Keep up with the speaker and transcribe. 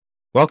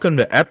Welcome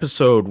to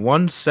episode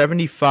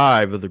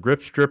 175 of the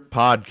Grip Strip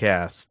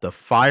Podcast, the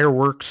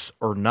Fireworks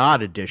or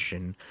Not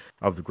edition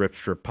of the Grip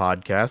Strip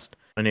Podcast.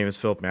 My name is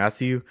Philip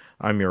Matthew.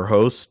 I'm your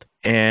host,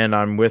 and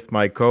I'm with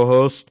my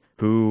co-host,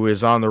 who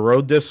is on the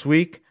road this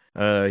week.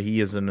 He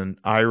is an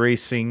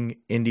iRacing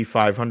Indy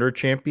 500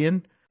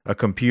 champion, a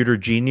computer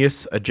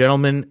genius, a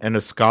gentleman, and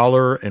a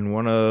scholar, and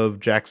one of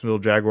Jacksonville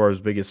Jaguars'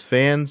 biggest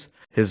fans.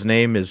 His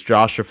name is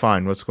Josh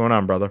Fine. What's going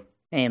on, brother?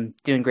 Hey, I'm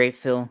doing great,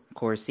 Phil. Of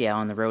course,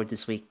 on the road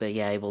this week, but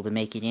able to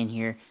make it in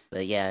here.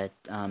 But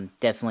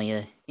definitely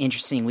a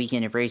interesting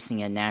weekend of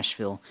racing at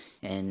Nashville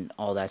and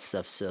all that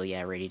stuff. So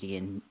ready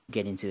to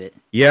get into it.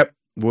 Yep.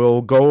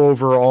 We'll go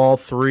over all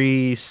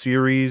three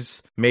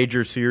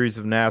major series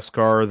of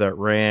NASCAR that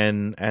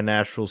ran at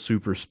Nashville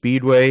Super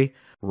Speedway.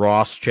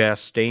 Ross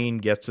Chastain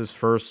gets his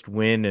first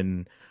win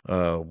in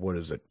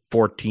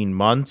 14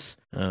 months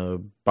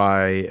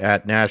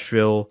at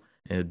Nashville.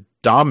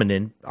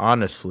 Dominant,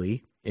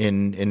 honestly,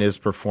 in his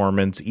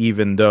performance,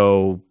 even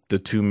though the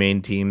two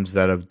main teams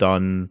that have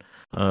done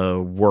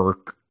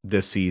work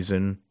this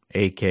season,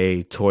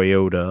 aka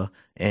Toyota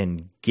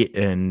and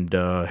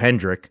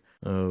Hendrick,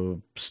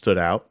 stood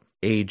out.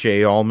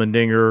 AJ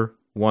Allmendinger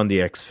won the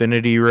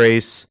XFinity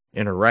race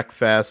in a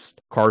wreckfest.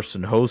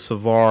 Carson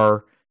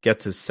Hocevar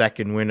gets his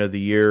second win of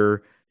the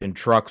year in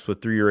trucks with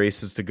 3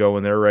 races to go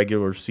in their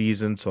regular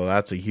season, so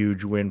that's a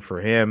huge win for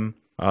him.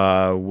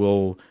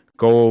 We'll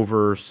go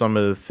over some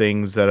of the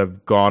things that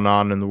have gone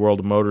on in the world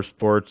of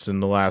motorsports in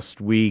the last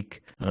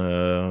week.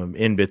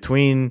 In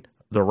between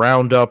the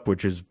roundup,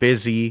 which is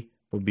busy,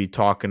 we'll be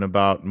talking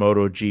about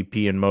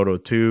MotoGP and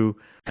Moto2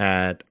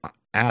 at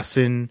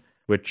Assen,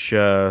 which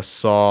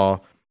saw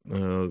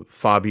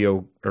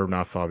Pecco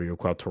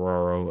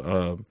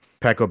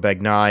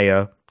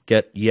Bagnaia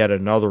get yet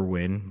another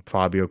win.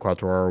 Fabio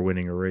Quartararo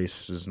winning a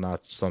race is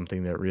not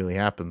something that really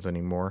happens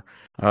anymore.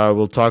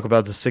 We'll talk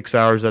about the 6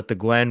 hours at the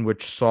Glen,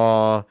 which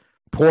saw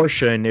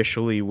Porsche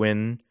initially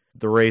win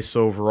the race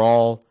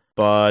overall,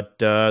 but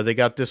they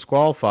got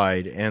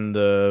disqualified, and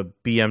the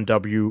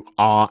BMW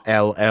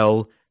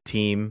ALL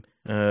team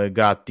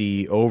got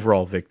the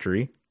overall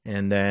victory.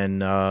 And then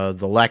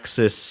the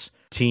Lexus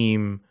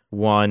team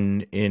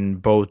won in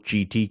both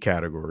GT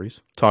categories.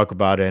 Talk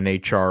about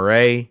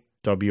NHRA,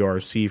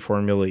 WRC,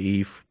 Formula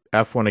E,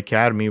 F1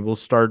 Academy. We'll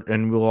start,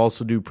 and we'll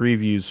also do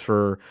previews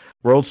for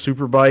World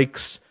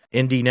Superbikes,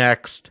 Indy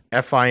NXT,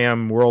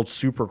 FIM World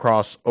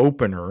Supercross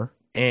Opener,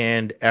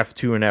 and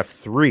F2 and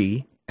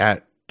F3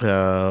 at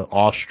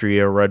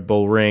Austria Red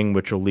Bull Ring,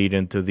 which will lead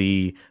into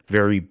the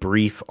very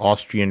brief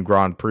Austrian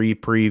Grand Prix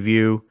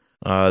preview.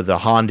 The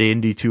Honda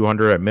Indy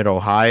 200 at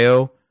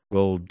Mid-Ohio.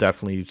 We'll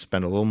definitely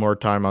spend a little more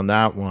time on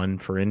that one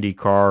for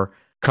IndyCar.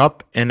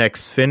 Cup and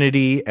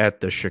XFinity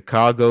at the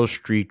Chicago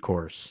Street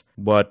Course.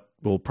 What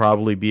will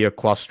probably be a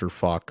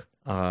clusterfuck.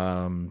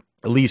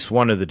 At least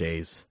one of the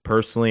days.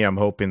 Personally, I'm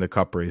hoping the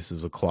Cup race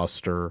is a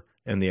cluster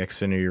and the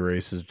XFinity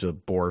race is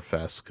just bore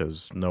fest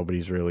because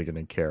nobody's really going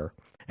to care.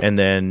 And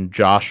then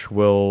Josh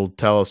will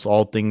tell us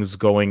all things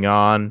going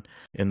on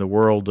in the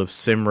world of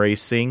sim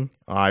racing,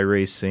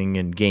 iRacing,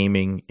 and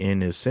gaming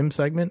in his sim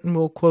segment, and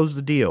we'll close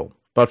the deal.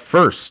 But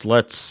first,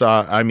 let's,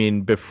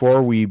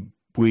 before we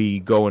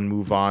go and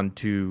move on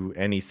to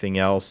anything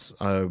else,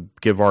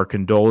 give our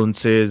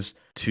condolences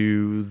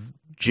to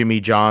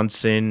Jimmy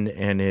Johnson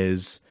and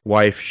his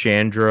wife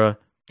Chandra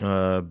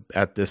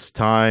at this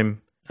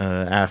time.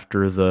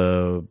 After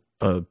the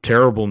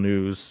terrible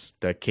news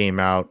that came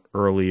out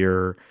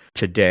earlier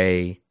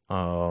today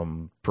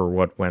for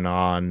what went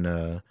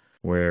on,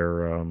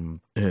 where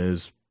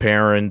his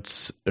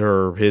parents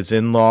or his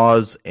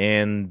in-laws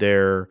and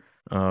their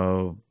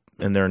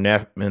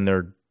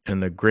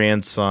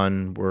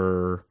grandson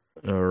were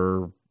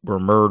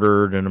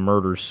murdered in a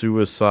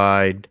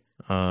murder-suicide.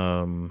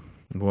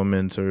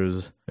 Woman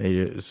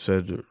they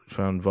said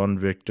found one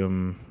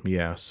victim.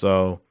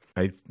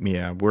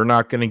 We're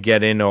not going to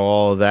get into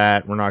all of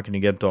that. We're not going to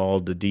get to all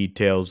the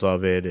details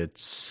of it.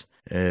 It's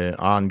an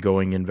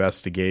ongoing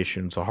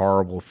investigation. It's a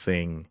horrible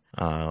thing.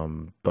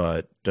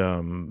 But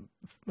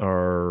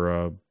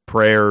our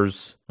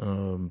prayers,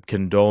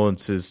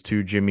 condolences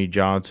to Jimmy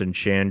Johnson,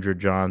 Chandra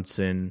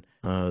Johnson,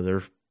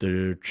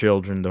 their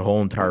children, the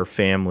whole entire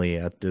family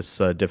at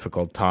this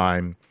difficult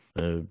time.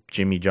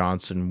 Jimmy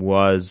Johnson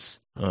was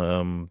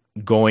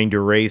going to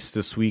race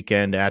this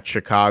weekend at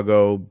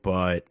Chicago,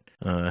 but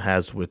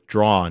has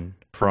withdrawn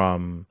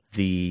from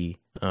the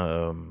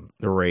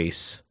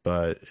race.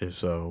 But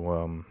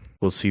so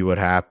we'll see what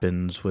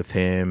happens with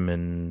him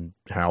and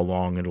how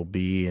long it'll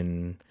be,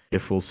 and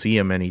if we'll see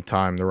him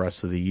anytime the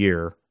rest of the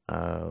year.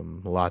 A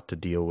lot to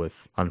deal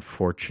with.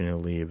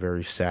 Unfortunately, a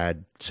very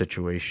sad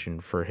situation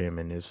for him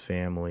and his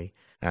family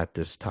at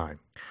this time.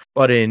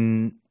 But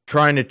in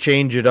trying to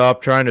change it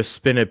up, trying to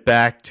spin it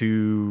back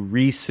to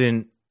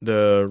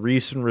the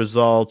recent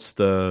results,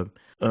 the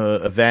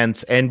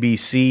events,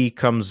 NBC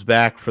comes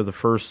back for the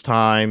first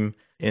time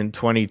in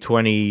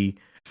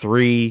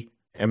 2023,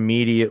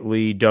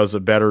 immediately does a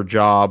better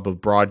job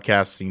of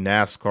broadcasting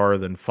NASCAR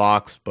than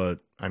Fox. But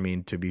I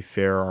mean, to be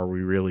fair, are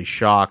we really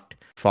shocked?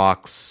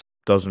 Fox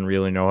doesn't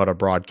really know how to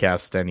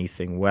broadcast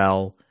anything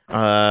well.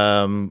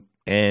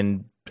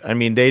 And I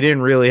mean, they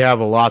didn't really have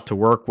a lot to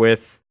work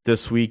with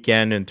this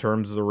weekend in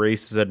terms of the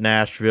races at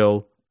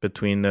Nashville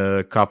between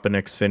the Cup and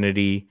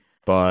XFinity,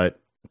 but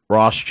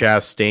Ross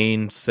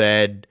Chastain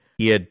said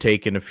he had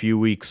taken a few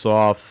weeks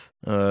off,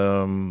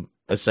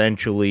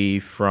 essentially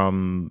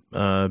from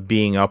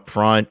being up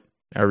front.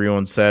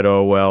 Everyone said,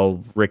 oh,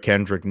 well, Rick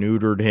Hendrick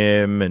neutered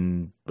him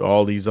and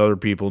all these other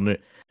people.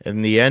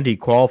 In the end, he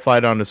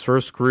qualified on his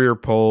first career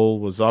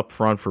pole, was up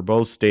front for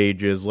both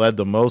stages, led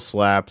the most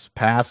laps,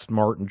 passed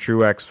Martin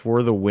Truex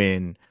for the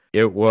win.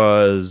 It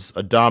was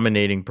a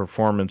dominating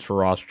performance for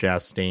Ross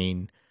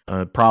Chastain,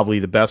 probably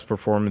the best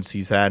performance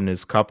he's had in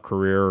his Cup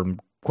career, and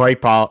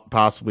quite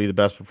possibly the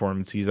best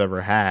performance he's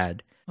ever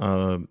had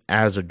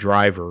as a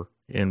driver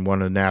in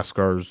one of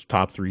NASCAR's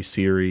top 3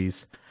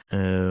 series.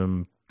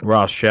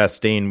 Ross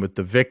Chastain with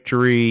the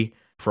victory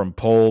from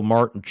pole,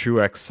 Martin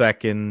Truex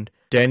second,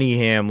 Denny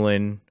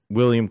Hamlin,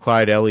 William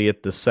Clyde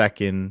Elliott the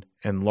second,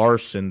 and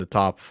Larson the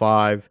top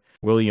 5.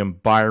 William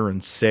Byron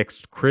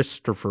 6th,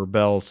 Christopher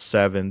Bell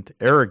 7th,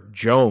 Eric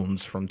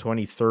Jones from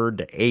 23rd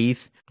to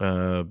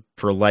 8th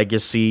for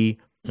Legacy,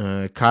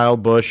 Kyle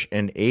Busch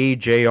and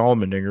A.J.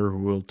 Allmendinger, who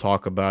we'll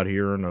talk about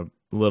here in a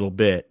little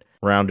bit,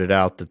 rounded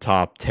out the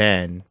top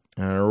 10.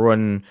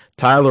 When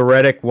Tyler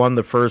Reddick won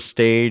the first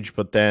stage,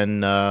 but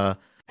then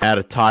had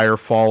a tire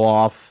fall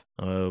off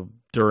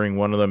during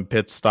one of them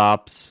pit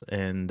stops,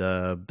 and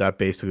that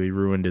basically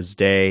ruined his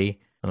day.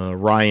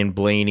 Ryan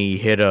Blaney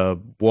hit a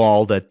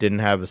wall that didn't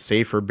have a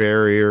safer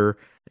barrier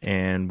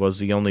and was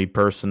the only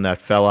person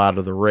that fell out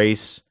of the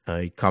race.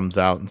 He comes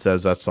out and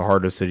says that's the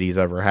hardest that he's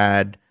ever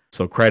had.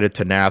 So credit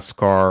to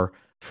NASCAR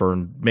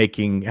for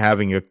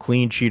having a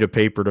clean sheet of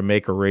paper to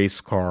make a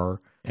race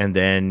car, and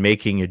then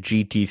making a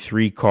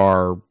GT3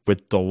 car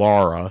with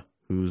Dallara,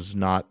 who's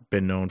not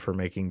been known for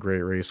making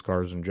great race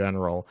cars in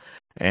general,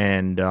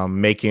 and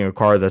making a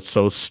car that's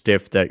so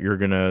stiff that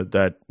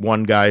that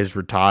one guy's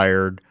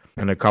retired,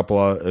 and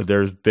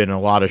there's been a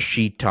lot of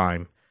sheet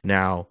time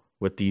now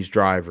with these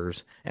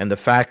drivers. And the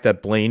fact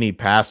that Blaney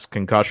passed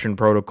concussion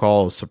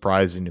protocol is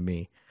surprising to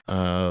me.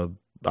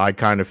 I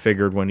kind of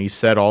figured when he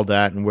said all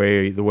that and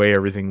the way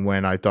everything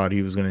went, I thought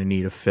he was going to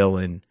need a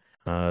fill-in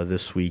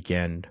this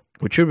weekend,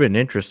 which would have been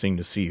interesting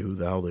to see who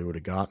the hell they would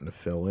have gotten to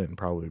fill in.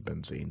 Probably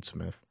been Zane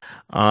Smith.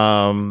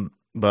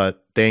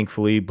 But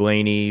thankfully,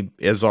 Blaney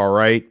is all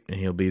right, and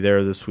he'll be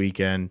there this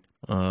weekend.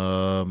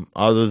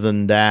 Other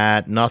than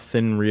that,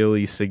 nothing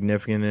really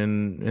significant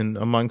in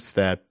amongst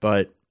that.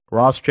 But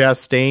Ross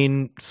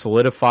Chastain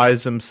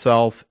solidifies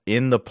himself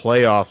in the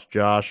playoffs,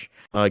 Josh.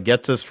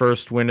 Gets his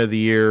first win of the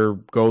year,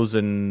 goes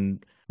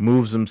and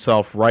moves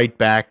himself right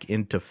back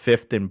into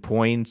 5th in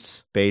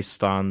points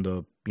based on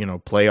the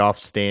playoff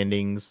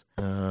standings.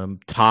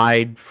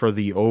 Tied for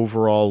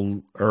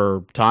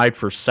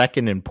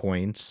second in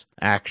points,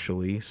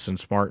 actually,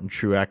 since Martin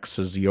Truex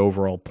is the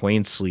overall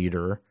points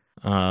leader.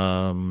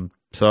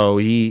 So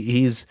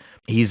he's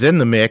in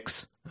the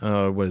mix.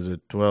 What is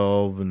it,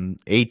 12 and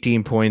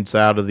 18 points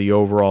out of the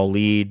overall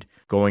lead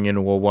going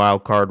into a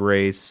wild card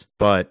race.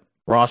 But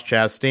Ross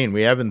Chastain,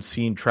 we haven't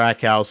seen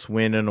Trackhouse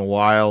win in a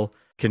while.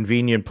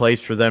 Convenient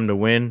place for them to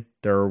win.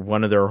 They're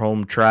one of their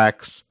home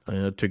tracks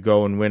to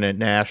go and win at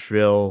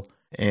Nashville.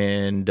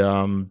 And,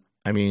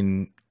 I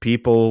mean,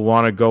 people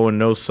want to go and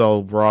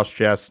no-sell Ross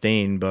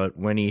Chastain, but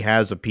when he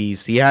has a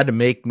piece, he had to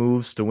make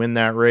moves to win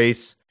that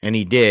race, and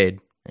he did.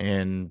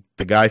 And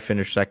the guy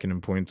finished second in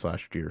points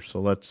last year.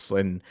 So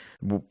and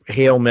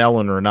hail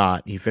Melon or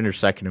not, he finished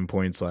second in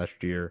points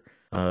last year.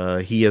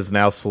 He has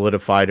now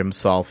solidified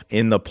himself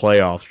in the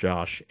playoffs,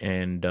 Josh.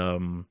 And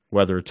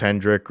whether it's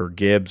Hendrick or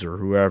Gibbs or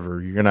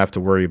whoever, you're going to have to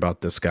worry about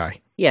this guy.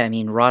 Yeah, I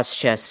mean, Ross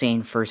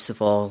Chastain, first of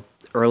all,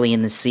 early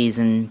in the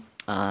season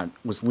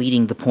was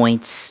leading the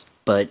points,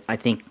 but I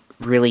think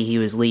really he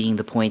was leading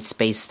the points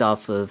based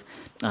off of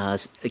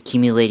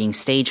accumulating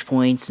stage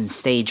points and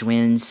stage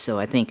wins. So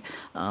I think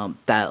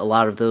that a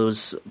lot of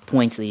those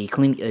points that he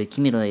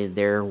accumulated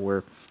there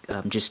were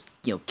just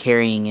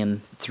carrying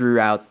him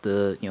throughout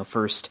the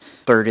first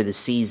third of the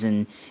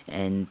season,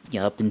 and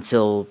up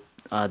until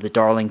the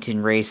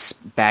Darlington race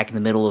back in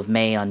the middle of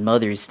May on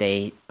Mother's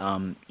Day.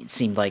 It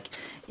seemed like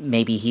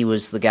maybe he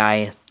was the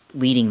guy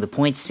leading the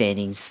point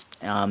standings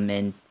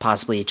and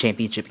possibly a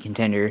championship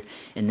contender,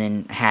 and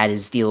then had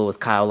his deal with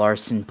Kyle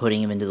Larson putting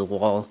him into the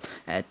wall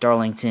at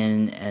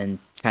Darlington and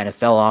kind of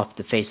fell off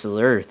the face of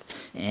the earth.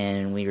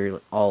 And we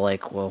were all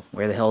like, well,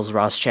 where the hell's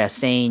Ross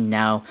Chastain?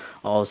 Now,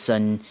 all of a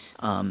sudden,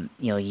 a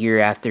year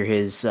after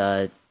his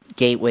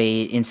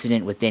Gateway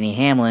incident with Denny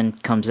Hamlin,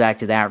 comes back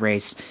to that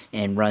race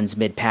and runs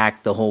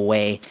mid-pack the whole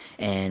way.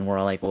 And we're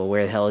all like, well,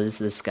 where the hell is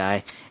this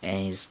guy?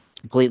 And he's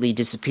completely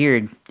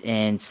disappeared,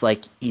 and it's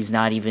like he's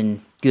not even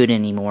good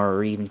anymore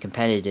or even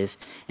competitive.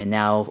 And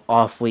now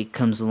off week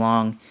comes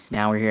along.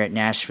 Now we're here at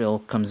Nashville,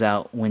 comes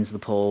out, wins the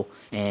pole,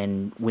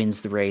 and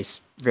wins the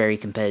race. Very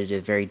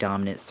competitive, very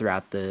dominant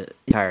throughout the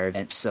entire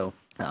event. So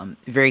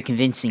very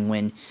convincing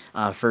win,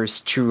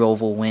 first true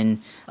oval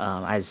win.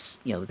 As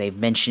they've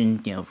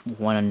mentioned,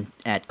 won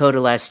at Coda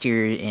last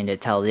year and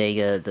at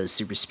Talladega, the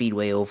Super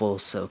Speedway oval.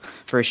 So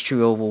first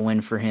true oval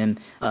win for him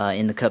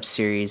in the Cup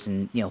Series,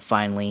 and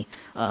finally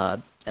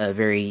a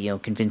very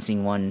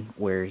convincing one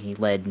where he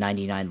led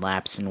 99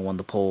 laps and won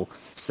the pole.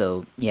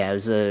 So yeah, it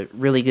was a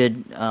really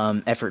good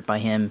effort by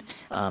him,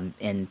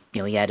 and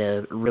he had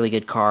a really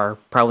good car.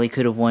 Probably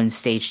could have won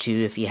stage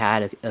 2 if he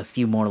had a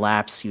few more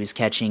laps. He was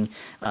catching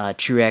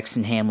Truex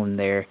and Hamlin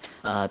there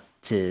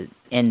to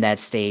end that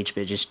stage,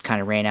 but just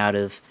kind of ran out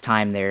of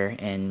time there,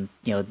 and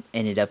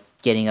ended up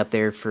getting up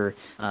there for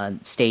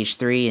stage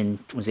 3 and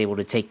was able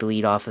to take the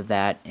lead off of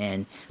that,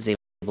 and was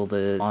able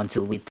to on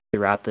to the lead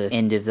throughout the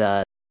end of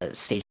the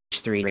stage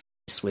 3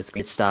 race with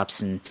pit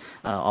stops and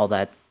all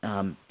that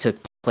took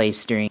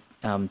place during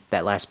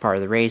that last part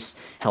of the race.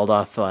 Held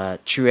off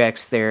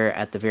Truex there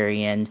at the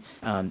very end.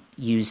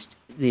 Used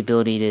the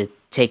ability to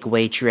take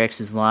away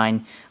Truex's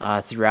line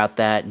throughout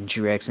that, and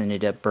Truex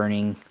ended up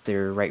burning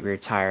their right rear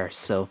tire.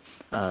 So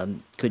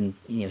couldn't,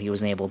 he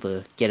wasn't able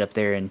to get up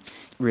there and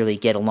really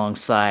get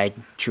alongside.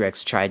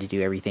 Truex tried to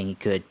do everything he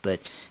could, but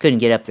couldn't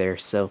get up there.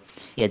 So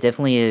yeah,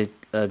 definitely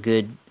a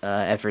good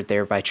effort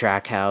there by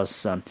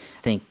Trackhouse. I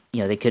think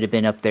they could have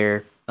been up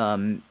there,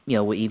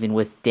 even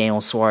with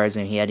Daniel Suarez,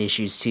 and he had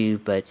issues too,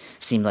 but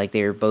seemed like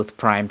they were both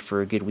primed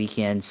for a good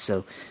weekend.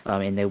 So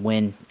and they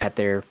win at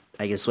their,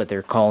 I guess what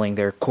they're calling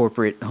their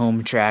corporate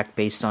home track,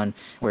 based on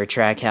where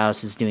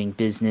Trackhouse is doing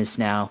business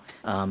now.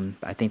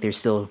 I think they're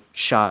still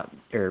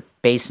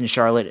based in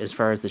Charlotte as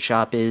far as the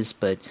shop is,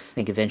 but I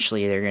think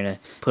eventually they're going to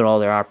put all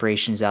their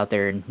operations out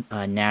there in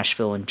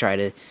Nashville and try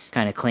to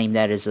kind of claim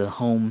that as a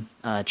home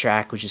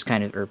track, which is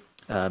kind of,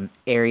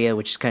 area,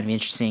 which is kind of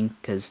interesting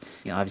because,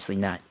 obviously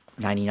not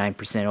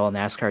 99% of all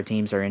NASCAR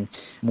teams are in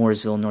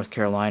Mooresville, North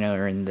Carolina,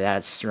 or in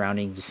that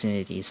surrounding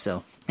vicinity.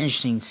 So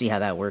interesting to see how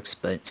that works.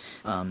 But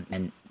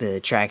and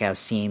the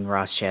Trackhouse team,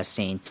 Ross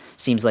Chastain,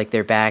 seems like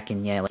they're back,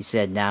 and yeah, like you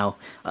said, now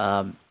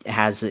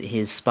has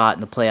his spot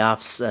in the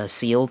playoffs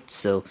sealed.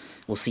 So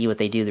we'll see what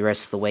they do the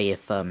rest of the way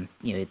if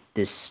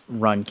this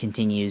run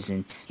continues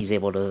and he's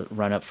able to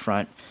run up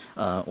front.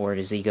 Or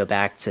does he go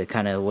back to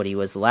kind of what he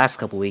was the last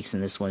couple weeks,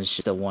 and this one's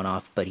just a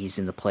one-off, but he's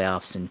in the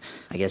playoffs, and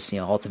I guess,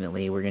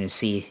 ultimately we're going to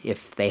see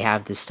if they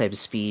have this type of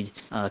speed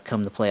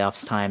come the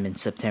playoffs time in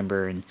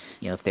September, and,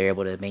 if they're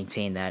able to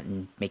maintain that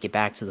and make it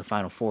back to the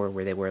Final Four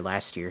where they were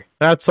last year.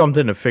 That's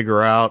something to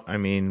figure out. I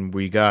mean,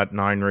 we got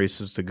 9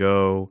 races to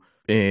go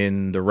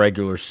in the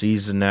regular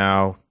season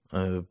now,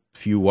 a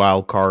few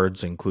wild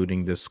cards,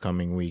 including this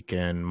coming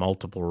weekend,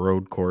 multiple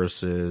road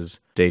courses,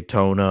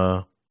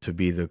 Daytona to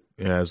be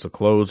as the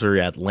closer,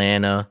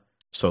 Atlanta.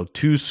 So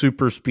 2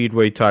 super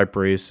speedway type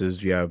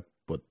races. You have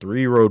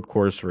 3 road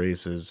course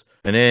races,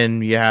 and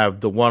then you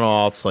have the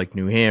one-offs like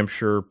New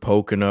Hampshire,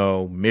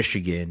 Pocono,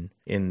 Michigan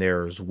in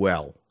there as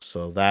well.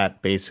 So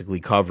that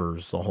basically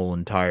covers the whole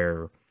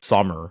entire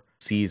summer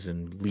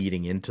season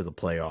leading into the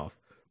playoff.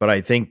 But I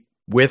think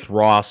with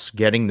Ross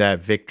getting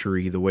that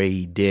victory the way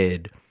he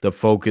did, the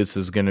focus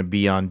is going to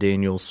be on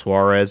Daniel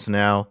Suarez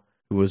now,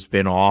 who has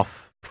been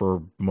off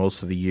for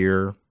most of the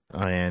year,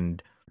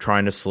 and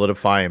trying to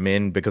solidify him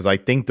in, because I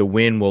think the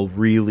win will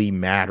really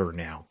matter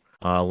now.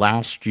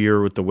 Last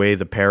year, with the way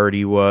the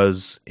parity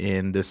was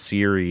in this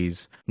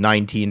series,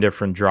 19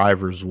 different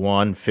drivers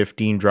won,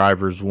 15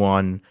 drivers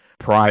won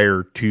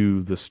prior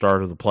to the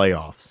start of the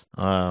playoffs.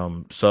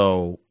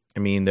 So, I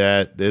mean,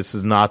 that this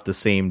is not the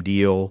same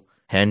deal.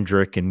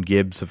 Hendrick and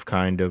Gibbs have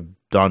kind of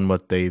done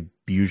what they've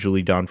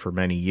usually done for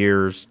many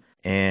years.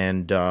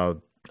 And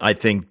I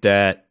think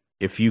that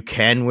if you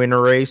can win a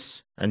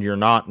race and you're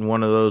not in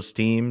one of those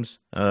teams,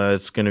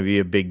 it's going to be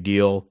a big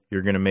deal.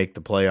 You're going to make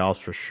the playoffs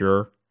for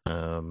sure.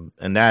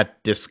 And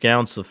that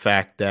discounts the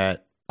fact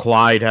that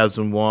Clyde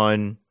hasn't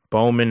won,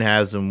 Bowman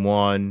hasn't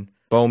won.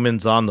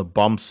 Bowman's on the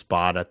bump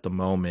spot at the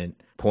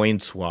moment,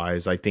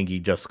 points-wise. I think he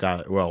just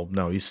got,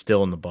 he's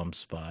still in the bump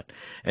spot.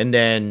 And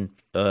then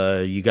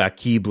you got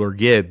Keebler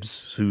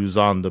Gibbs, who's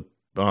on the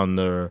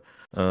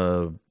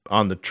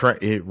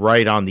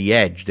right on the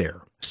edge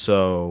there.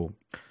 So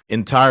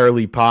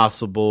entirely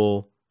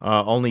possible.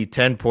 Only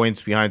 10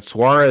 points behind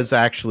Suarez.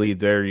 Actually,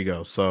 there you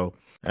go. So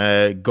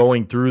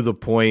going through the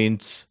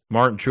points,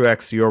 Martin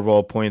Truex, the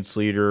overall points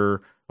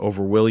leader,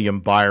 over William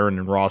Byron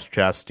and Ross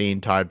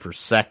Chastain, tied for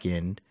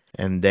second.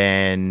 And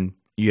then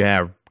you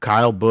have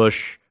Kyle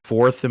Busch,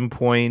 4th in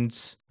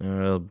points.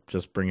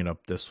 Just bring it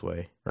up this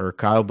way. Or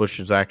Kyle Busch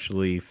is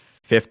actually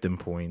 5th in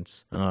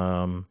points.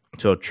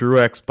 So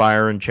Truex,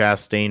 Byron,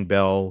 Chastain,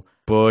 Bell,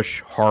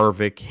 Busch,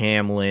 Harvick,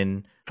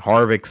 Hamlin.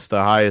 Harvick's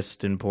the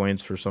highest in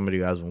points for somebody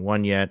who hasn't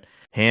won yet.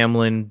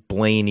 Hamlin,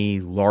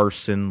 Blaney,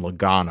 Larson,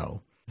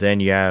 Logano.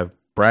 Then you have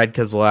Brad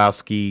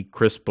Keselowski,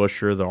 Chris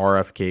Buescher, the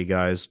RFK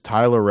guys,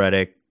 Tyler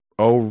Reddick,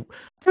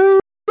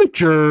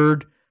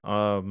 Richard,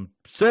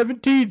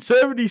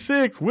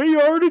 1776, we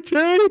are the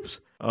champs.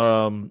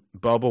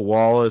 Bubba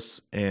Wallace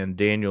and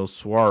Daniel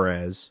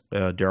Suarez,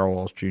 Darrell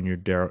Walsh Jr.,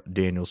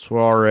 Daniel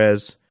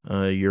Suarez.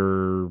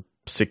 You're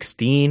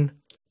 16.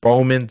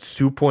 Bowman's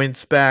 2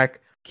 points back.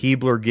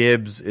 Keebler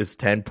Gibbs is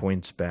 10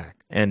 points back.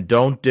 And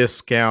don't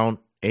discount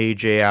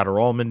AJ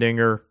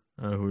Allmendinger,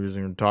 who we're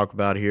going to talk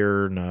about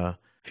here in a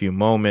few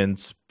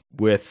moments,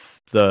 with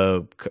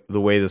the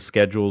way the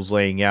schedule's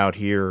laying out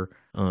here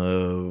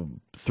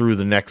through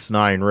the next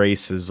 9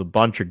 races. A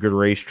bunch of good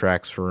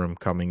racetracks for him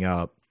coming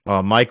up.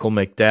 Michael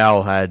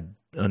McDowell had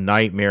a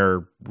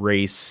nightmare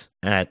race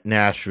at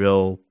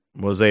Nashville,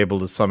 was able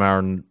to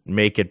somehow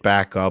make it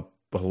back up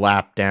a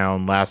lap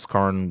down, last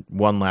car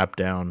 1 lap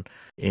down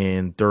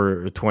in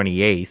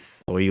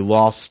 28th. So he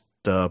lost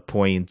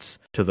points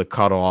to the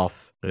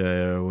cutoff.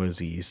 Was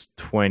he's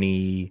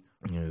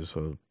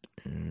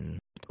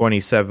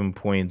 27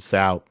 points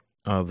out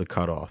of the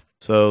cutoff.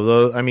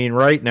 So,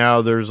 right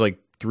now there's like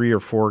 3 or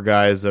 4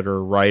 guys that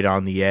are right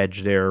on the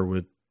edge there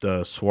with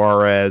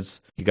Suarez.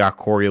 You got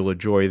Corey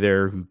LaJoie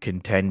there who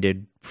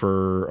contended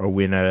for a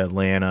win at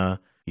Atlanta.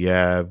 You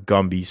have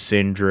Gumby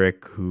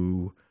Cindric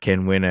who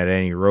can win at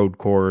any road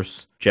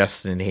course.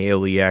 Justin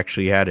Haley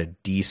actually had a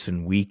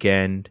decent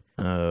weekend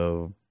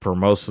for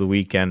most of the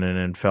weekend and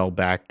then fell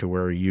back to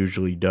where he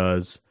usually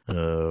does.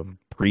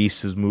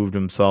 Preece has moved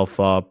himself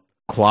up.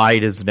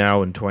 Clyde is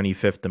now in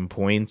 25th in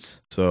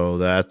points, so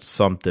that's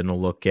something to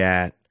look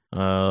at.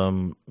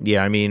 Once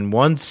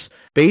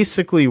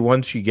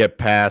you get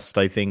past,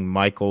 I think,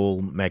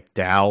 Michael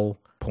McDowell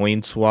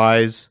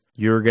points-wise,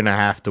 you're going to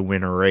have to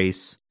win a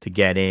race to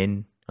get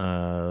in.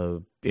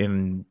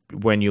 And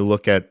when you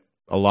look at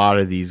a lot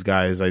of these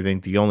guys, I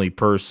think the only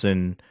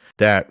person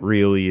that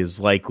really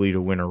is likely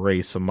to win a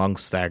race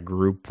amongst that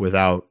group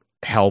without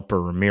help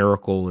or a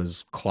miracle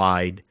is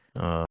Clyde.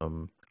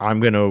 I'm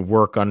going to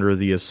work under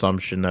the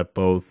assumption that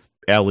both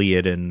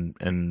Elliott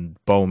and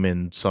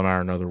Bowman somehow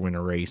or another win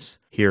a race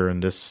here in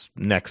this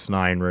next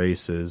 9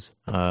 races.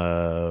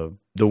 The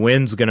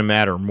win's going to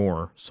matter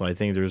more, so I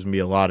think there's going to be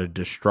a lot of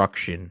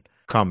destruction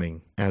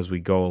coming as we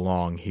go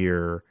along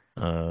here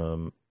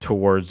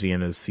towards the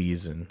end of the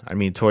season.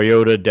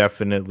 Toyota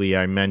definitely,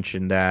 I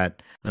mentioned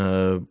that,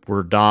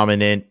 were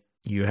dominant.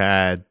 You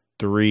had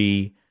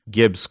 3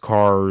 Gibbs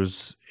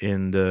cars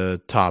in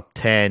the top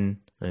 10,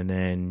 and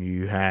then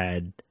you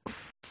had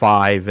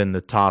 5 in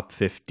the top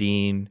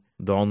 15.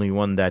 The only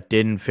one that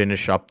didn't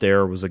finish up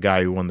there was a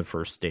guy who won the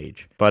first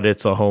stage. But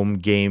it's a home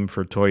game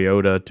for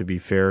Toyota, to be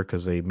fair,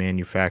 because they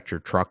manufacture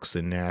trucks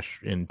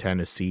in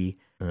Tennessee.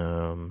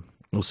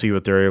 We'll see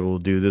what they're able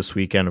to do this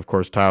weekend. Of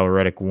course, Tyler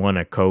Reddick won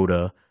at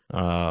COTA.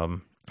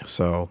 And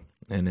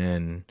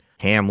then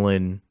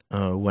Hamlin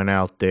went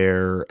out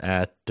there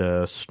at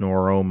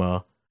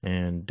Snoroma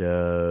and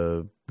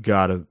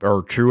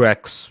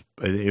Truex.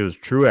 It was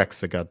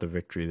Truex that got the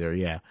victory there,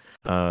 yeah.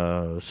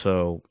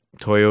 So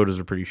Toyotas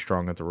are pretty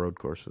strong at the road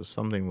courses.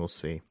 Something we'll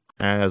see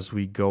as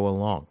we go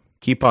along.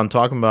 Keep on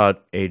talking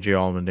about AJ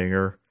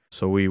Allmendinger,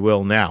 so we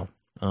will now.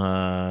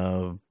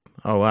 Oh,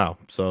 wow.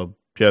 So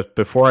just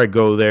before I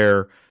go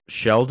there,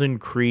 Sheldon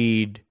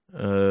Creed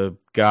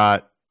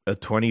got a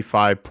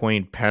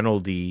 25-point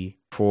penalty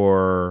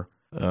for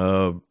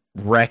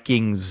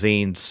wrecking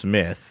Zane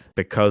Smith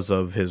because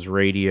of his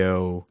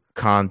radio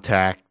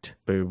contact,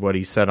 what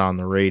he said on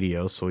the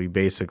radio. So he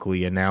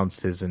basically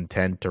announced his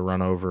intent to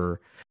run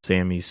over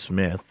Sammy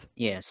Smith.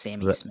 Yeah,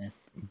 Sammy Smith.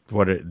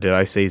 What did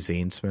I say?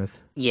 Zane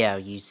Smith? Yeah,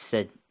 you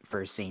said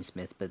first Zane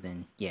Smith, but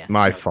then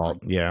my fault.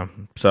 Yeah.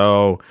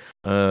 So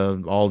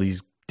all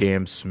these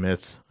damn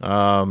Smiths.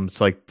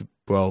 It's like,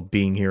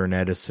 being here in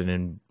Edison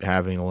and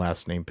having a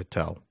last name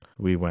Patel.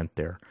 We went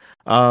there.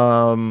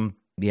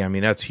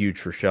 That's huge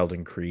for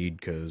Sheldon Creed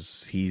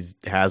because he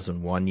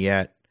hasn't won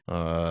yet.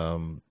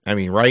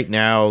 Right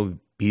now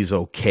he's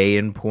okay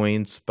in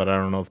points, but I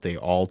don't know if they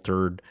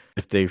altered,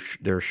 if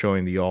they're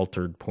showing the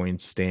altered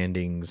point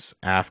standings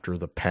after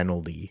the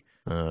penalty.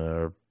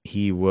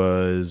 He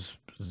was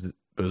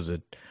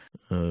it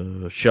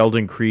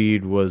Sheldon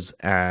Creed was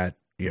at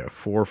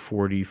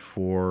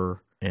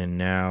 444, and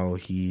now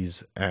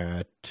he's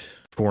at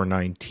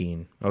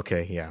 419.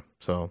 Okay, yeah.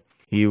 So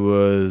he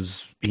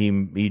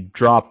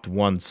dropped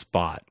 1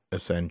 spot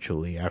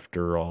essentially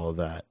after all of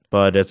that,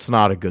 but it's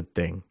not a good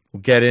thing.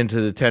 We'll get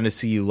into the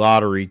Tennessee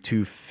Lottery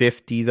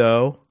 250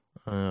 though.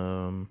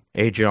 AJ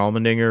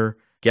Allmendinger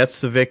gets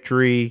the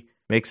victory,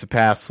 makes a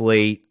pass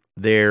late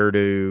there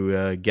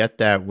to get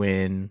that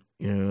win.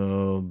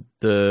 There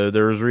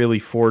was really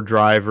 4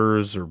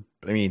 drivers,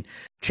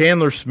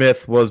 Chandler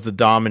Smith was the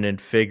dominant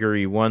figure.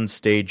 He won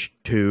stage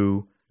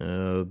 2.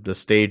 The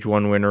stage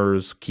 1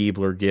 winners,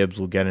 Keebler Gibbs,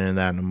 we'll get into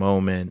that in a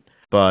moment.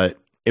 But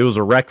it was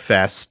a wreck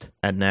fest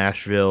at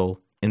Nashville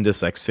in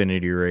this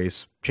XFinity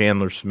race.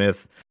 Chandler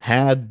Smith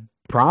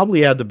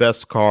probably had the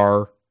best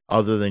car,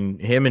 other than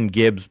him and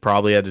Gibbs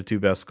probably had the 2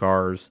 best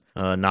cars.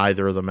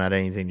 Neither of them had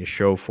anything to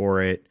show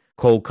for it.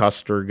 Cole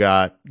Custer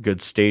got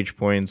good stage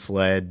points,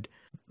 led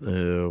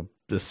the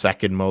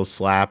second most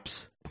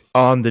laps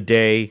on the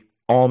day.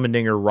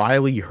 Allmendinger,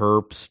 Riley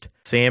Herbst,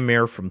 Sam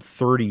Mayer from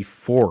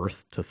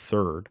 34th to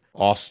 3rd.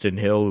 Austin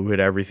Hill, who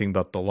hit everything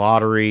but the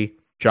lottery.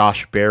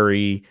 Josh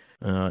Berry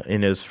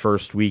in his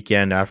first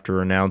weekend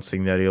after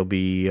announcing that he'll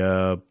be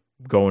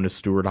going to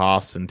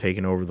Stewart-Haas and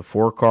taking over the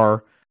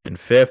 4-car. And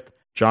 5th,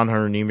 John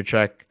Hunter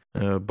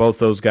Nemechek. Both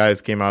those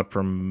guys came out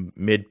from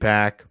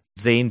mid-pack.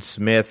 Zane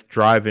Smith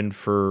driving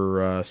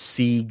for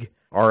Sieg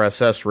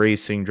RSS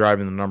Racing,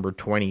 driving the number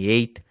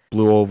 28.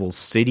 Blue Oval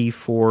City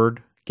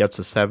Ford gets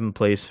a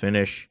 7th-place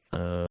finish.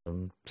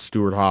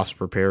 Stewart-Haas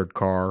prepared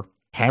car.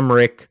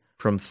 Hemrick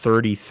from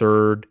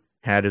 33rd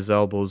had his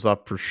elbows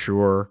up for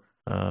sure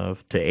to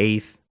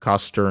 8th.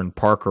 Custer and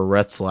Parker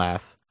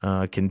Retzlaff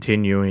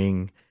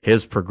continuing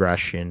his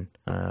progression.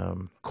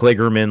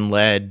 Kligerman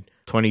led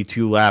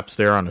 22 laps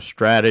there on a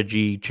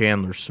strategy.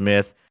 Chandler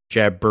Smith,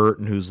 Chad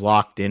Burton, who's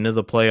locked into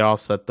the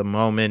playoffs at the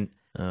moment,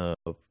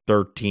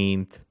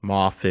 13th.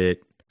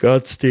 Moffitt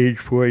got stage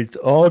points.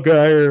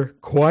 Allgaier,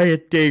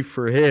 quiet day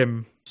for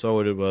him.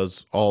 So it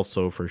was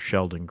also for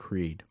Sheldon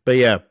Creed. But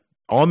yeah,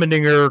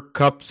 Allmendinger,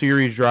 Cup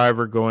Series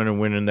driver, going and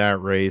winning that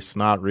race.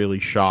 Not really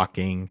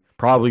shocking.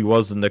 Probably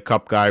wasn't the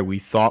Cup guy we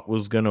thought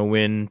was going to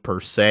win per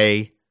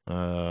se.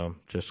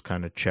 Just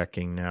kind of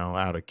checking now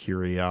out of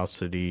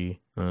curiosity.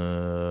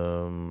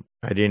 I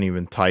didn't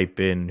even type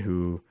in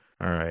who.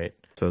 All right.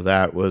 So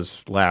that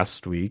was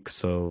last week.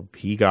 So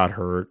he got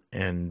hurt.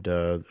 And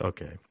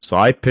okay.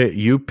 So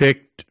you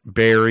picked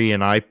Barry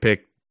and I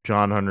picked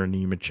John Hunter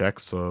Nemechek,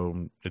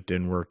 so it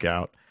didn't work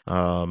out.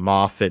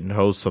 Moffitt and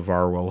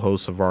Hocevar, well,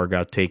 Hocevar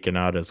got taken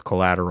out as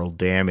collateral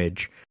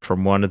damage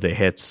from one of the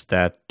hits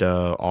that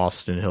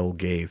Austin Hill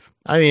gave.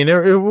 I mean,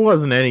 it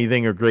wasn't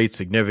anything of great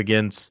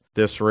significance,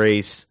 this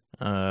race.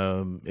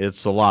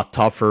 It's a lot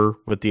tougher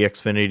with the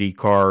XFinity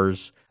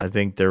cars. I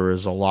think there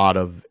was a lot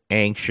of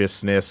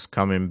anxiousness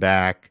coming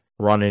back,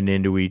 running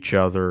into each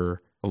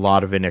other. A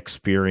lot of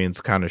inexperience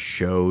kind of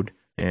showed.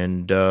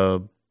 And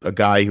a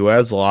guy who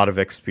has a lot of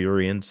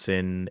experience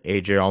in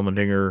AJ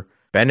Allmendinger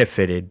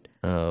benefited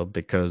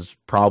because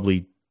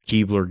probably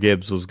Keebler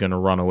Gibbs was going to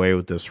run away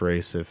with this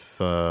race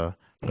if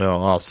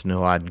Austin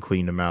Hill hadn't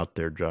cleaned him out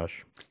there,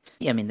 Josh.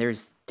 Yeah, I mean,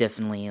 there's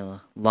definitely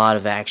a lot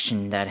of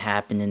action that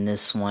happened in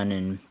this one,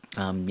 and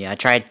I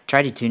tried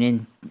to tune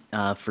in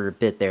for a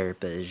bit there,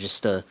 but it's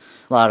just a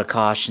lot of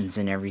cautions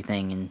and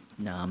everything,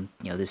 and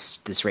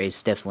this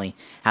race definitely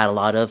had a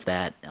lot of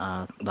that.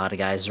 A lot of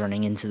guys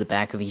running into the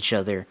back of each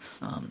other,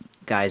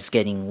 guys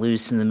getting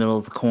loose in the middle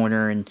of the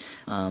corner, and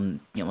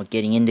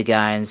getting into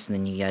guys. And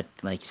then you got,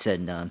 like you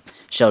said,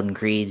 Sheldon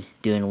Creed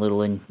doing a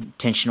little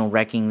intentional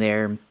wrecking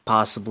there,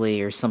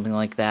 possibly, or something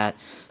like that.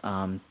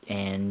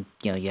 And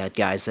you had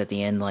guys at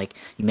the end, like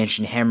you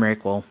mentioned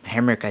Hemrick. Well,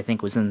 Hemrick, I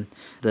think, was in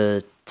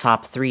the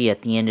top 3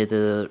 at the end of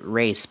the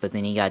race, but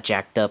then he got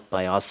jacked up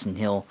by Austin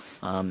Hill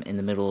in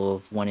the middle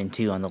of 1 and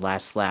 2 on the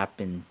last lap,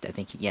 and I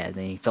think then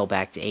he fell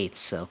back to 8th.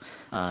 So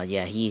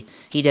he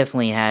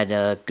definitely had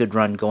a good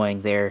run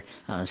going there.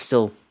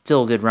 Still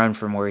a good run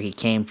from where he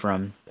came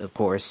from, of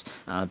course,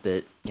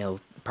 but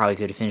probably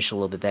could have finished a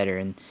little bit better.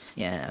 And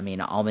yeah, I mean,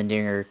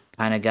 Allmendinger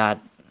kind of got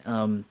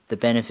the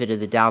benefit of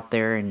the doubt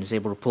there and was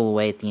able to pull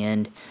away at the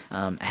end.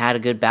 Had a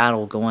good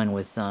battle going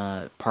with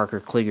Parker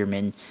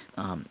Kligerman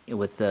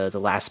with the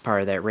last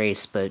part of that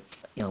race, but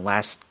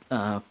last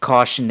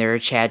caution there,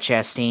 Chad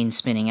Chastain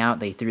spinning out.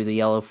 They threw the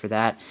yellow for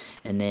that,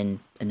 and then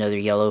another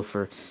yellow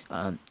for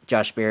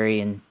Josh Berry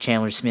and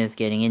Chandler Smith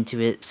getting into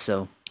it.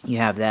 So you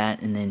have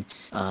that, and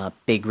then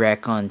big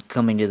wreck on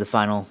coming to the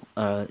final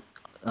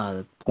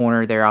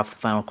corner there, off the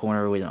final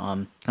corner with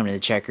coming to the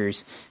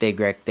checkers, big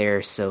wreck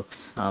there. So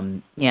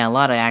a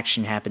lot of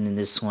action happened in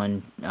this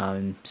one.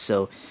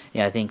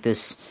 I think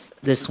this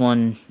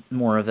one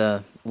more of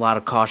a lot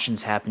of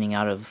cautions happening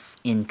out of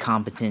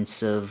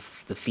incompetence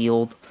of the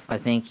field, I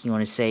think you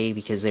want to say,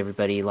 because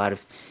everybody, a lot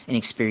of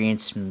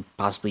inexperience and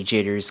possibly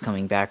jitters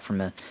coming back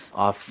from a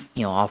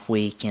off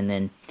week. And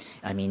then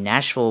I mean,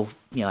 Nashville,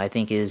 I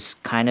think is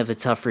kind of a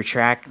tougher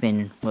track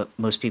than what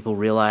most people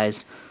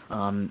realize.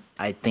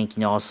 I think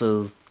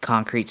also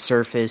concrete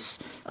surface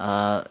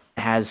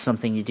has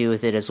something to do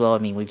with it as well. I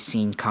mean, we've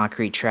seen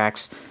concrete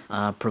tracks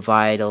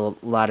provide a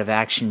lot of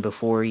action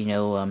before.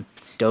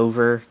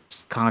 Dover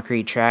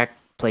concrete track,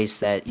 place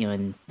that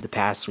in the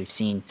past we've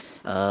seen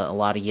a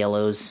lot of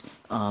yellows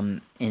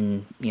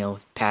in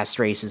past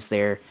races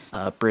there.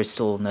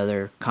 Bristol,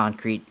 another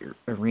concrete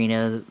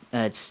arena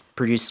that's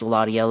produced a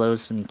lot of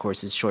yellows, and of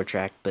course it's short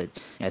track, but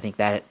I think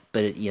that,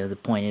 but the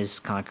point is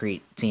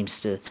concrete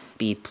seems to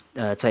be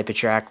a type of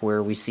track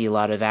where we see a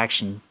lot of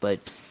action, but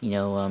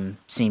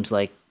seems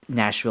like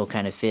Nashville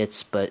kind of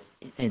fits, but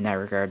in that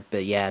regard.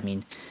 But yeah, I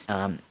mean,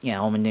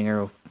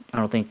 Allmendinger, I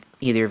don't think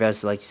either of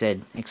us, like you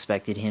said,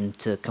 expected him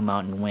to come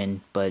out and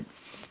win, but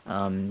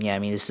I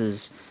mean, this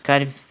is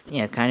kind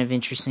of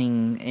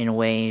interesting in a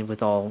way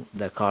with all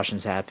the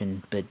cautions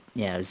happen, but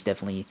yeah, it was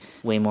definitely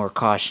way more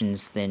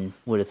cautions than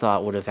would have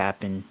thought would have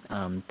happened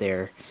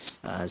there,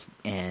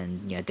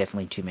 and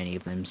definitely too many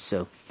of them.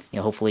 So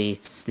hopefully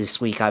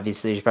this week,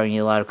 obviously there's probably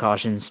a lot of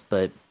cautions,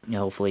 but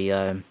hopefully,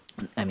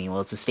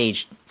 it's a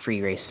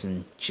stage-free race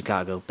in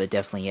Chicago, but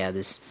definitely,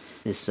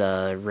 this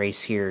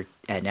race here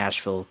at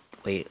Nashville,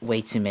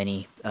 way too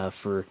many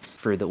for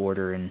the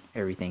order and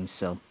everything.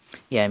 So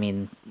Yeah, I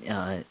mean,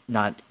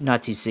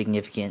 not too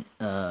significant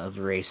of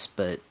a race,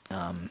 but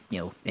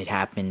it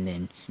happened,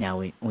 and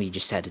now we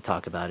just had to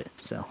talk about it.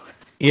 So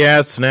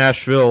Yeah, it's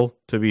Nashville.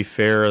 To be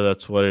fair,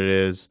 that's what it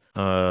is.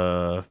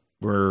 We're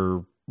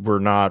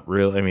not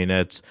really. I mean,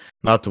 it's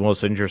not the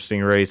most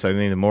interesting race. I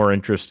think the more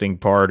interesting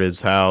part is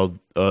how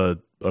a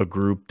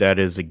group that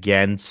is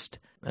against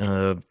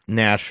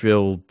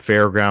Nashville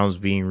Fairgrounds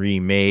being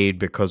remade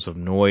because of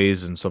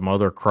noise and some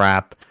other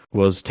crap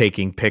was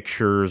taking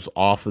pictures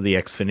off of the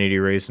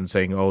XFinity race and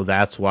saying, "Oh,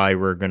 that's why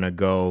we're gonna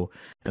go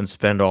and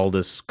spend all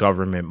this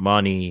government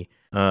money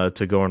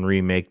to go and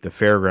remake the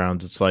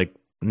fairgrounds." It's like,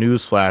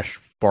 newsflash,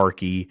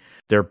 Sparky,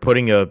 they're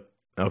putting a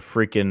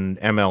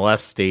freaking MLS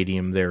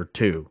stadium there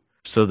too.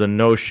 So the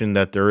notion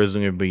that there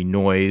isn't going to be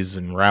noise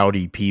and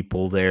rowdy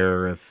people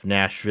there if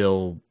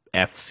Nashville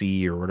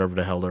FC or whatever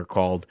the hell they're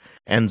called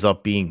ends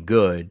up being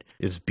good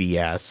is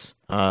BS.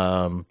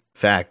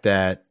 Fact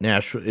that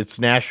it's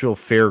Nashville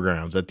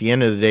Fairgrounds. At the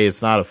end of the day,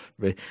 it's not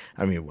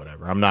I mean,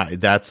 whatever. I'm not.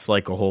 That's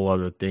like a whole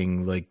other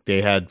thing. Like,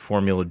 they had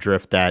Formula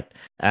Drift at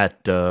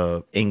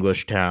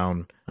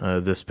Englishtown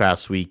this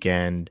past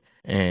weekend,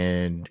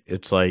 and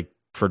it's like,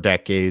 for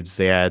decades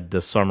they had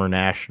the Summer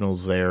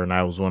Nationals there, and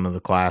I was one of the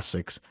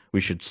classics.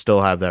 We should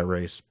still have that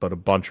race, but a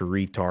bunch of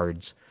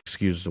retards,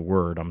 excuse the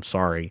word, I'm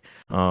sorry,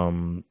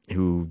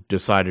 who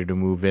decided to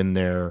move in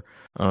there,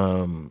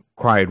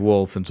 cried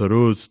wolf and said,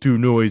 "Oh, it's too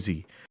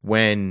noisy."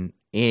 When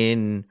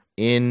in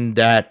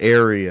that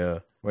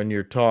area, when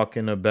you're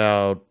talking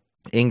about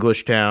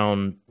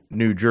Englishtown,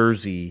 New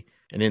Jersey,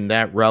 and in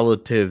that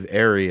relative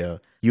area,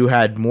 you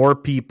had more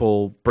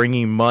people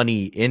bringing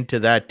money into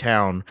that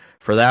town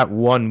for that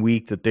 1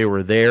 week that they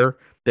were there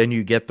than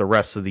you get the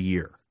rest of the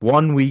year.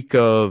 1 week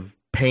of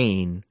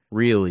pain,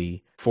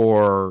 really,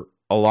 for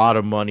a lot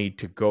of money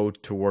to go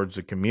towards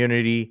the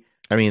community.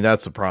 I mean,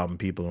 that's the problem.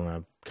 People don't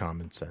have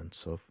common sense,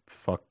 so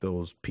fuck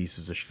those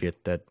pieces of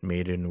shit that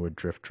made it into a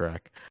drift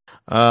track.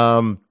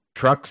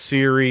 Truck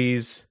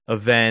Series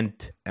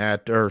event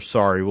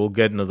we'll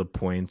get into the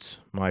points.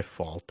 My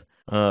fault.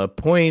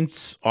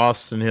 Points,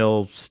 Austin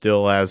Hill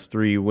still has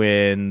 3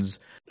 wins.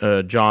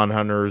 John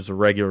Hunter's a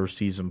regular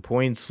season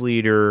points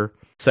leader.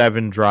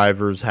 7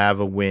 drivers have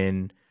a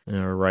win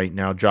right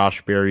now.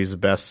 Josh Berry's the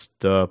best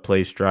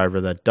place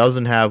driver that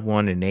doesn't have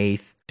one, in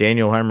 8th.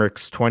 Daniel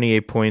Hemrick's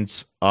 28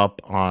 points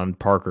up on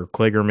Parker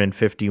Kligerman,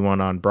 51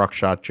 on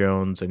Bruckshot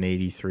Jones, and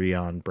 83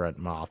 on Brett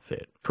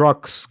Moffitt.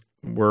 Trucks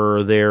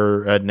were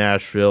there at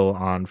Nashville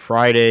on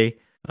Friday.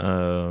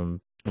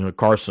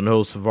 Carson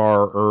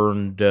Hocevar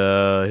earned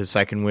his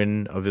second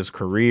win of his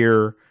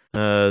career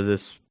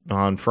this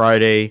on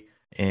Friday,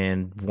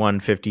 and won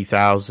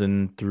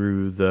 $50,000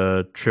 through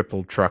the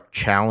Triple Truck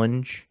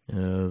Challenge.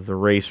 The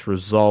race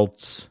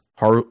results: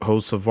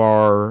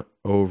 Hocevar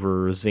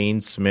over Zane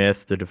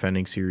Smith, the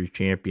defending series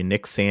champion.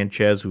 Nick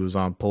Sanchez, who was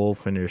on pole,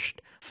 finished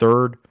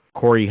 3rd.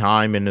 Corey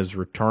Heim, in his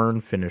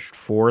return, finished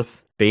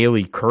 4th.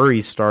 Bailey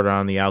Curry started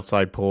on the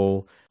outside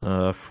pole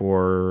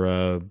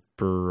for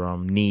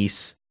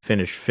Nice,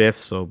 finished 5th,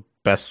 so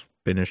best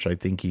finish I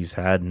think he's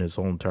had in his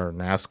whole entire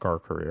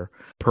NASCAR career.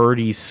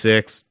 Purdy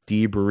 6th,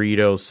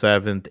 DiBurrito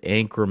 7th,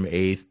 Ankrum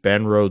 8th,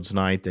 Ben Rhodes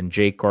 9th, and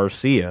Jake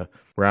Garcia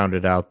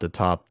rounded out the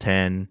top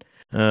 10.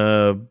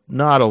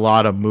 Not a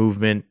lot of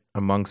movement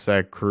amongst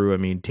that crew. I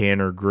mean,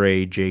 Tanner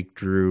Gray, Jake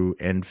Drew,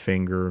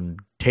 Enfinger, and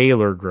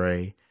Taylor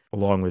Gray,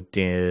 along with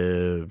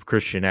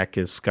Christian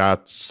Eckes,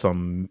 got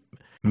some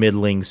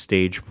middling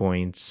stage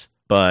points.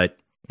 But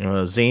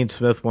Zane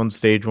Smith won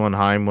stage 1,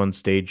 Heim won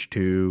stage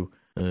 2.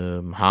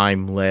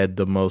 Heim led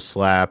the most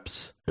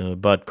laps,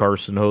 but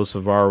Carson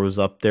Hocevar was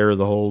up there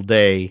the whole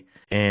day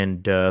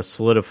and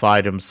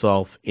solidified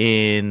himself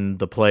in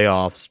the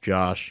playoffs,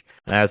 Josh.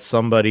 As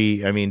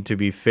somebody, I mean, to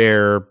be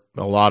fair,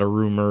 a lot of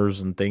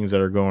rumors and things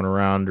that are going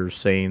around are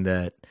saying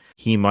that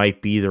he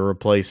might be the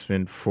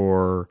replacement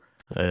for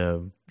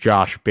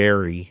Josh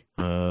Berry,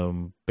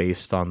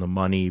 based on the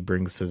money he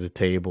brings to the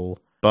table.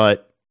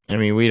 But, I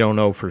mean, we don't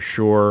know for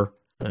sure.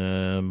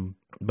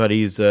 But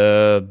he's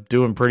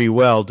doing pretty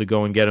well to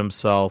go and get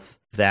himself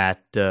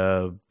that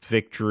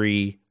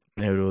victory.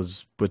 It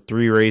was with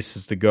 3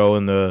 races to go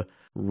in the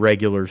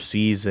regular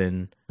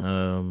season.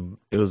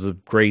 It was a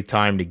great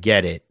time to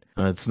get it.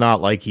 It's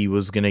not like he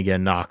was going to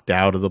get knocked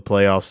out of the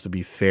playoffs, to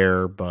be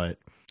fair, but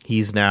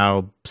he's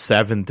now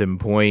 7th in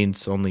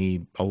points,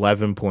 only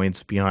 11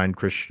 points behind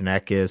Christian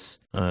Eckes.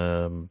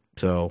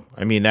 So,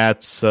 I mean,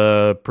 that's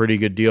a pretty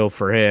good deal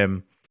for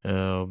him.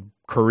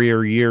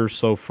 Career year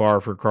so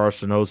far for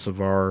Carson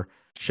Hocevar.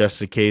 It's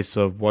just a case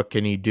of what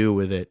can he do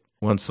with it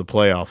once the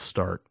playoffs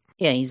start.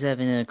 Yeah, he's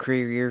having a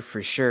career year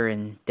for sure,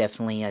 and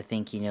definitely I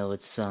think,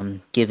 it's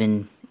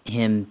given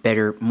him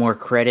more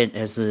credit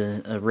as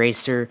a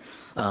racer.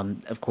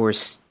 Of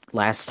course,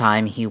 last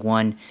time he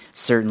won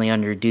certainly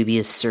under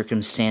dubious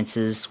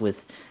circumstances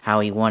with how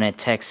he won at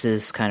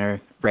Texas, kind of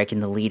wrecking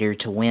the leader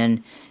to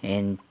win,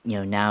 and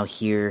now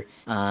here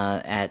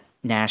at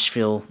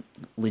Nashville,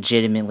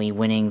 legitimately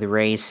winning the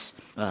race,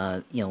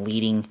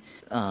 leading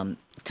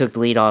took the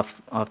lead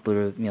off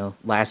the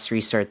last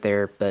restart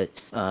there, but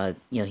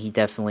he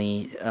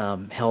definitely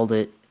held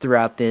it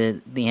throughout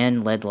the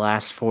end, led the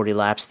last 40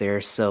 laps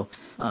there. So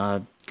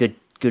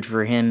good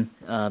for him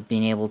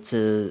being able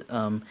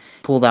to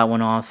pull that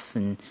one off.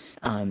 And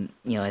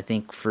I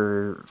think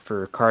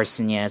for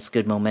Carson, it's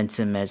good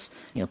momentum as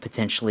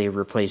potentially a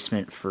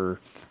replacement for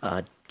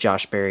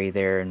Josh Berry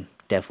there, and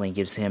definitely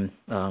gives him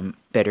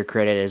better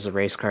credit as a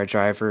race car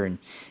driver. And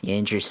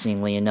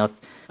interestingly enough,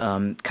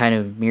 kind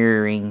of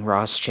mirroring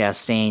Ross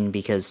Chastain,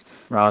 because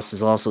Ross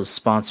is also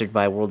sponsored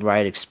by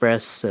Worldwide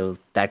Express, so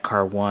that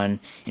car won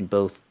in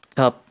both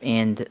Cup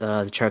and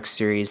the Truck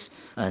Series,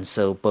 and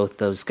so both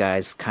those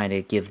guys kind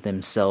of give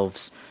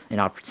themselves an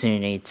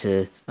opportunity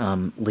to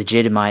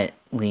legitimately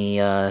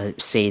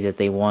say that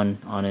they won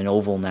on an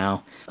oval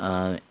now,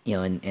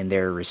 in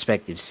their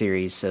respective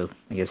series. So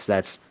I guess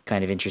that's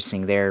kind of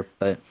interesting there.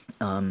 But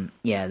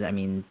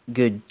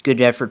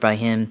good effort by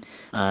him.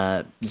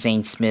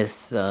 Zane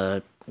Smith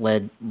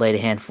led a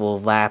handful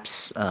of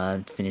laps,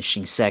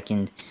 finishing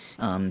second.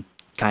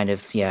 Kind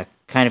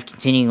of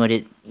continuing what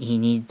he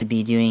needed to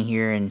be doing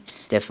here, and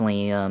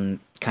definitely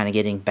kind of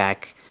getting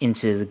back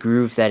into the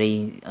groove that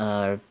he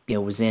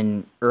was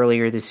in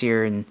earlier this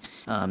year, and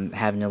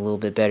having a little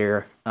bit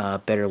better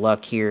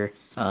luck here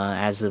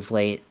as of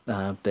late,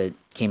 but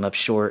came up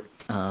short.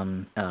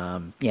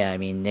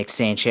 Nick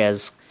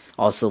Sanchez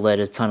also led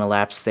a ton of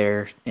laps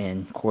there,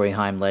 and Corey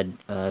Heim led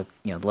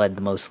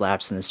the most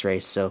laps in this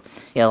race. So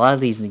a lot of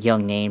these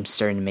young names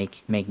starting to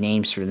make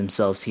names for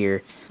themselves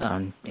here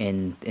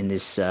in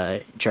this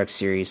truck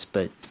series.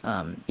 But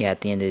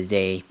at the end of the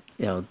day,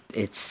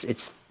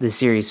 it's the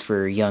series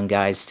for young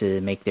guys to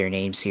make their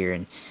names here,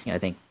 and I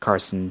think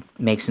Carson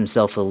makes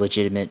himself a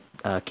legitimate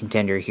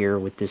contender here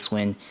with this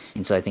win.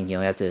 And so I think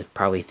have to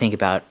probably think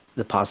about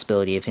the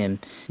possibility of him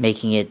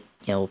making it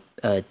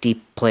a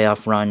deep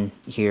playoff run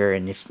here,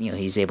 and if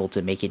he's able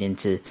to make it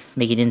into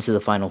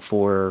the Final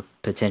Four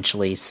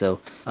potentially. So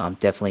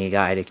definitely a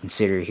guy to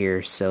consider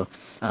here. So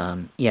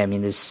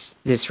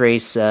this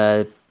race,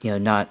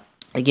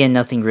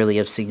 nothing really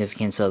of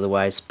significance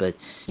otherwise, but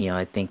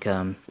I think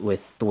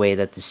with the way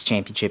that this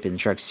championship in the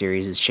Truck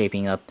Series is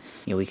shaping up,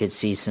 we could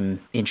see some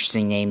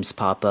interesting names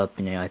pop up,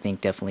 and I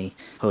think definitely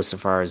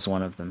Hocevar is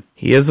one of them.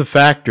 He is a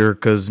factor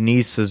because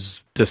Nice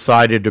has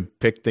decided to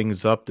pick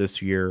things up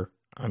this year.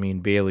 I mean,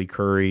 Bailey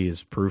Curry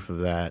is proof of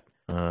that.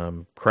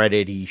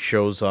 Credit, he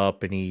shows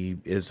up and he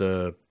is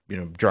a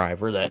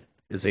driver that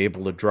is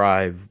able to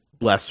drive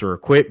lesser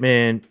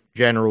equipment.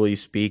 Generally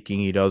speaking,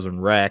 he doesn't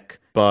wreck,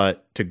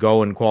 but to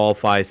go and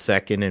qualify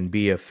second and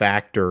be a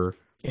factor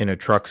in a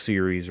Truck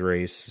Series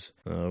race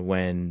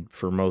when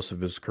for most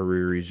of his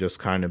career he's just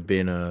kind of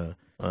been a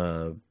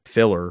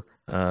filler.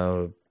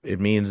 It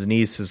means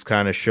Nice is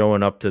kind of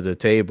showing up to the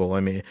table.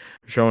 I mean,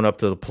 showing up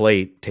to the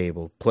plate.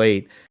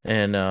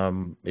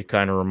 And it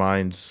kind of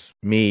reminds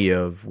me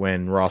of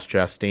when Ross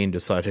Chastain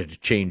decided to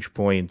change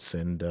points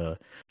and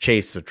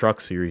chase the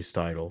Truck Series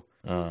title.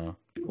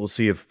 We'll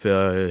see if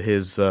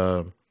his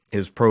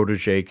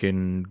protege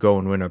can go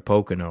and win at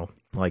Pocono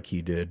like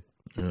he did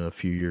a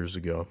few years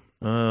ago.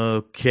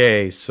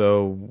 Okay,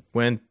 so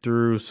went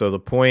through. So the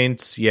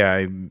points,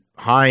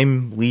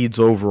 Heim leads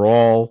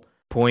overall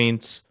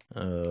points.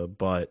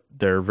 But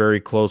they're very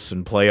close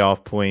in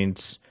playoff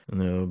points.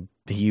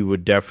 He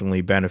would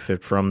definitely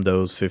benefit from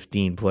those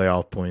 15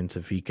 playoff points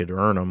if he could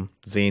earn them.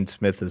 Zane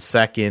Smith is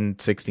second,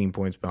 16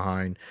 points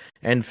behind.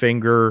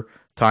 Enfinger,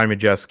 Ty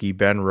Majeski,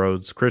 Ben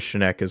Rhodes,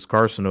 Christian Eckes,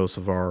 Carson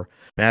Hocevar,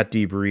 Matt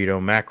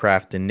DiBurrito, Matt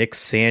Crafton, Nick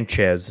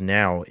Sanchez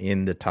now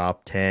in the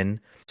top 10,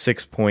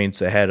 6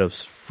 points ahead of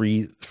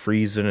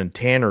Friesen and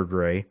Tanner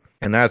Gray.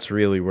 And that's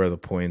really where the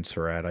points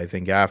are at. I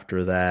think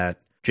after that,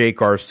 Jake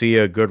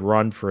Garcia, good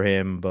run for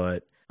him,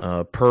 but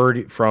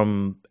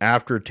from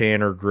after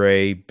Tanner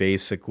Gray,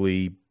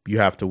 basically you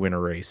have to win a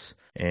race.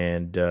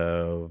 And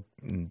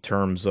in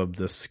terms of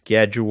the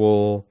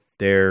schedule,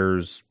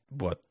 there's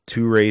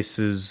 2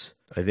 races?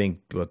 I think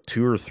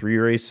 2 or 3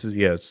 races.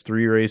 Yeah, it's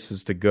 3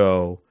 races to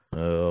go.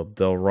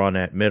 They'll run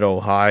at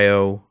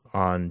Mid-Ohio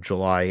on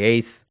July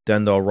 8th.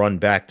 Then they'll run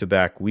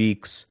back-to-back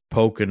weeks,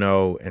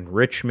 Pocono and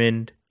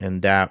Richmond,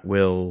 and that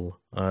will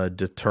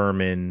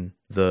determine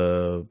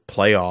the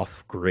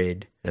playoff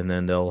grid. And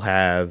then they'll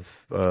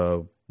have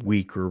a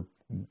week or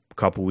a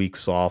couple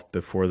weeks off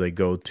before they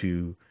go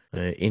to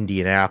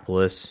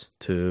Indianapolis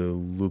to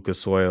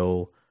Lucas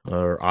Oil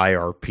or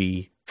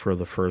IRP for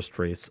the first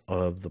race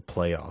of the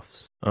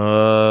playoffs.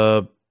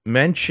 We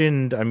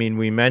mentioned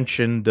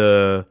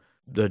the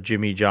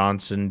Jimmy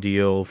Johnson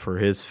deal for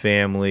his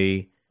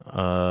family.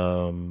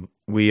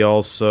 We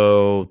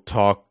also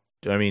talked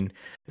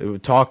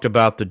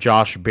about the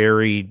Josh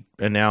Berry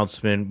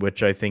announcement,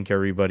 which I think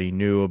everybody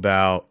knew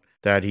about,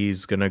 that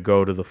he's going to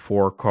go to the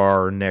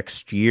 4-car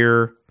next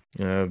year.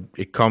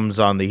 It comes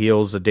on the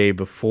heels the day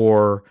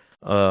before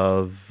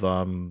of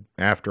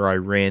after I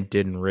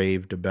ranted and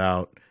raved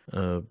about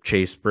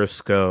Chase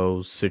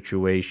Briscoe's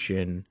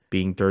situation,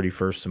 being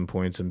 31st in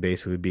points and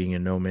basically being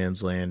in no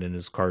man's land and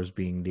his cars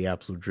being the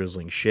absolute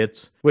drizzling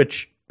shits,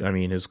 which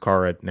his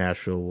car at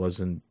Nashville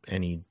wasn't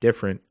any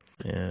different.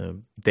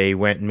 They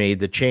went and made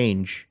the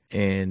change,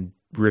 and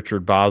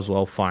Richard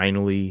Boswell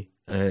finally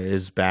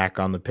is back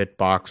on the pit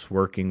box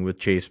working with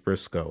Chase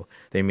Briscoe.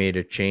 They made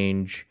a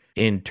change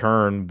in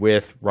turn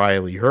with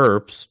Riley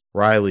Herbst.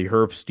 Riley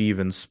Herbst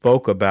even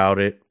spoke about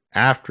it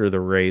after the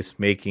race,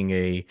 making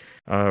a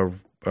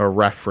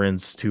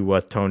reference to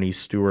what Tony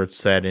Stewart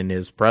said in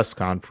his press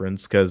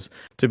conference, because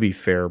to be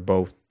fair,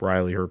 both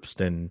Riley Herbst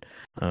and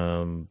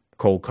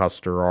Cole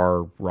Custer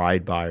are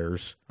ride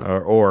buyers,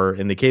 or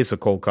in the case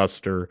of Cole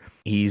Custer,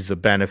 he's a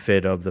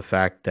benefit of the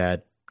fact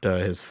that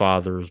his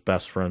father is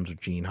best friends with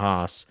Gene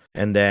Haas.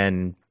 And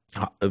then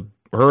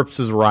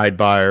Herbst is a ride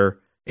buyer.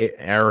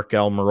 Eric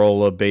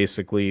Almirola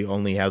basically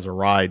only has a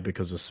ride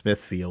because of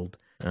Smithfield.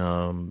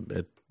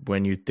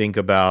 When you think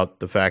about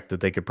the fact that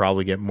they could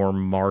probably get more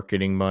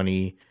marketing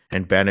money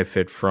and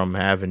benefit from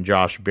having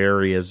Josh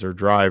Berry as their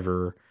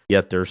driver,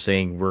 yet they're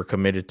saying we're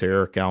committed to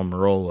Eric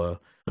Almirola.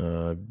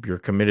 You're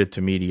committed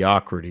to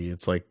mediocrity.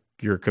 It's like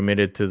you're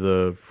committed to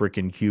the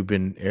freaking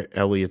Cuban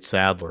Elliott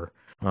Sadler.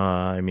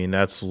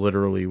 That's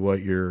literally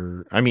what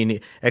you're...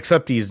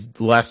 except he's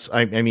less...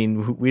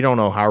 we don't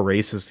know how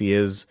racist he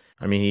is.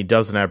 He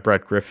doesn't have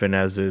Brett Griffin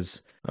as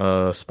his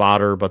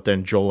spotter, but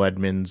then Joel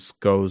Edmonds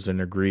goes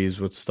and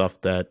agrees with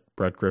stuff that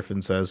Brett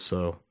Griffin says,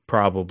 so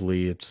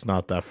probably it's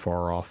not that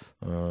far off.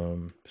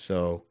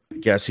 So I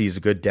guess he's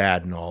a good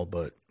dad and all,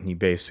 but he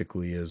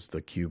basically is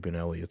the Cuban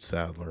Elliott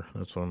Sadler.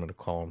 That's what I'm going to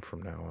call him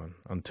from now on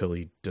until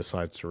he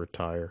decides to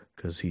retire,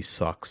 because he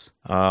sucks.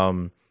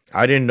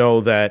 I didn't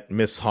know that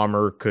Miss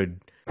Hummer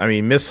could...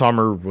 Miss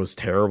Hummer was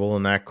terrible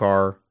in that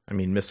car.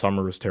 Miss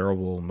Hummer was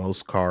terrible in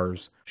most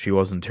cars. She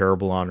wasn't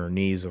terrible on her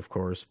knees, of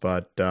course,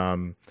 but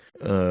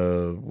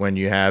when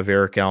you have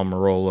Eric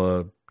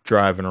Almirola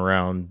driving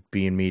around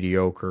being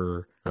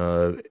mediocre,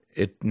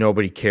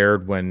 nobody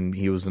cared when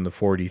he was in the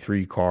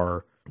 43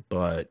 car,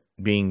 but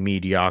being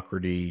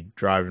mediocrity,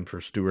 driving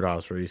for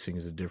Stewart-Haas Racing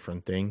is a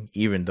different thing,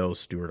 even though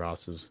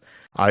Stewart-Haas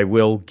I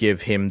will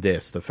give him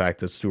this, the fact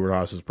that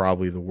Stewart-Haas is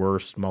probably the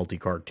worst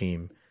multi-car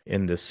team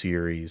in this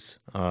series.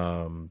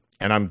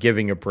 And I'm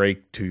giving a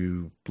break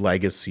to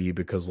Legacy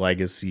because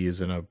Legacy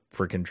is in a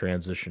freaking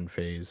transition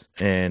phase,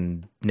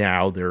 and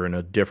now they're in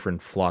a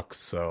different flux,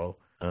 so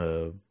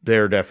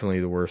they're definitely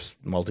the worst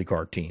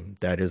multi-car team.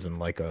 That isn't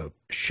like a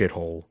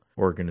shithole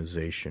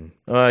organization.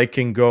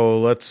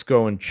 Let's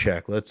go and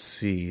check. Let's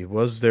see.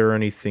 Was there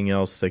anything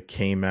else that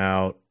came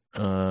out?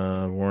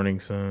 Warning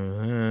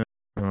sign.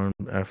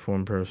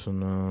 F1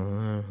 person.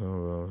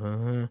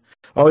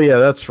 Oh yeah,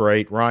 that's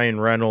right. Ryan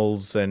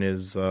Reynolds and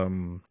his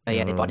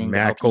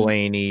Matt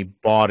Delaney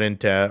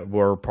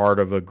were part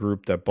of a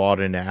group that bought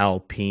into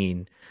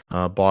Alpine.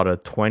 Bought a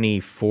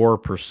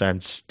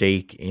 24%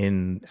 stake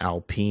in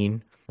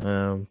Alpine.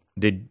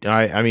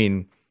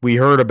 We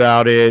heard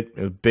about it.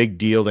 A big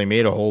deal. They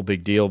made a whole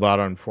big deal about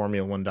it on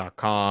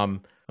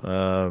Formula1.com.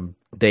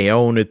 They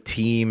own a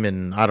team,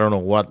 and I don't know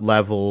what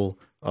level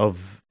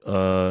of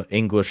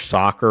English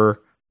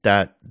soccer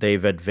that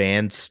they've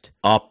advanced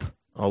up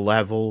a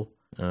level.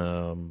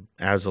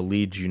 As a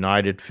Leeds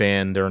United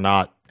fan, they're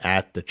not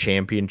at the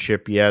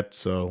championship yet,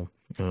 so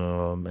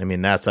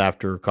that's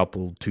after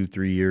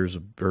 3 years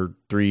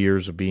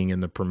of being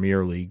in the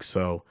Premier League.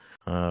 So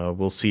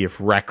we'll see if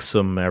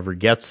Wrexham ever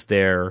gets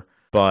there.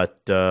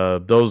 But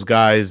those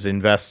guys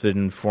invested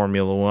in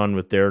Formula One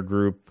with their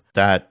group,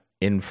 that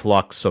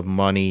influx of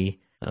money.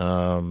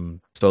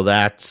 So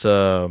that's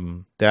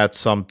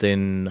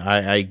something.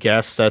 I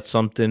guess that's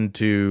something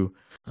to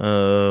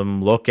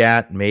look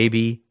at.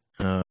 Maybe.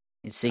 I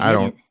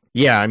don't.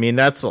 Yeah,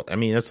 that's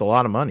a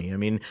lot of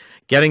money.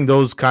 Getting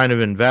those kind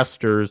of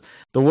investors.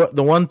 The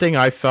one thing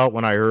I felt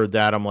when I heard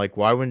that, I'm like,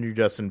 why wouldn't you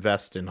just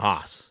invest in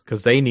Haas?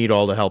 Because they need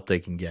all the help they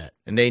can get,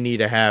 and they need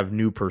to have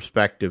new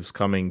perspectives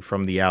coming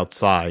from the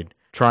outside,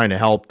 trying to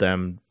help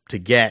them to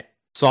get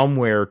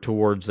somewhere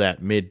towards that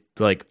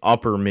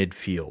upper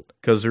midfield.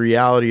 Because the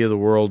reality of the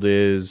world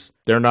is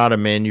they're not a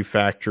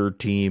manufacturer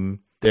team.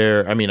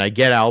 I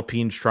get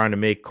Alpine's trying to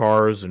make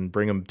cars and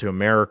bring them to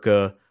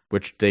America,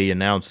 which they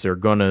announced they're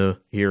gonna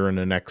here in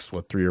the next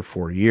 3 or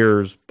 4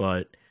 years.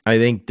 But I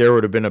think there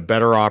would have been a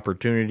better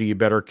opportunity, a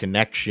better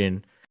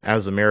connection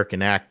as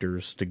American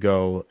actors to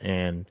go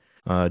and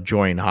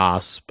join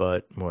Haas.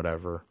 But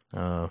whatever,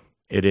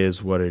 it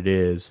is what it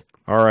is.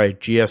 All right,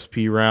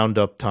 GSP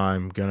Roundup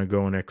time. Gonna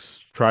go and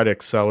try to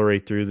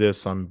accelerate through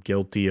this. I'm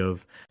guilty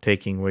of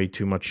taking way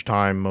too much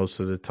time most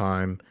of the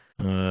time.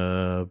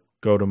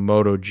 Go to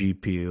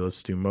MotoGP.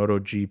 Let's do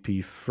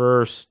MotoGP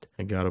first.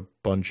 I got a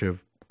bunch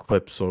of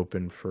clips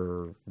open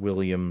for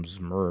Williams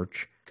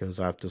merch because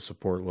I have to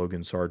support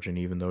Logan Sargent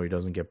even though he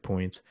doesn't get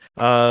points.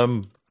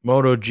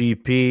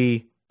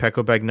 MotoGP,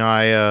 Pecco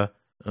Bagnaia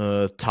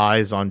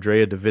ties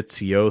Andrea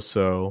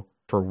Dovizioso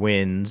for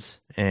wins,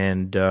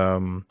 and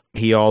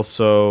he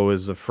also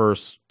is the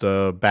first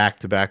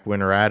back-to-back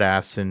winner at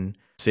Assen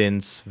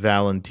since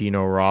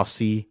Valentino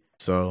Rossi.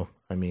 So,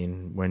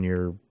 when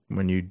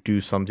you do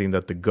something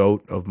that the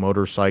GOAT of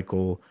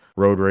motorcycle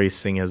road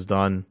racing has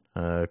done,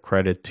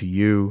 credit to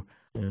you.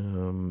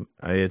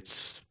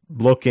 It's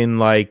looking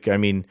like,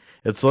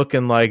 it's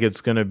looking like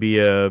it's going to be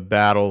a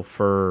battle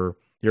for,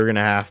 you're going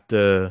to have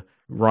to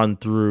run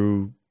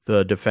through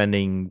the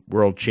defending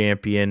world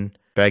champion.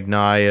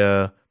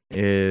 Bagnaia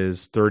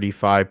is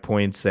 35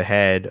 points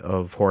ahead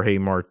of Jorge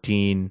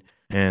Martin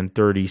and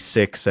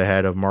 36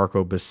 ahead of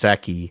Marco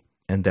Bezzecchi.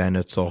 And then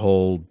it's a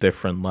whole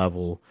different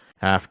level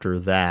after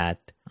that.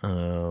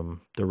 The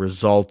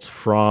results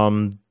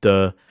from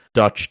the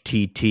Dutch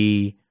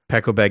TT,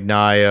 Pecco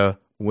Bagnaia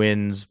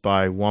wins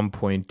by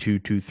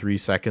 1.223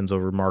 seconds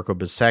over Marco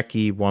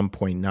Bezzecchi,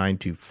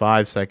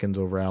 1.925 seconds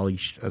over Ali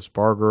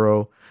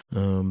Espargaro.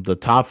 The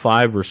top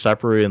five were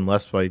separated in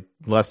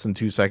less than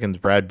 2 seconds.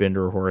 Brad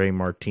Binder, Jorge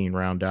Martin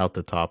round out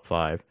the top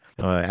five.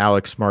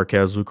 Alex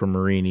Marquez, Luca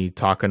Marini,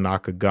 Taka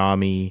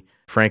Nakagami,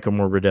 Franco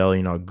Morbidelli,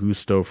 and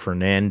Augusto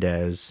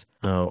Fernandez.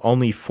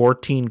 Only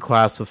 14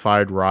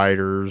 classified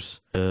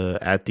riders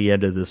at the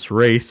end of this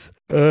race.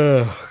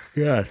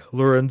 God.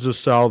 Lorenzo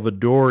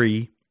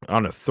Salvadori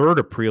on a third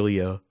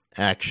Aprilia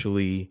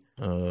actually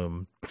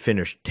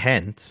finished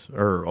 10th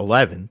or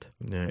 11th.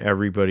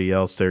 Everybody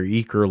else there,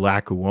 Iker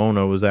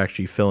Lacuona was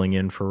actually filling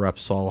in for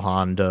Repsol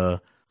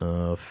Honda.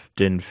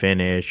 Didn't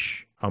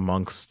finish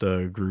amongst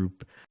a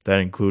group that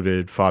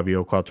included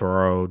Fabio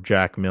Quartararo,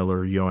 Jack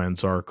Miller, Johan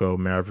Zarco,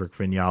 Maverick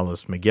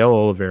Vinales, Miguel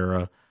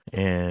Oliveira,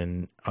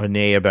 and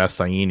Anea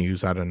Bastianini,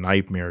 who's had a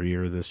nightmare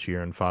year this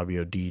year, and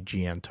Fabio Di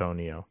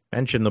Gianantonio.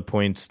 Mention the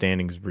points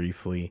standings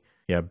briefly.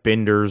 Yeah,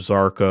 Binder,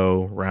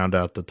 Zarco round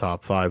out the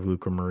top five.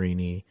 Luca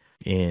Marini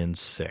in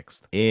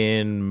sixth.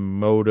 In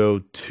Moto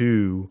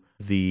 2,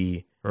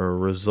 the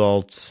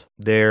results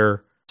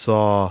there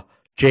saw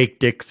Jake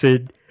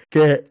Dixon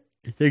get,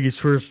 I think, his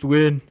first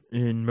win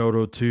in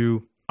Moto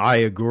 2.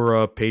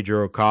 Ayagura,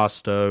 Pedro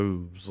Acosta,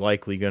 who's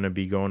likely going to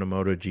be going to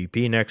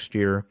MotoGP next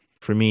year.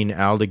 Fermin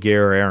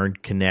Aldeguer, Aaron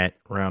Canet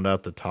round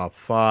out the top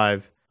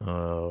five.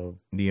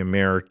 The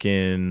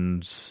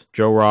Americans,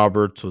 Joe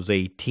Roberts was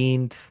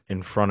 18th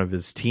in front of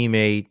his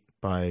teammate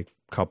by a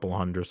couple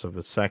hundredths of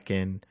a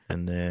second.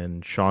 And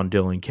then Sean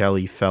Dillon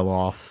Kelly fell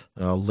off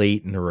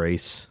late in the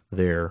race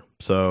there.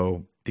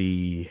 So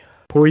the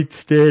point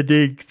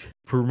standings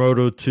for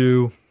Moto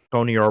 2,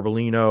 Tony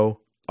Arbolino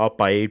up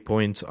by 8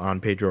 points on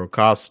Pedro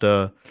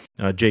Acosta.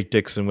 Jake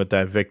Dixon with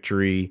that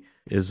victory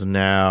is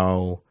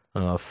now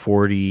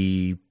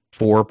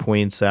 44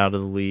 points out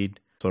of the lead.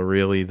 So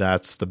really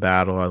that's the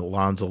battle.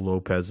 Alonso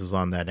Lopez is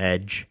on that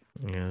edge.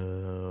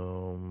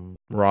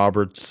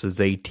 Roberts is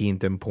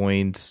 18th in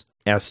points.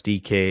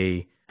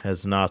 SDK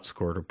has not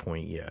scored a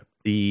point yet.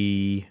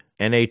 The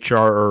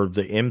NHR, or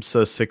the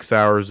IMSA 6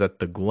 Hours at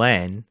the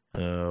Glen,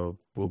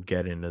 we'll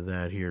get into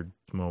that here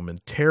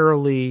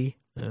momentarily.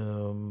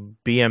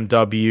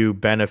 BMW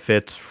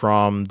benefits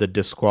from the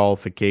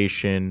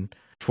disqualification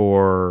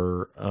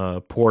for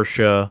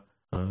Porsche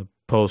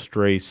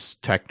post-race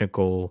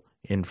technical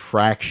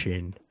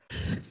infraction.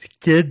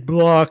 Skid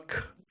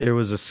block. It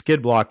was a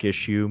skid block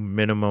issue,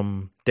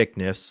 minimum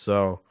thickness.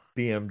 So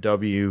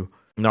BMW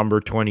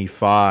number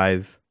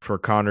 25 for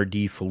Connor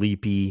D.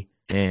 Filippi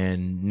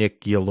and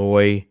Nick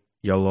Yellowly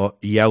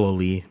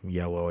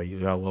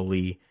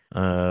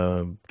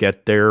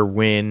get their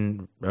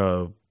win,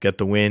 get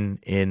the win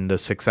in the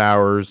 6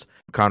 hours.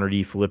 Connor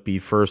D.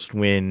 Filippi first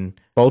win,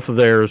 both of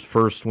theirs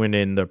first win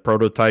in the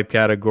prototype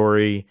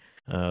category.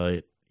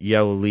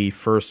 Yellowly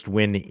first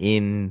win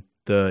in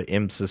the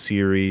IMSA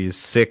series,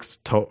 sixth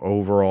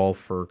overall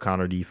for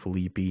Connor D.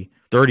 Filippi.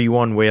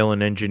 31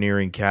 Whelen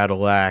Engineering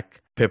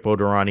Cadillac, Pippo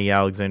Durrani,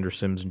 Alexander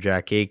Sims, and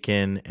Jack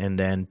Aiken, and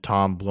then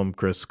Tom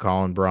Blomqvist,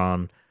 Colin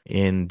Braun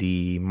in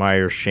the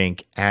Meyer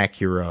Shank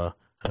Acura.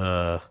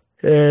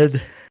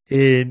 And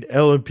in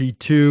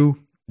LMP2,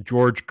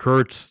 George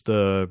Kurtz,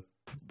 the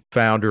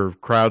founder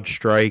of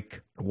CrowdStrike,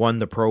 won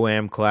the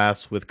Pro-Am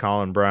class with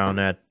Colin Brown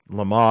at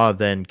Le Mans,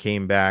 then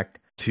came back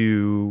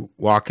to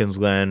Watkins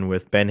Glen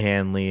with Ben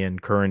Hanley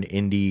and current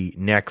Indy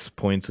NXT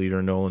points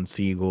leader Nolan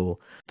Siegel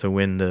to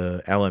win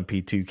the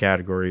LMP2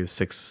 category of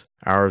 6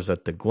 hours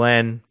at the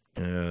Glen.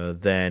 So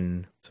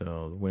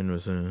the win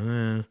was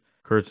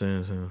Kurtz,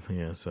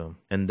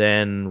 and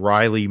then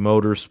Riley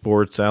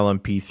Motorsports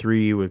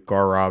LMP3 with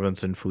Gar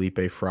Robinson, Felipe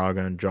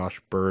Fraga, and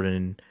Josh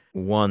Burton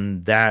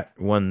won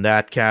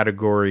that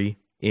category.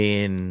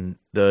 In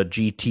the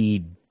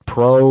GT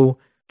Pro,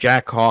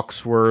 Jack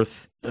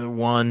Hawksworth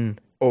won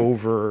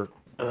over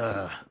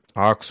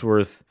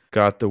Hawksworth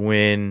got the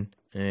win,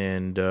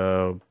 and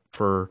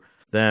for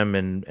them,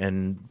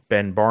 and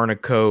Ben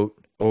Barnicoat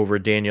over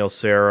Daniel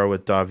Serra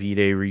with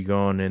Davide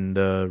Rigon in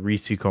the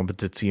Risi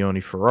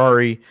Competizione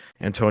Ferrari.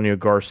 Antonio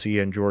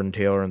Garcia and Jordan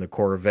Taylor in the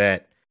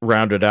Corvette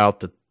rounded out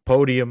the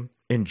podium.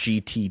 In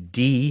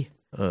GTD,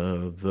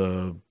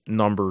 the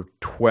number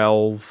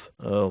 12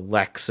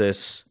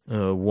 Lexus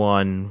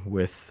won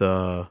with,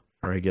 or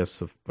I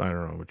guess, I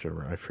don't know,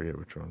 whichever, I forget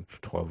which one,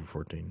 12 or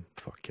 14,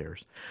 fuck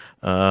cares.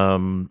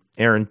 Aaron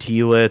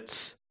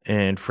Telitz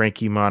and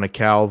Frankie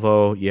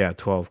Montecalvo,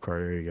 12 car,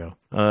 there you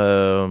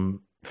go.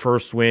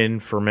 first win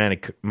for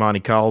Monte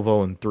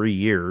Calvo in 3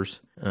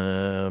 years.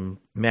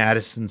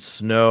 Madison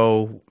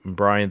Snow and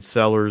Brian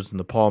Sellers and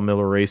the Paul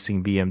Miller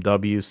Racing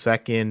BMW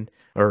second,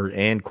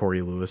 and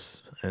Corey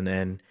Lewis. And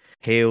then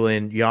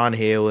Jan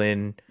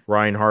Halen,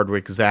 Ryan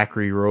Hardwick,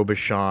 Zachary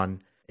Robichon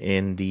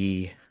in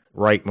the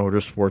Wright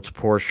Motorsports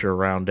Porsche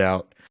round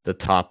out the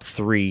top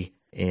 3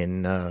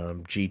 in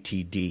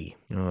GTD.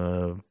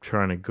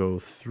 Trying to go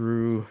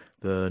through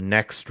the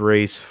next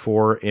race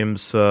for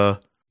IMSA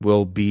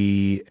will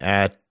be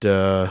at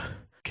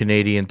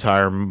Canadian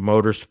Tire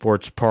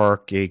Motorsports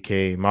Park,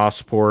 aka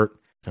Mosport,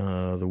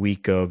 the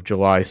week of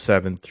July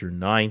 7th through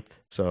 9th.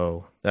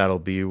 So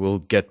we'll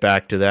get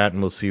back to that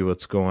and we'll see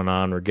what's going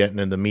on. We're getting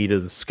in the meat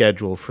of the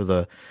schedule for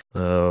the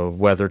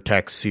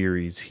WeatherTech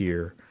series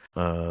here.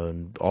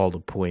 All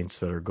the points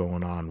that are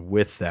going on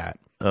with that.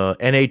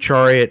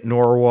 NHRA at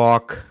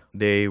Norwalk,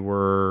 they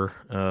were,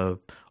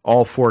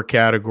 all 4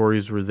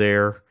 categories were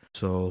there.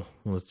 So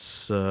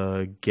let's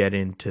get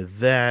into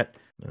that.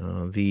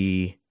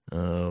 The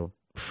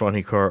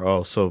funny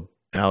car. So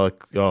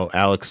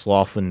Alex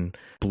Laughlin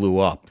blew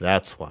up.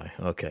 That's why.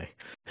 Okay,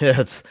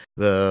 that's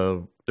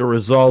the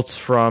results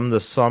from the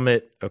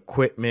Summit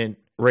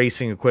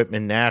Racing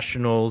Equipment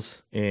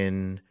Nationals.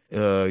 In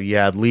you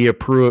had Leah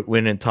Pruitt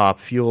winning Top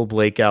Fuel,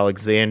 Blake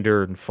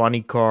Alexander in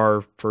Funny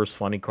Car, first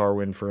Funny Car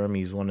win for him.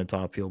 He's won in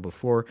Top Fuel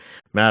before.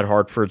 Matt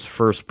Hartford's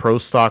first Pro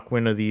Stock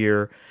win of the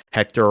year.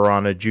 Hector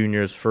Arana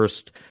Jr.'s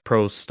first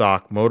Pro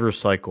Stock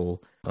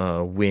motorcycle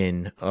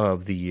win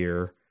of the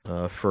year.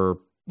 For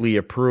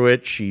Leah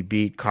Pruitt, she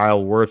beat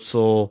Kyle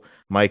Wurtzel,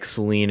 Mike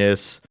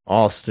Salinas,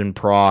 Austin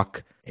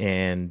Prock,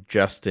 and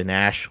Justin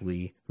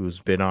Ashley, who's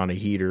been on a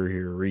heater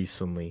here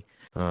recently.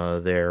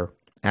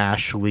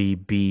 Ashley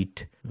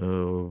beat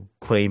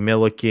Clay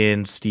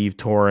Milliken, Steve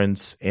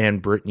Torrance,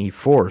 and Brittany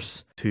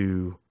Force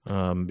to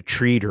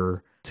treat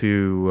her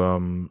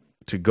to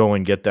go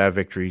and get that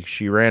victory.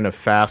 She ran a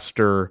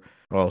slower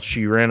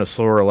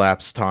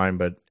laps time,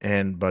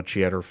 but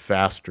she had her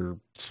faster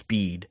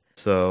speed.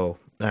 So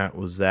that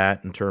was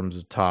that in terms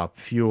of Top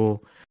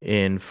Fuel.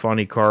 In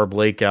Funny Car,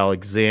 Blake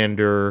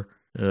Alexander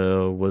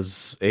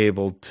was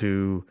able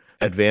to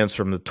advance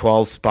from the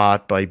 12th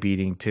spot by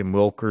beating Tim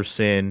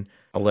Wilkerson,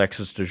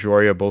 Alexis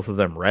DeJoria, both of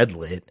them red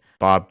lit.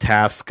 Bob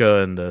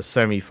Tasca in the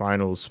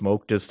semifinals,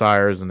 smoked his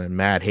tires, and then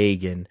Matt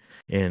Hagan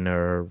in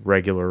a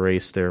regular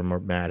race there.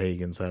 Matt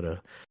Hagan's had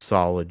a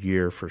solid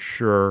year for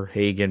sure.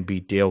 Hagan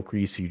beat Dale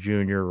Creasy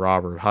Jr.,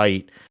 Robert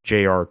Height,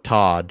 J.R.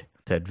 Todd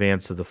to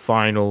advance to the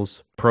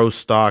finals. Pro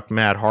Stock,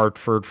 Matt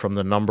Hartford from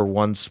the number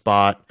 1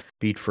 spot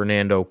beat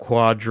Fernando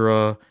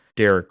Quadra,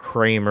 Derek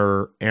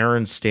Kramer,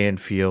 Aaron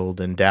Stanfield,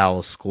 and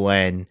Dallas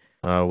Glen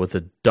with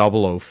a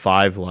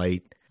 005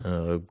 light.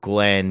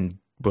 Glen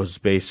was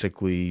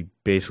basically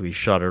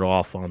shut it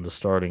off on the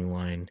starting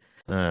line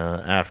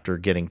after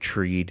getting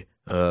treed.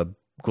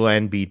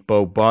 Glenn beat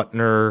Bo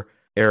Butner,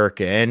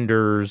 Erica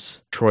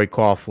Enders, Troy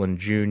Coughlin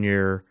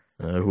Jr.,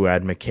 who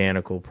had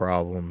mechanical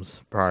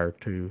problems prior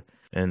to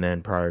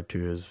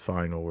his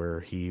final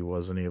where he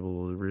wasn't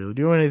able to really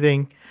do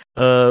anything.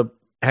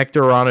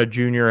 Hector Arana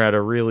Jr. had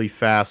a really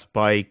fast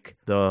bike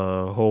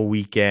the whole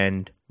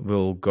weekend.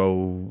 Will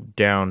go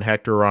down.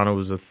 Hector Arana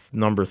was a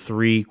number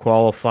 3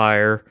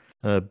 qualifier,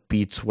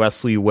 beats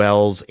Wesley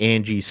Wells,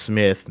 Angie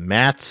Smith,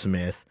 Matt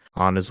Smith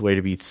on his way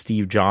to beat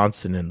Steve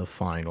Johnson in the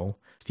final.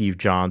 Steve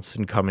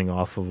Johnson, coming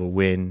off of a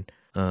win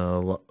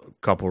a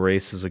couple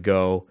races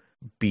ago,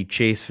 beat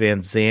Chase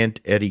Van Zandt,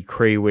 Eddie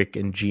Krawick,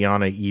 and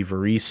Gianna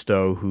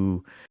Evaristo,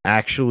 who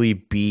actually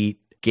beat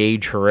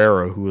Gage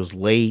Herrera, who was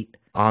late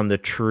on the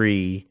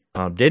tree,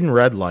 didn't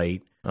red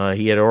light.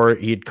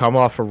 He'd come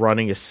off of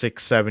running a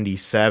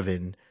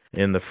 677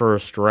 in the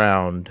first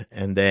round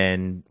and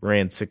then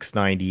ran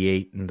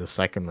 698 in the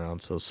second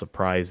round. So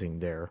surprising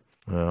there.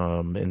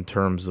 In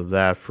terms of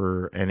that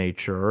for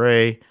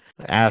NHRA,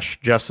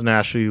 Justin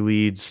Ashley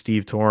leads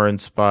Steve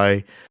Torrance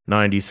by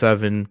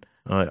 97,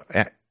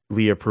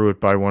 Leah Pruitt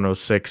by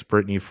 106,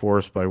 Brittany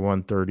Force by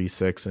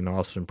 136, and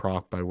Austin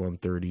Prock by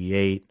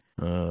 138.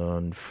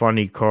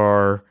 Funny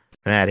Car,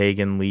 Matt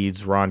Hagan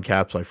leads Ron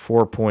Capps by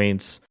 4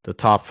 points. The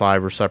top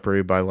 5 are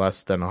separated by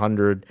less than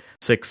 100,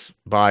 6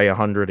 by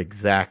 100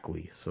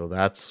 exactly. So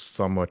that's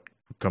somewhat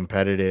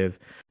competitive.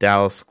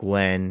 Dallas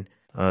Glen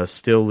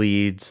still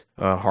leads.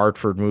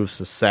 Hartford moves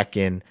to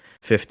second,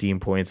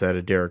 15 points out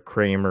of Derek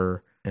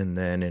Kramer. And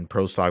then in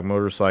Pro Stock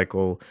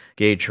Motorcycle,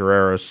 Gage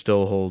Herrera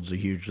still holds a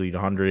huge lead,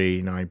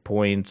 189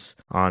 points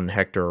on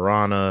Hector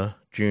Arana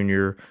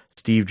Jr.,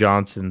 Steve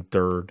Johnson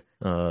third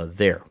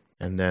there.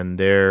 And then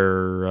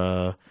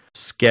their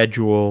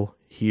schedule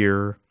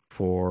here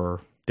for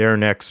their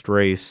next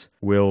race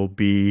will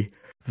be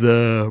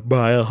the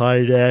Mile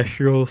High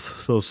Nationals,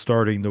 so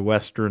starting the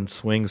Western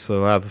Swing, so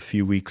they'll have a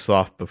few weeks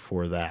off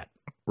before that.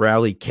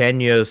 Rally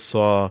Kenya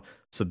saw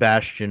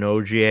Sebastian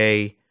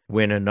Ogier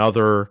win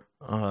another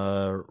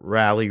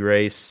rally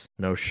race.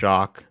 No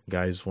shock.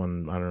 Guys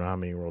won, I don't know how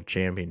many world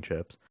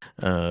championships.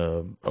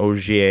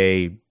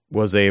 Ogier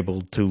was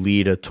able to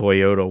lead a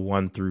Toyota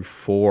 1 through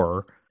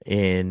 4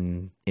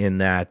 in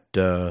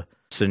that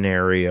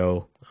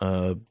scenario.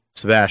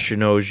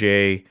 Sebastian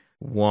Ogier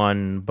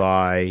won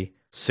by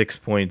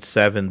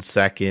 6.7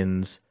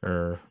 seconds,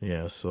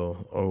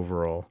 so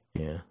overall.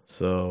 Yeah,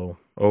 so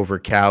over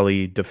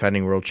Cali,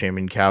 defending world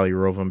champion Cali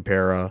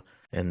Rovanpera,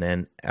 and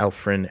then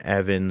Alfred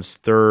Evans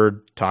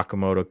third,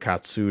 Takamoto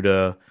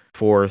Katsuda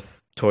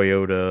fourth,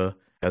 Toyota,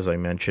 as I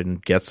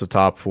mentioned, gets the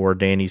top four,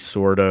 Danny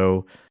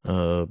Sordo,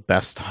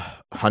 best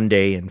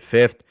Hyundai in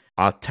fifth,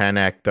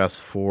 Tanak, best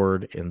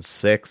Ford in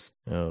sixth.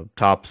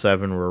 Top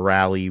seven were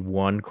Rally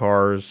 1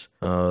 cars.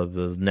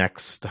 The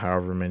next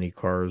however many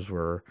cars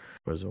were,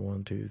 was it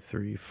 1, 2,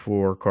 3,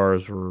 4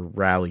 cars were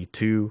Rally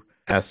 2.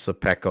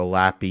 Esa-Pekka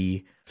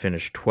Lappi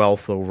finished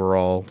 12th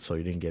overall, so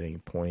he didn't get any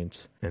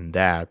points in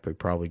that, but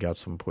probably got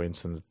some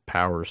points in the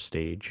power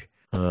stage.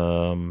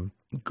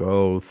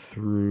 Go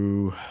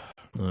through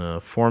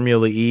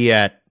Formula E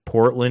at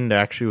Portland.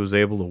 Actually was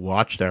able to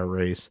watch that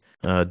race.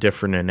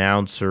 Different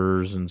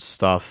announcers and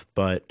stuff,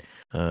 but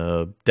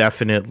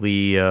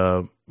definitely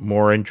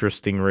more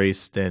interesting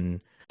race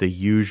than the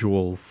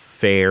usual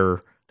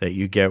fare that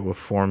you get with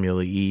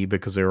Formula E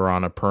because they were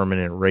on a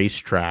permanent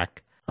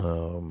racetrack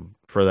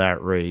for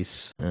that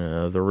race.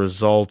 The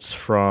results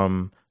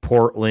from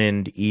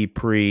Portland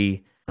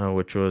E-Prix,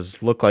 which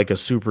looked like a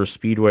super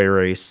speedway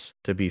race,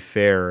 to be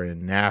fair,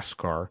 in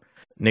NASCAR.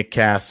 Nick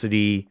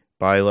Cassidy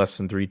by less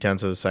than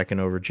 0.3 of a second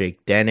over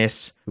Jake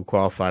Dennis, who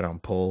qualified on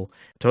pole.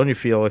 Antonio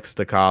Felix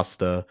da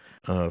Costa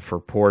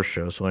for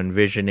Porsche. So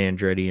Envision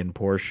Andretti and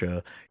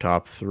Porsche,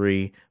 top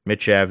three.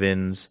 Mitch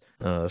Evans,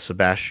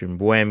 Sebastian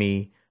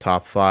Buemi,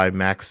 top five.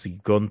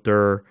 Maxi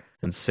Gunther,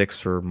 and six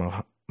for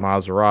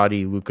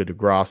Maserati. Luca Di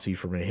Grassi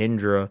for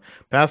Mahindra.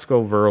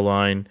 Pascal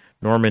Wehrlein,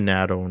 Norman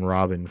Nato, and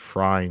Robin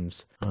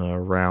Freins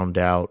round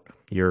out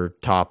your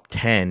top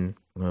 10.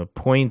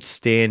 Point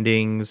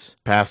standings,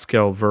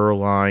 Pascal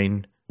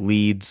Wehrlein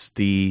leads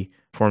the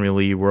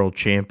Formula E World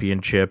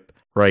Championship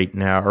right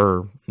now.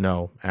 Or,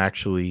 no,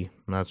 actually,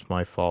 that's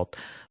my fault.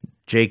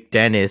 Jake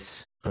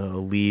Dennis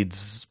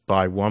leads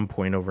by 1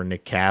 point over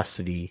Nick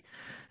Cassidy.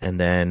 And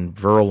then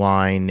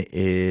Wehrlein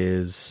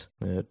is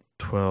at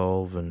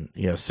 12 and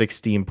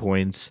 16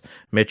 points.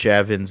 Mitch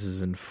Evans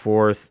is in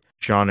fourth.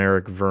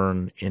 Jean-Eric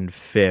Verne in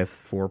fifth,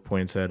 4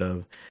 points ahead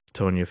of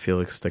Antonio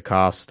Felix da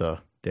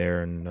Costa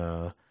there in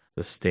the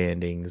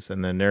standings.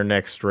 And then their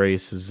next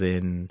race is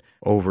in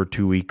over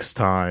 2 weeks'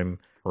 time.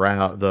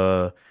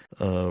 The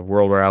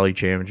World Rally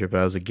Championship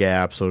has a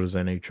gap, so does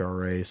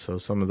NHRA. So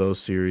some of those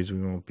series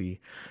we won't be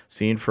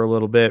seeing for a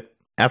little bit.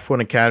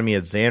 F1 Academy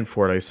at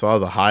Zandvoort, I saw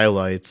the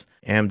highlights.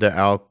 Amda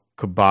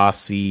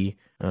Al-Kabasi,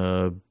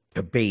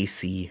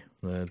 Kabasi,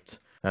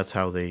 that's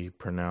how they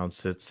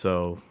pronounce it,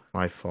 so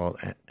my fault.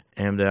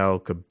 Amda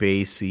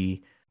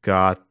Al-Kabasi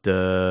got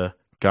a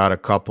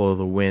couple of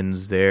the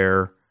wins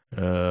there.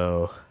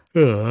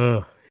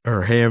 Hamda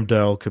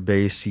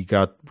Al-Kabasi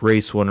got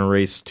race 1 and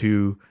race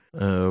 2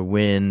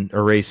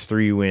 race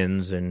 3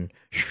 wins, and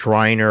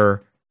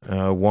Schreiner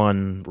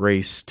won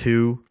race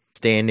 2.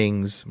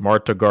 Standings,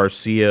 Marta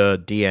Garcia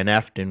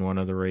DNF'd in one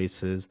of the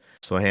races,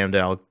 so Hamda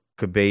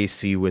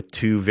Al-Kabasi with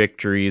 2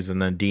 victories and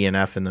then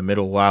DNF in the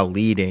middle while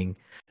leading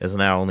is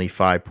now only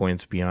 5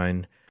 points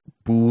behind.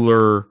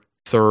 Buhler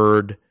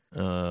third,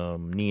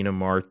 Nina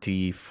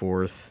Marti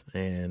fourth,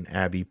 and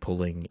Abby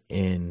Pulling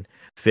in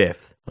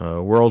fifth.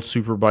 World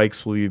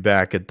Superbikes will be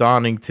back at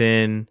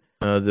Donington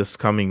this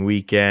coming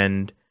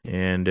weekend,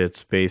 and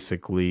it's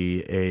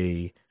basically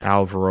a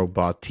Alvaro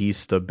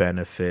Bautista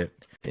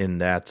benefit,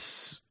 and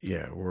that's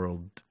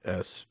World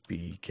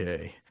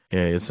SBK. Yeah,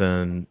 it's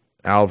an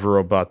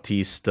Alvaro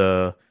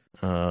Bautista,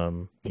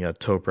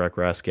 Toprak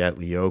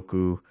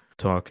Raskat-Lioku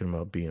talking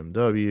about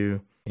BMW.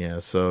 Yeah,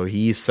 so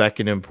he's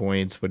second in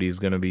points, but he's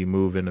going to be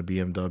moving to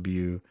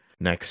BMW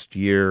next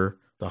year.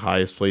 The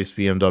highest placed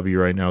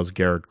BMW right now is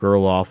Garrett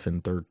Gerloff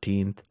in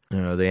 13th.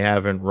 They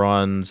haven't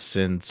run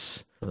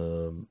since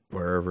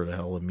wherever the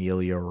hell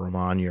Emilia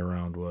Romagna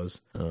round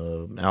was.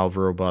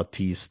 Alvaro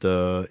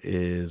Bautista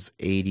is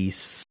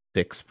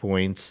 86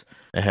 points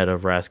ahead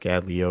of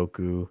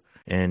Raskat-Lioku,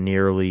 and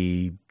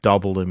nearly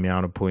double the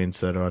amount of points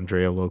that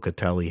Andrea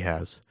Locatelli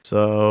has.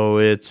 So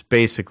it's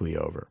basically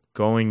over.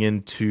 Going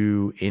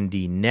into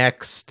Indy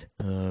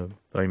NXT,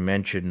 I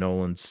mentioned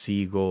Nolan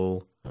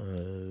Siegel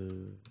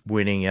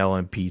winning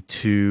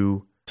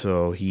LMP2,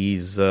 so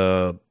he's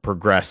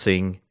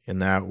progressing in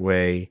that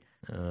way.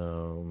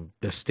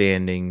 The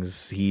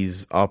standings,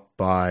 he's up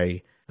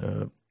by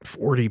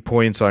 40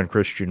 points on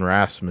Christian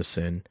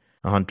Rasmussen.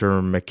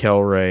 Hunter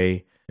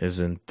McElroy is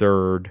in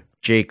third.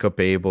 Jacob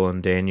Abel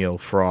and Daniel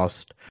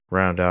Frost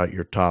round out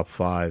your top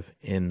 5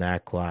 in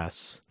that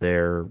class.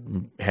 They're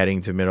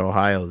heading to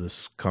Mid-Ohio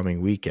this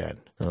coming weekend.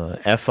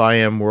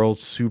 FIM World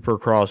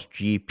Supercross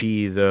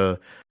GP, the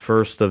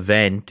first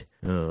event,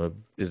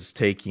 is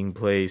taking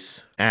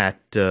place at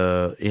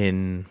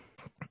in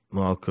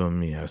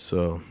Welcome. Yeah,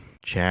 so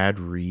Chad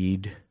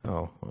Reed.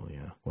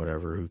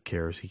 Whatever. Who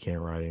cares? He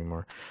can't ride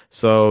anymore.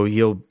 So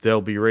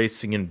they'll be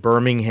racing in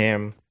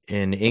Birmingham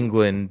in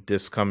England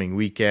this coming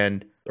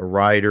weekend. The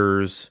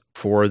riders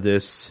for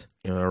this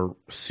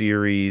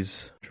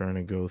series. Trying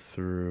to go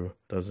through.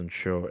 Doesn't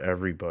show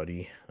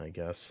everybody, I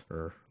guess.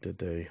 Or did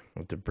they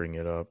want to bring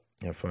it up?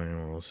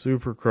 FIM World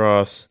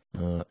Supercross.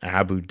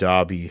 Abu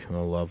Dhabi.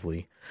 Oh,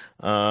 lovely.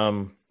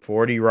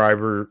 40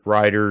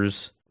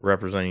 riders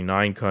representing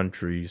 9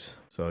 countries.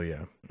 So,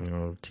 yeah.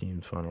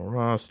 Team's final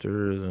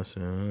rosters.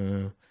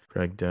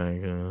 Craig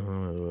Dag.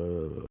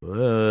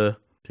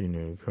 Two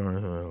new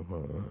cars.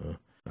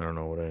 I don't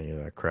know what any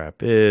of that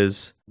crap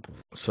is.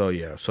 So,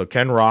 yeah. So,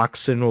 Ken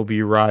Roczen will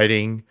be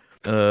riding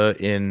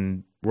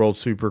in World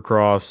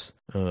Supercross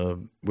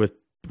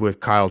with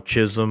Kyle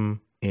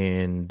Chisholm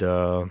and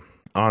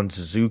on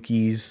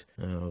Suzuki's.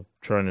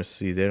 Trying to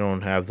see. They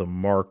don't have the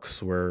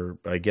marks where,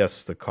 I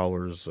guess, the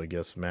colors,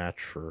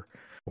 match for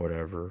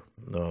whatever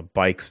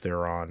bikes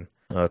they're on.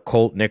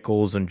 Colt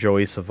Nichols and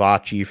Joey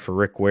Savacci for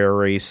Rick Ware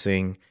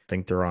Racing. I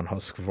think they're on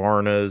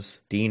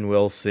Husqvarna's. Dean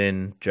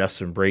Wilson,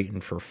 Justin Brayton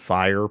for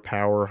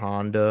Firepower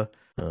Honda.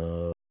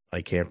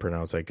 I can't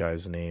pronounce that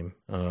guy's name.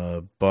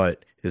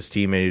 But his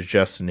teammate is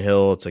Justin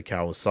Hill. It's a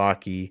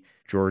Kawasaki.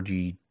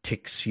 Georgie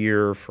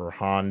Tixier for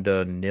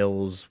Honda.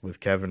 Nils with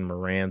Kevin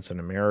Morantz, an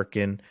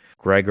American.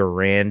 Greg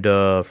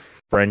Aranda,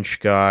 French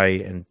guy.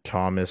 And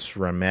Thomas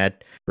Ramet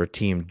for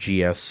Team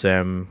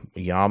GSM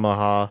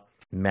Yamaha.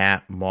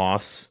 Matt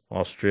Moss,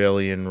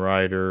 Australian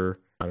rider.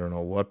 I don't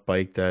know what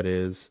bike that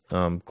is.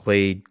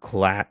 Cade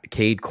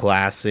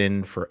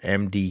Klassen for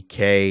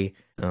MDK.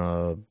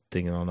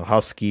 Thing on a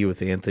Husky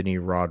with Anthony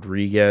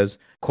Rodriguez.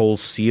 Cole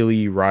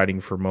Seeley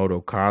riding for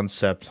Moto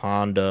Concepts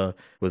Honda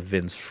with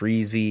Vince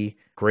Freese.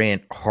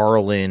 Grant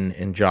Harlan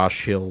and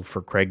Josh Hill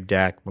for Craig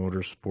Dack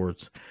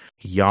Motorsports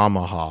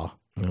Yamaha.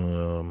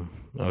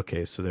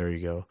 Okay, so there you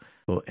go.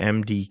 So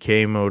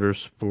MDK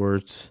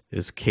Motorsports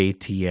is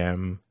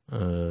KTM.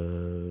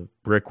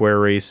 Rick Ware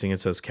Racing, it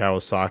says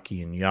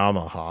Kawasaki and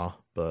Yamaha,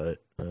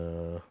 but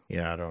I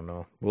don't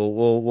know.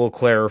 We'll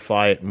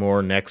clarify it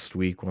more next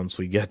week once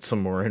we get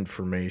some more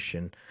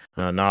information.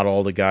 Not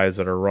all the guys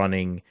that are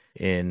running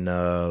in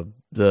the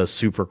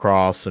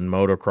Supercross and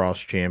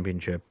Motocross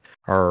Championship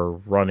are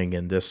running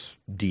in this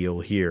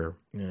deal here.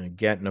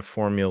 Getting to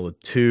Formula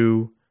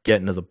 2,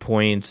 getting to the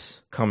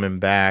points, coming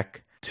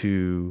back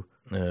to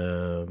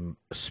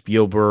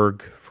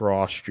Spielberg for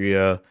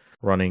Austria,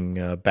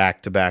 running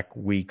back-to-back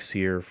weeks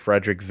here.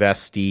 Frederick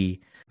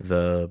Vesti,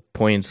 the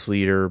points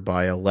leader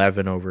by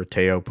 11 over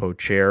Teo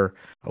Pocher.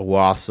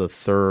 Awasa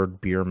third,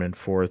 Bierman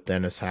fourth,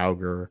 Dennis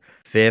Hauger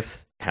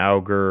fifth.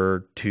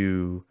 Hauger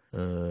to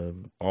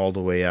all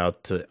the way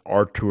out to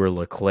Artur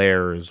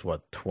Leclerc is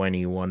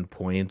 21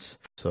 points.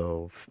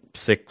 So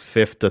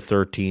 5th to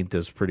 13th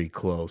is pretty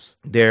close.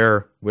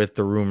 There with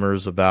the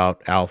rumors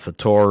about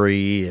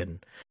AlphaTauri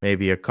and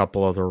maybe a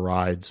couple other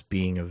rides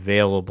being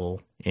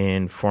available.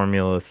 In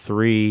Formula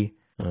 3,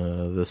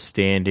 the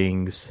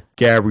standings,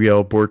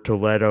 Gabriel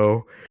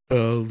Bortoleto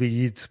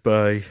leads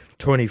by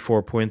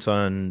 24 points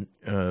on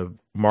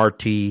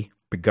Marti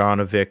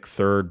Beganovic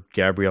third,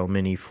 Gabriel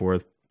Mini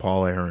fourth,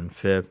 Paul Aaron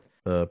fifth.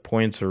 The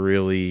points are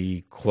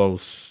really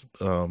close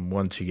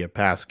once you get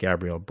past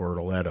Gabriel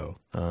Bortoleto.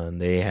 And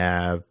they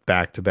have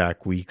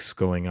back-to-back weeks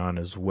going on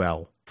as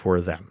well for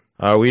them.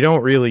 We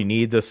don't really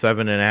need the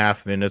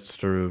 7.5 minutes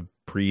to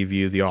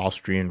preview the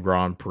Austrian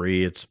Grand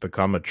Prix. It's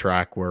become a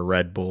track where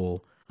Red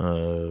Bull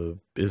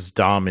is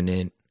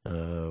dominant.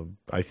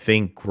 I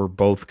think we're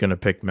both going to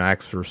pick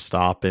Max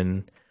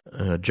Verstappen,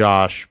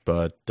 Josh,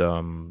 but I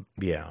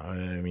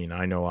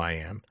know I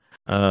am.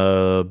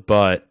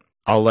 But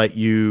I'll let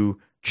you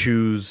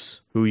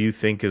choose who you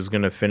think is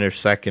going to finish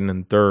second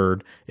and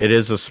third. It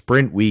is a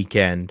sprint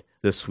weekend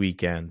this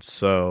weekend,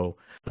 so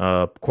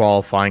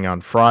qualifying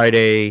on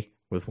Friday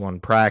with one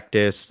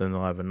practice, then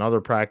they'll have another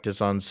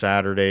practice on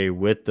Saturday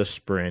with the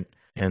sprint,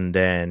 and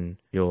then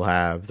you'll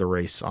have the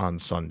race on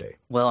Sunday.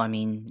 Well, I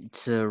mean,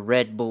 it's a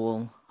Red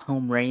Bull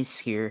home race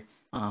here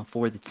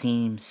for the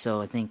team, so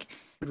I think it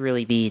would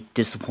really be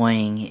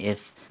disappointing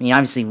if,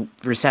 obviously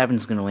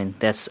Verstappen's going to win.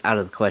 That's out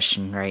of the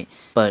question, right?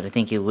 But I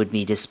think it would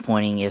be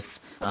disappointing if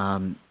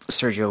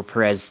Sergio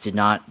Perez did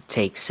not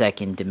take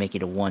second to make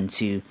it a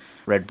 1-2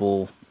 Red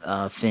Bull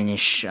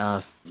finish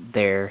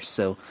there.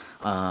 So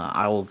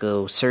I will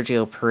go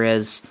Sergio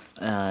Perez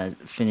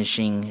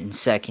finishing in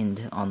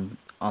second on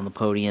the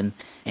podium,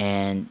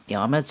 and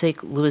I'm going to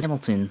take Lewis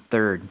Hamilton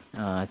third.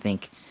 I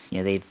think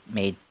they've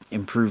made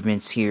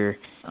improvements here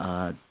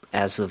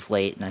as of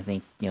late, and I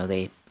think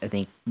I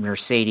think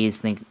Mercedes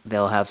think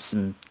they'll have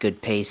some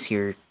good pace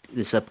here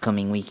this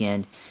upcoming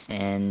weekend,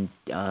 and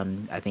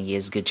I think he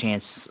has a good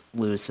chance,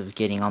 Lewis, of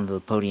getting on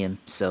the podium.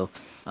 So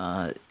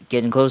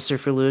getting closer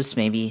for Lewis,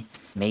 maybe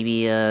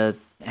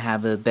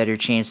have a better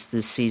chance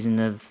this season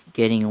of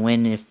getting a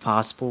win if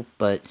possible,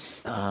 but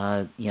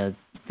I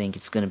think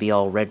it's going to be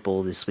all Red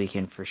Bull this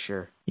weekend for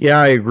sure. Yeah,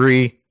 I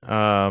agree.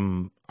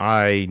 I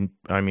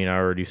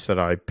already said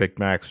I picked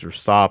Max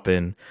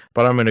Verstappen,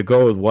 but I'm going to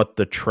go with what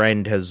the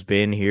trend has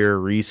been here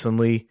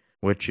recently,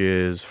 which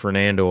is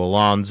Fernando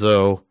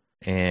Alonso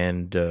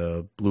and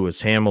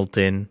Lewis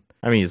Hamilton.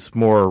 It's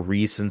more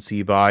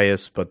recency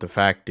bias, but the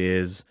fact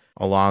is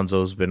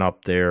Alonso's been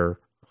up there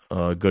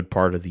a good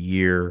part of the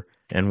year.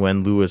 And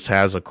when Lewis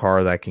has a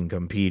car that can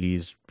compete,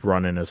 he's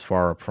running as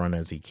far up front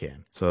as he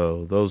can.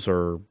 So those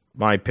are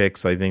my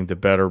picks. I think the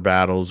better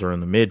battles are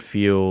in the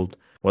midfield,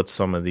 what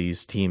some of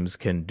these teams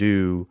can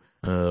do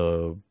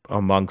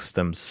amongst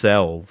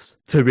themselves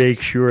to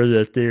make sure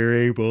that they're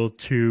able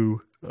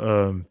to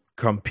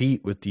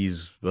compete with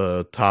these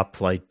top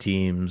flight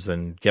teams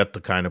and get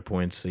the kind of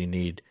points they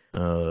need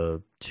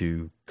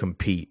to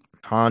compete.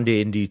 Honda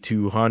Indy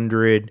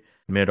 200,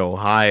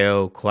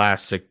 Mid-Ohio,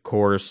 classic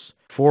course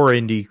for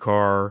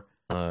IndyCar.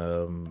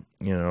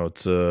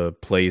 It's a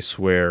place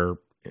where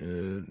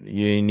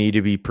you need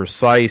to be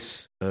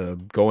precise.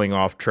 Going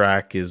off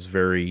track is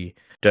very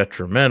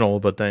detrimental,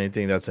 but then I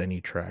think that's any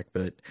track.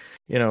 But,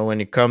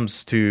 when it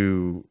comes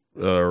to,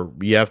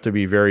 you have to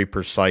be very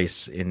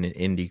precise in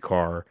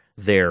IndyCar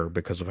there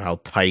because of how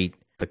tight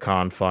the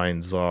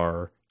confines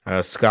are.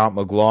 Scott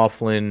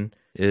McLaughlin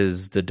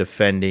is the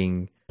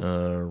defending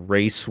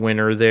race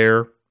winner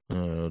there.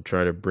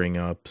 Try to bring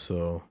up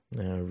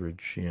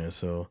average,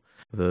 so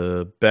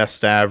the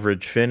best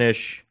average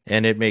finish,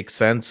 and it makes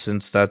sense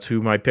since that's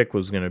who my pick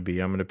was going to be.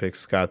 I'm going to pick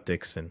Scott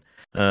Dixon.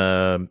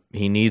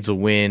 He needs a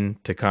win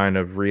to kind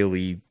of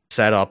really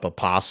set up a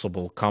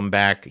possible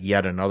comeback,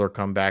 yet another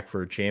comeback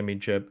for a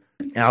championship.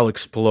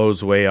 Alex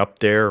Palou's way up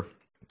there,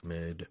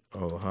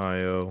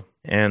 Mid-Ohio.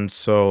 And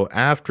so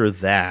after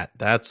that,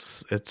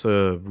 it's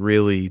a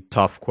really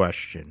tough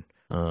question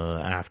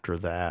after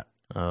that.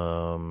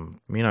 I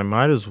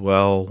might as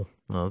well.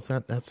 No,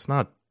 that's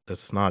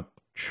not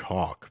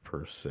chalk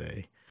per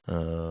se.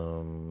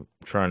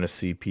 Trying to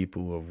see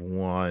people who have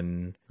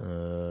won.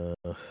 None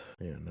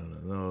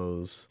of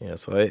those. Yeah,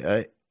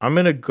 so I'm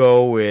gonna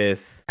go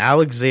with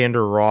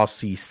Alexander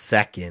Rossi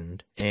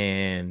second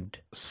and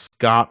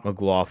Scott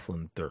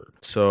McLaughlin third.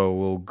 So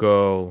we'll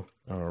go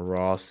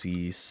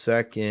Rossi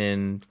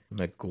second,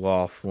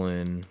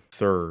 McLaughlin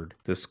third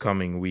this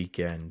coming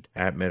weekend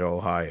at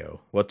Mid-Ohio.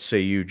 What say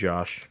you,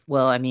 Josh?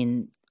 Well, I'm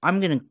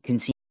going to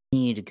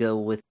continue to go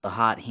with the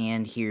hot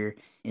hand here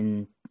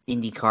in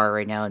IndyCar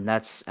right now, and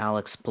that's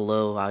Alex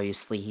Palou.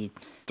 Obviously, he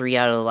 3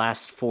 out of the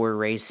last 4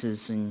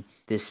 races in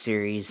this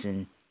series,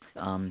 and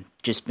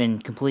just been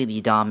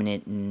completely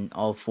dominant in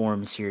all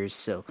forms here.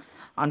 So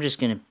I'm just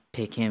going to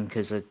pick him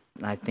because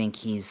I think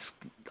he's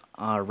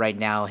right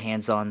now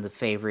hands-on the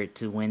favorite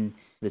to win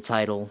the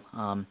title.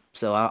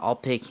 So I'll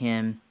pick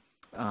him.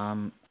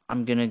 I'm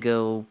going to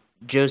go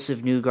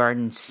Joseph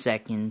Newgarden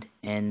second,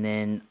 and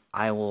then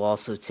I will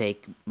also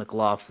take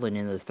McLaughlin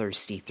in the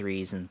Thirsty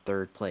Threes in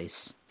third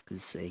place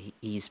because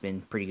he's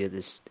been pretty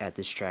good at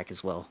this track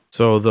as well.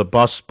 So the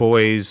Bus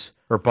Boys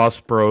or Bus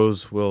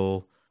Bros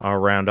will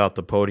round out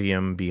the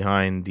podium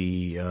behind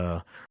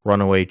the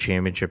runaway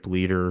championship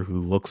leader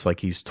who looks like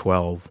he's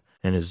 12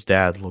 and his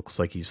dad looks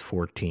like he's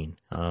 14.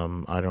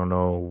 I don't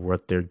know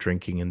what they're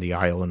drinking in the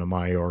island of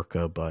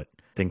Mallorca, but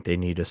I think they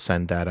need to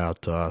send that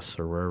out to us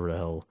or wherever the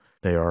hell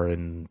they are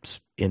in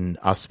Spain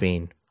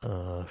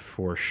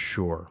for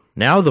sure.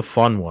 Now the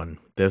fun one.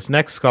 This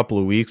next couple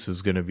of weeks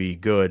is going to be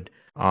good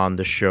on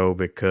the show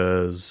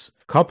because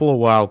a couple of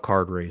wild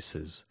card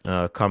races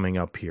coming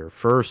up here.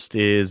 First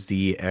is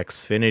the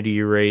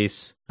XFinity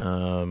race.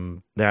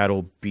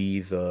 That'll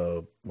be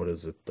the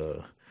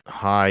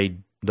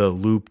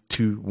Loop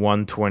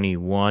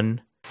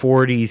 121,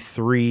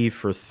 43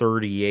 for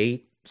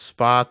 38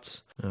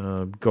 spots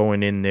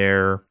going in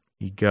there.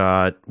 You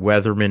got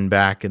Weatherman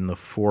back in the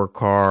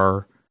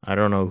 4-car. I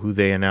don't know who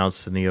they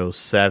announced in the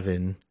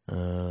 07,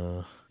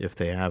 if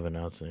they have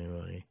announced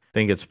anybody. I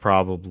think it's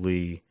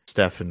probably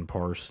Stephen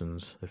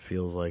Parsons, it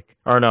feels like.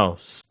 Or no,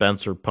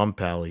 Spencer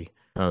Pumpelly.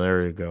 Oh,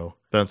 there you go.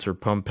 Spencer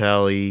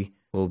Pumpelly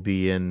will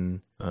be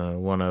in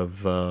one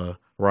of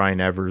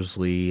Ryan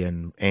Eversley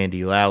and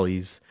Andy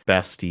Lally's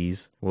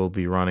besties. Will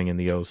be running in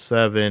the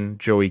 07.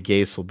 Joey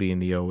Gase will be in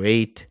the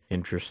 08.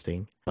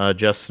 Interesting.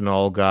 Justin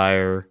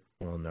Allgaier.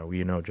 Well,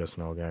 no,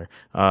 Justin Allgaier.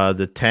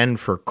 The 10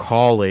 for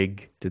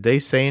Colleague. Did they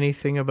say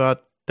anything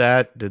about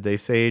that? Did they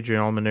say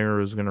Adrian Allmendinger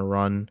was going to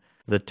run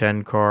the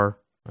 10 car?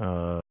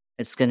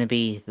 It's going to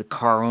be the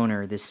car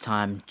owner this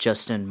time,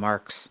 Justin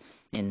Marks,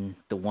 in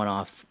the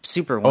one-off,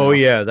 super one-off. Oh,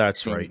 yeah,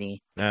 that's Xfinity.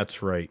 right.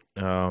 That's right.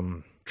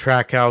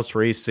 Trackhouse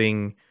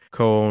Racing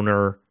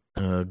co-owner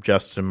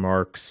Justin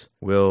Marks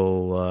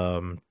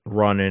will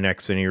run an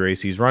Xfinity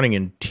race. He's running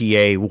in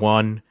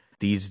TA1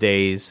 these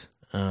days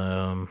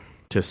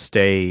to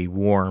stay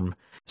warm.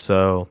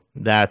 So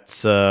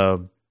that's a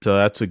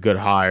good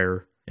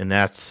hire in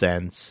that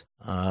sense.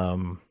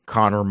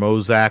 Connor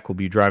Mozak will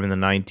be driving the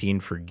 19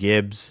 for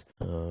Gibbs.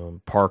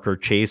 Parker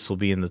Chase will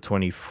be in the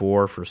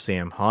 24 for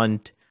Sam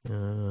Hunt.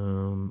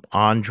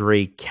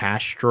 Andre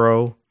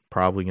Castro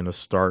probably going to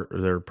start,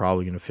 or they're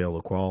probably going to fail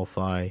to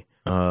qualify.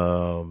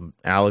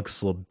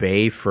 Alex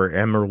LeBay for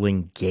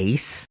Emmerling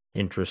Gase.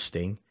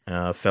 Interesting.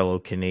 Fellow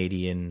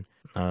Canadian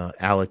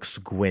Alex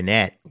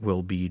Gwinnett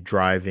will be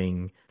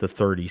driving the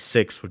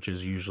 36, which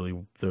is usually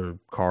the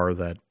car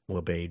that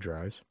LeBay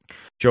drives.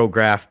 Joe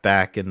Graff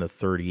back in the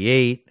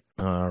 38.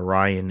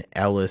 Ryan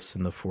Ellis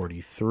in the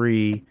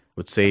 43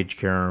 with Sage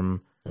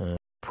Karam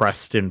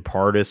Preston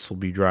Pardis will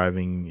be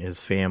driving his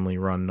family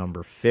run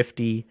number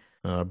 50.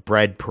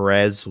 Brad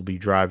Perez will be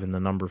driving the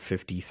number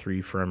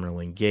 53 for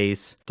Emerling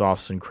Gase.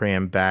 Dawson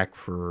Cram back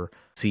for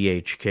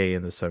CHK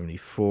in the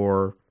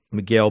 74.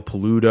 Miguel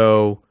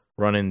Paludo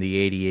running the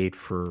 88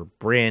 for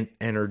Brandt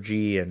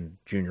Energy and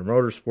Junior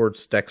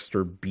Motorsports.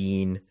 Dexter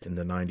Bean in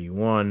the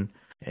 91.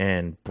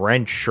 And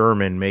Brent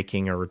Sherman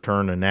making a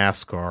return to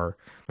NASCAR,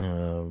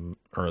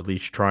 or at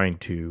least trying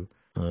to,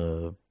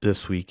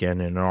 this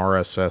weekend in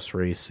RSS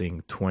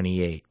Racing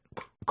 28.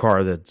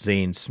 Car that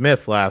Zane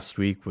Smith last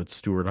week with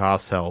Stuart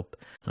Haas help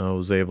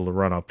was able to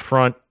run up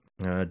front.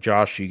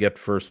 Josh, you get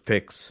first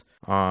picks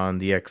on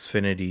the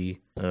XFinity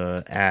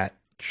at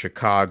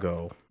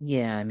Chicago.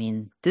 Yeah, I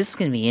mean, this is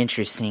going to be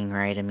interesting,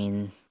 right? I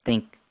mean, I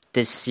think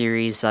this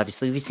series,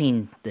 obviously, we've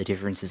seen the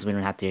differences. We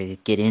don't have to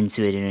get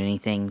into it or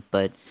anything,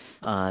 but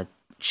it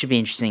should be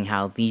interesting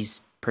how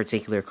these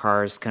particular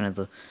cars, kind of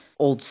the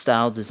old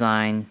style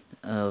design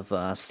of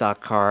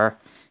stock car,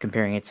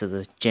 comparing it to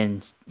the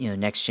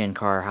next gen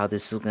car, how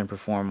this is going to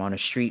perform on a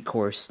street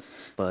course.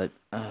 But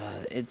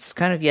it's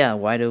kind of a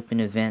wide open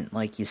event,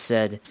 like you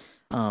said.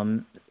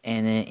 And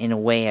in a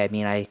way, I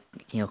mean, I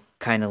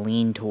kind of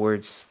lean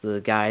towards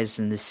the guys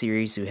in this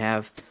series who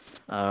have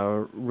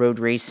road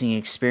racing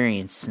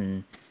experience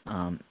and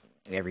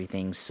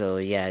everything. So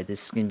yeah,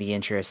 this is gonna be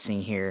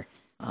interesting here.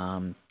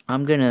 I'm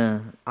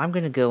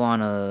gonna go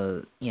on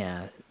a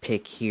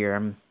pick here.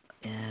 I'm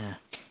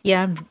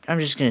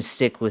just gonna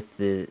stick with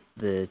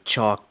the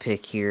chalk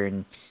pick here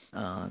and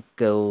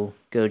go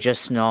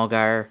Justin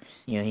Allgaier.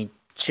 He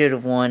should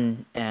have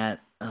won at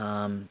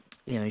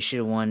he should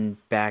have won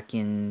back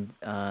in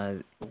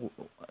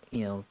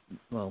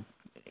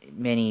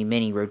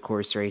many road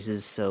course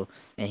races. So,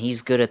 and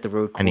he's good at the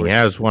road course. And he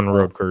has won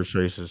road course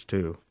races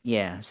too.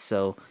 Yeah.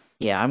 So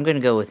yeah, I'm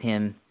gonna go with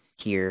him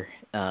here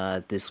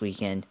this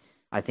weekend.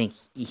 I think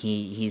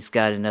he's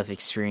got enough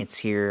experience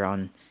here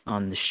on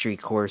the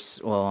street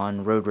course,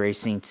 on road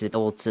racing, to be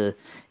able to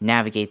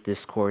navigate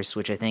this course,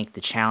 which I think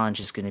the challenge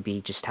is going to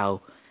be just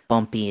how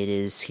bumpy it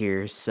is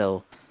here.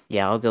 So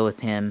yeah, I'll go with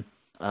him.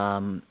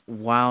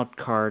 Wild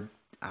card,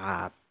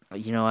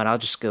 you know what? I'll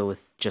just go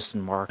with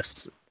Justin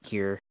Marks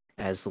here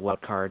as the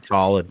wild card.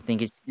 Solid. I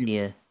think it's going to be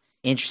a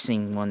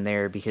interesting one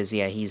there because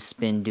he's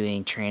been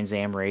doing Trans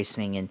Am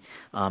racing and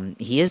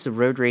he is a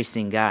road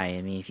racing guy.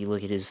 I mean, if you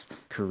look at his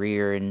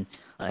career and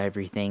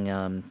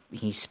everything,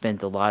 he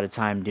spent a lot of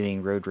time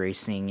doing road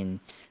racing,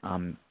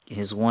 and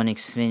his one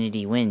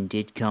Xfinity win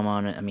did come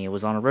on. I mean, it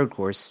was on a road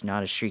course,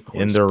 not a street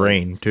course. In the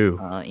rain too.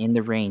 In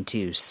the rain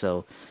too.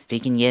 So if he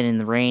can get in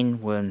the rain,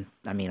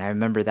 I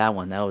remember that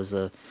one. That was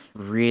a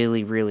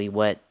really, really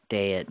wet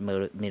day at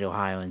Mid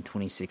Ohio in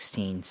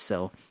 2016.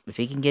 So if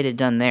he can get it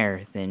done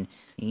there, then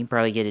he can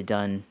probably get it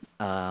done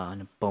on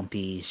the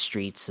bumpy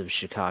streets of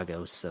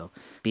Chicago. So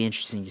be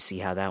interesting to see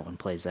how that one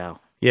plays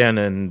out. Yeah, and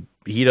then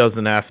he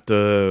doesn't have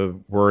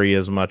to worry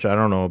as much. I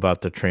don't know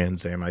about the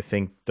Trans Am. I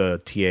think the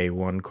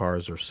TA1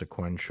 cars are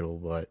sequential,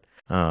 but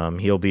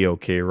he'll be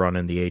okay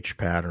running the H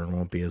pattern.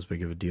 Won't be as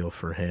big of a deal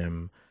for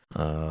him.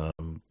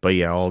 But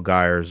yeah,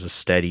 Allgaier's a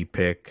steady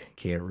pick.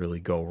 Can't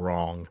really go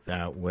wrong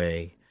that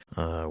way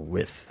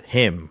with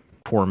him.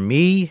 For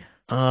me,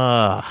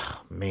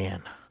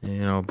 man,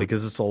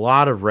 because it's a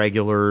lot of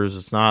regulars.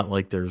 It's not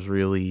like there's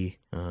really,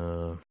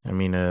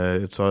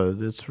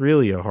 it's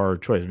really a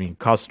hard choice. I mean,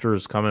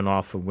 Custer's coming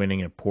off of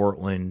winning at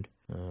Portland.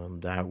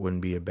 That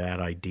wouldn't be a bad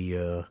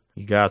idea.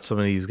 You got some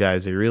of these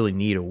guys, they really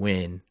need a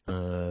win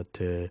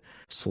to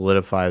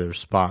solidify their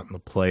spot in the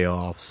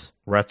playoffs.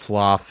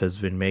 Retzlaff has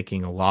been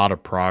making a lot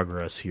of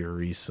progress here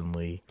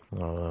recently.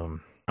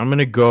 I'm going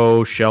to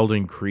go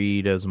Sheldon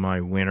Creed as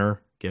my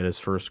winner, get his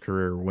first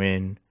career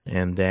win,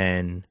 and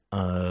then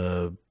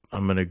I'm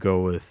going to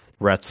go with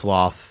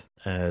Retzlaff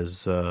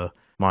as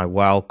my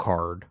wild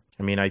card.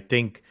 I mean, I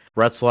think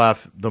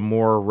Retzlaff, the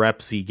more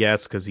reps he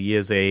gets, because he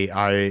is a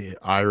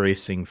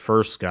iRacing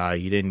first guy,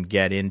 he didn't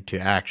get into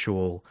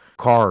actual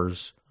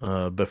cars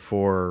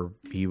before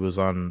he was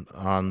on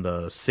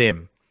the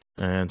sim.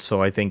 And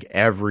so I think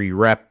every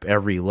rep,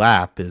 every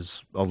lap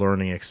is a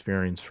learning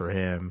experience for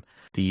him.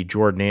 The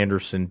Jordan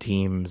Anderson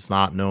team is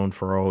not known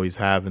for always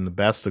having the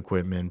best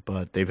equipment,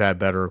 but they've had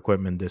better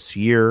equipment this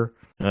year.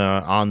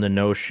 On the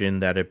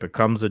notion that it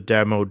becomes a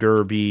demo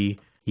derby,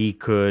 he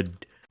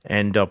could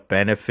end up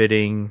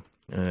benefiting.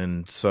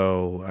 And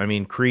so, I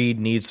mean, Creed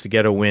needs to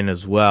get a win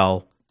as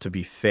well, to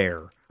be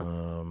fair.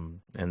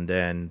 And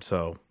then,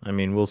 so, I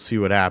mean, we'll see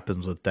what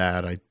happens with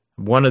that.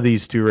 One of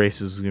these two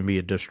races is going to be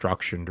a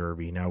destruction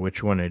derby. Now,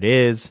 which one it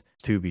is,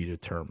 to be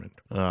determined.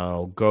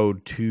 I'll go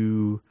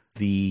to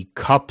the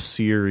Cup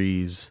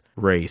Series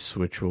race,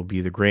 which will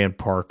be the Grand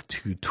Park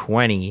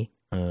 220.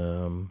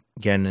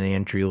 Again, in the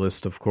entry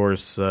list, of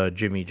course,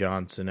 Jimmy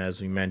Johnson, as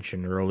we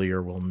mentioned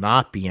earlier, will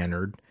not be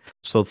entered.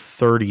 So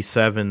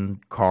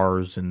 37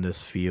 cars in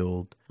this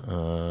field.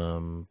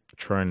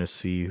 Trying to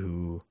see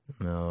who.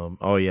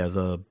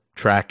 The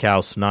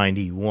Trackhouse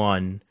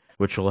 91,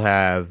 which will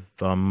have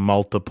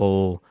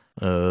multiple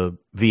V8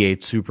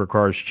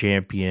 Supercars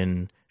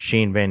champion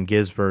Shane Van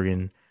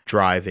Gisbergen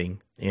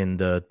driving in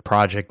the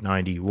Project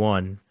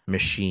 91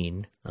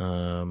 machine.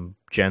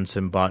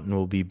 Jenson Button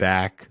will be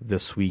back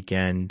this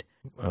weekend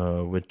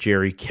with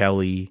Jerry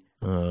Kelly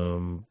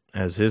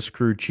as his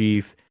crew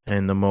chief,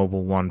 and the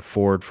Mobil 1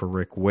 Ford for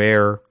Rick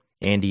Ware.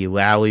 Andy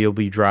Lally will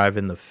be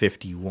driving the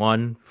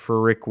 51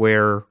 for Rick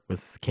Ware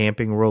with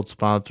Camping World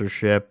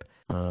sponsorship.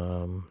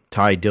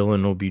 Ty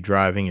Dillon will be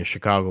driving a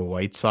Chicago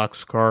White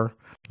Sox car.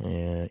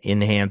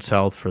 Enhanced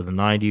Health for the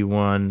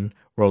 91.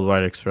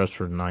 Worldwide Express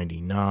for the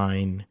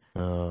 99.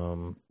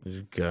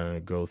 Just gonna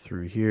go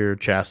through here.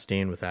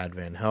 Chastain with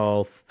Advent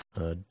Health.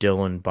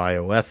 Dillon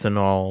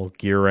Bioethanol.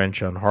 Gear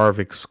Wrench on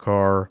Harvick's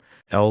car.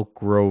 Elk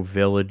Grove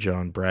Village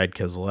on Brad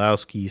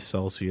Keselowski.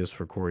 Celsius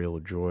for Corey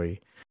LaJoy.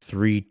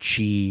 3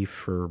 Chi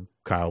for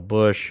Kyle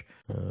Busch.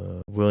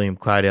 William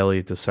Clyde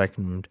Elliott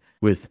II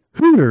with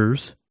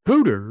Hooters.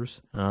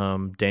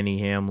 Denny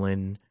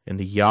Hamlin in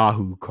the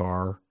Yahoo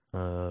car.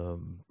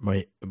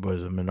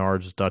 Was a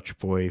Menards Dutch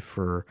Boy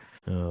for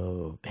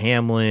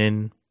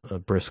Hamlin.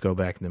 Briscoe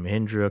back in the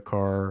Mahindra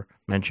car.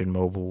 Mentioned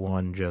Mobil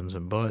 1,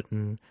 Jenson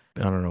Button.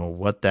 I don't know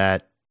what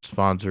that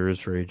sponsor is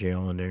for AJ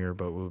Allmendinger,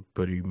 but we'll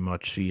pretty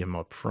much see him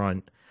up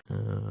front.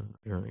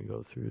 We're going to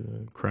go through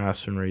the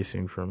Carson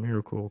Racing for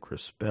Miracle,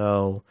 Chris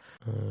Bell.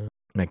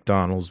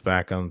 McDonald's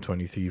back on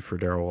 23 for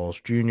Darrell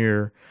Walsh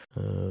Jr.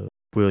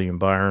 William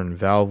Byron,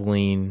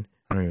 Valvoline.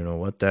 I don't even know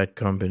what that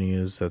company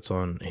is. That's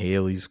on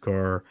Haley's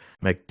car.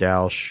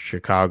 McDowell,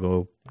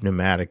 Chicago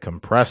Pneumatic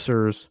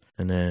Compressors.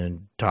 And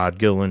then Todd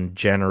Gillen,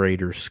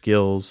 Generator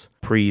Skills.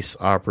 Priest,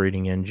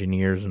 Operating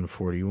Engineers in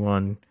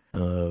 41.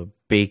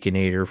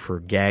 Baconator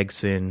for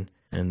Gagson.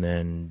 And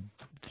then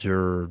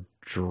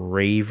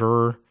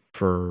Draver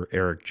for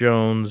Eric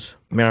Jones.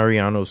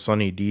 Mariano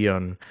Sonny D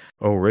on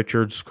O.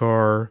 Richards'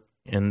 car.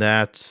 And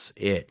that's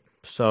it.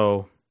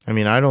 So, I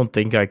mean, I don't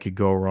think I could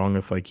go wrong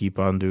if I keep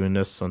on doing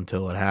this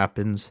until it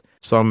happens.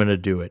 So I'm going to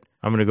do it.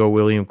 I'm going to go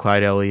William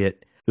Clyde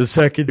Elliott, the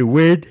second to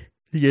win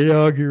the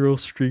inaugural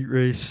street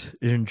race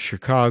in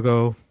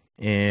Chicago.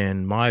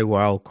 And my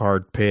wild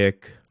card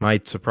pick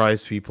might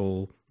surprise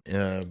people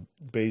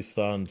based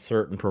on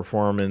certain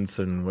performance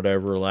and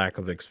whatever lack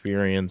of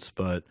experience,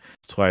 but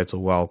that's why it's a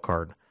wild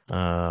card.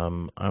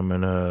 I'm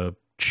going to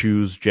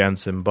choose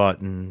Jenson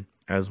Button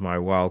as my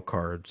wild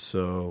card.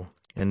 So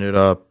ended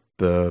up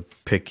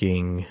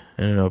picking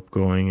the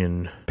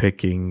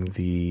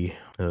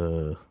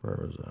where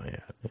was I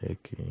at?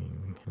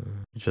 Picking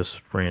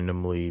just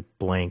randomly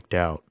blanked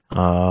out.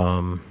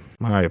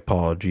 My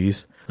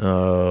apologies.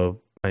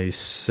 I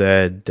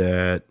said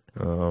that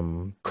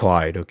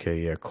Clyde. Okay,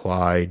 yeah,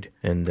 Clyde,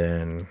 and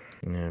then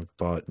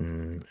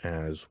Button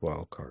as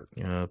wild card.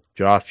 Yeah,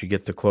 Josh, you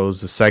get to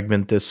close the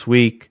segment this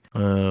week.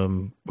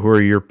 Who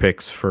are your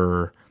picks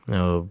for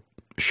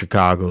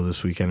Chicago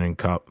this weekend in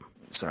Cup?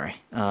 Sorry,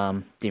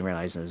 didn't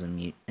realize I was on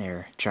mute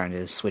there, trying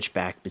to switch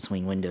back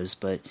between windows,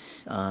 but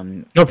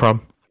no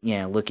problem.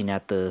 Yeah, looking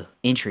at the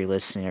entry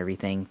lists and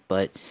everything,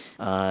 but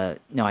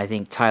no, I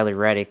think Tyler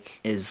Reddick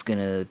is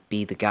gonna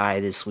be the guy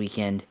this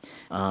weekend.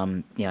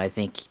 I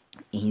think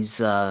he's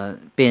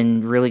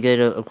been really good.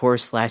 Of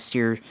course, last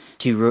year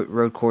 2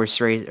 road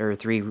course race or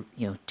 3,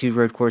 2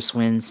 road course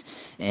wins,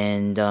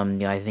 and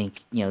I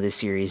think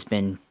this year he's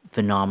been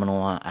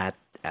phenomenal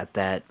at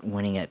that,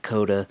 winning at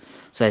COTA.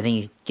 So I think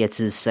he gets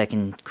his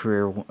second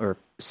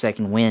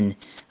win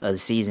of the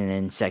season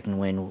and second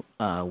win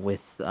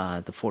with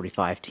the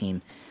 45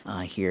 team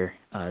here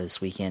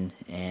this weekend,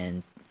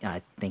 and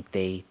I think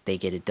they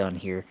get it done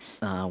here.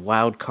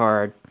 Wild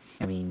card,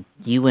 I mean,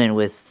 you went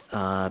with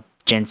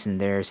Jenson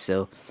there,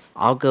 so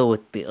I'll go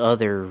with the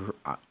other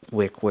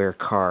Wickware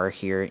car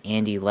here,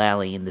 Andy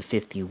Lally in the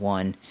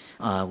 51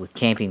 with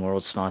Camping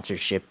World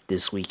sponsorship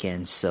this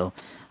weekend. So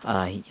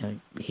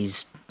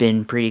he's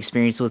been pretty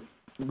experienced with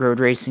road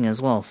racing as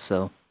well,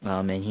 so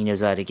and he knows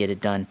how to get it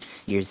done.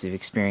 Years of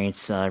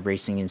experience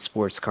racing in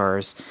sports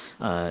cars,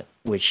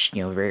 which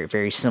very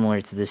very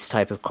similar to this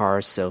type of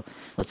cars. So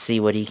let's see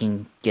what he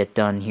can get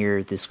done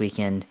here this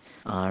weekend,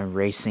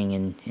 racing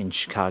in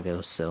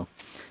Chicago. So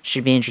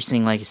should be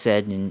interesting, like you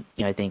said, and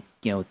I think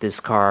with this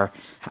car,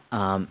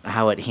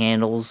 how it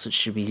handles, it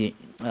should be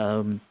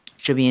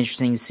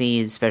interesting to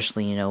see,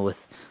 especially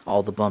with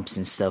all the bumps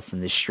and stuff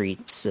in the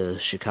streets of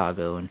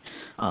Chicago.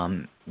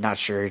 And not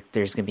sure if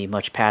there's going to be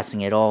much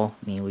passing at all.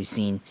 I mean, we've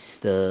seen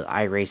the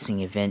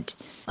iRacing event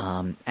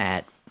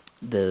at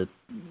the,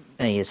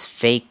 I guess,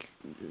 fake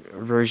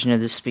version of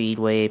the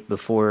Speedway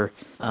before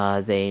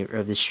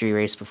the street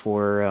race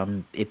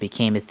before it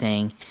became a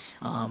thing.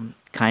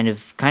 Kind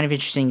of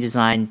interesting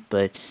design,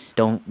 but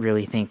don't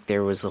really think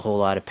there was a whole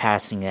lot of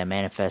passing that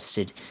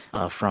manifested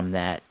from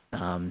that,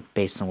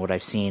 based on what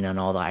I've seen on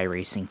all the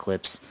iRacing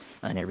clips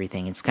and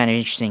everything. It's kind of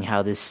interesting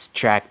how this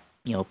track,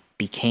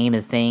 became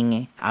a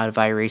thing out of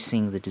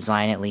iRacing, the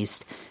design at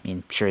least. I mean,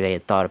 I'm sure they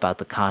had thought about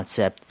the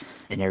concept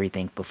and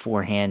everything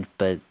beforehand,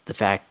 but the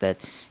fact that,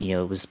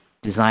 it was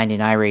designed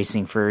in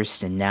iRacing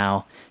first, and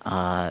now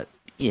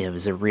it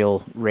was a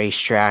real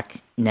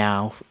racetrack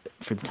now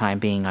for the time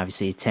being.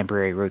 Obviously, a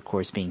temporary road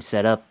course being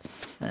set up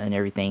and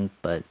everything,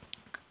 but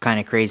kind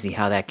of crazy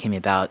how that came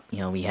about.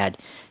 We had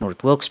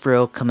North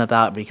Wilkesboro come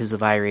about because of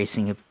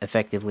iRacing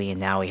effectively, and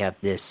now we have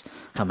this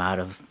come out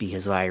of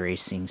because of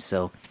iRacing.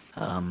 So,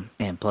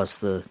 and plus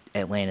the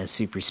Atlanta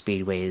Super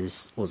Speedway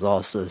was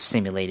also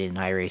simulated in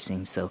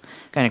iRacing. So,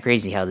 kind of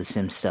crazy how the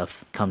sim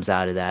stuff comes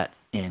out of that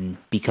and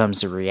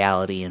becomes a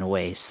reality in a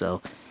way.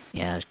 So,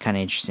 yeah, kind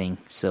of interesting.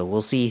 So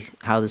we'll see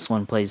how this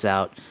one plays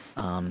out.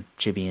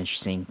 Should be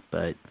interesting,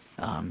 but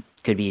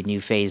could be a new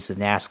phase of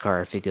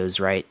NASCAR if it goes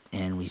right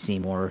and we see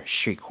more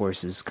street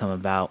courses come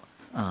about,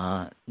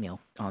 on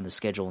the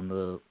schedule in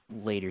the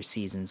later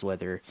seasons,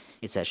 whether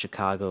it's at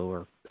Chicago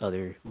or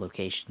other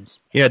locations.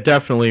 Yeah,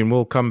 definitely. And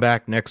we'll come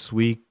back next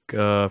week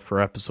for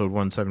episode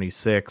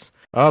 176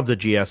 of the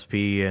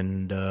GSP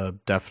and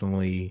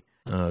definitely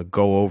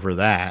go over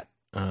that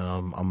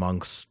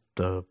amongst,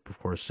 of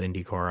course,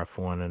 IndyCar,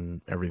 F1,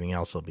 and everything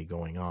else that'll be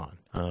going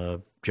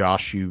on.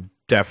 Josh, you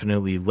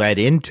definitely led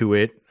into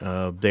it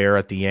there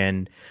at the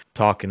end,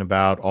 talking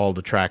about all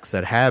the tracks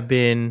that have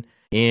been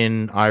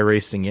in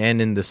iRacing and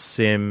in the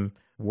sim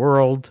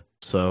world.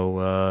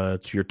 So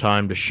it's your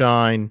time to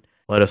shine.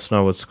 Let us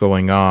know what's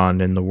going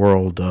on in the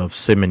world of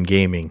sim and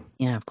gaming.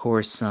 Yeah, of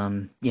course.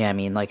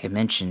 Like I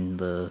mentioned,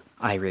 the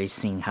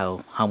iRacing,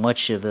 how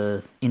much of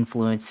a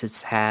influence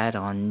it's had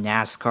on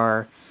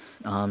NASCAR,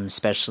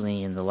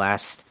 especially in the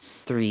last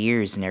 3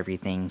 years and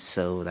everything.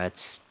 So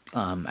that's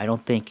I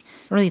don't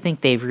really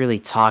think they've really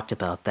talked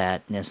about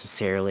that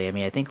necessarily. I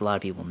mean, I think a lot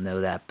of people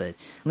know that, but at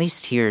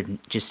least here,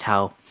 just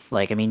how,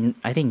 I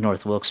think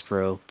North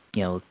Wilkesboro,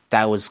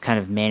 that was kind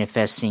of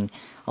manifesting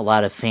a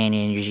lot of fan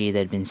energy that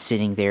had been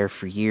sitting there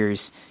for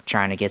years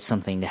trying to get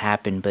something to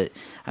happen. But,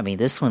 I mean,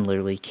 this one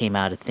literally came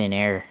out of thin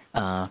air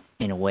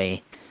in a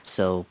way.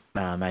 So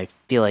I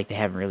feel like they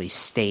haven't really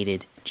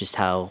stated just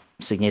how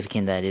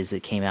significant that is.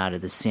 It came out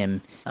of the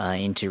sim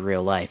into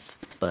real life.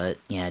 But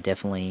yeah,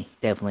 definitely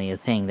a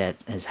thing that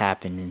has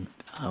happened,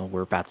 and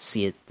we're about to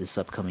see it this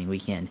upcoming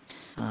weekend.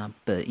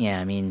 But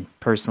yeah, I mean,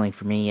 personally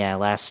for me, yeah,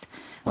 last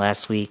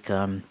week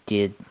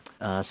did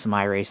some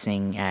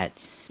iRacing at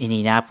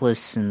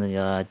Indianapolis in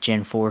the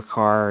Gen 4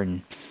 car,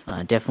 and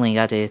definitely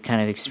got to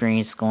kind of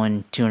experience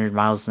going 200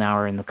 miles an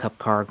hour in the Cup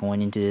car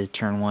going into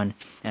Turn 1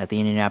 at the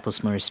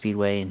Indianapolis Motor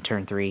Speedway in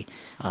Turn 3.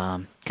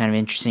 Kind of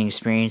interesting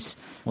experience.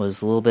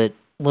 Was a little bit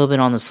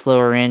on the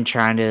slower end,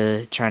 trying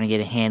to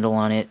get a handle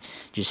on it.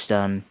 Just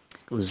it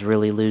was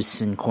really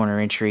loose in corner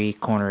entry,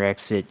 corner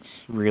exit,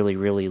 really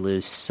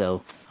loose.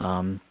 So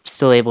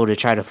still able to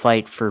try to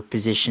fight for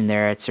position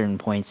there at certain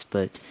points,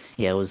 but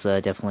yeah, it was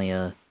definitely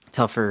a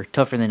tougher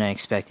than I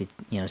expected.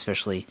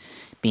 Especially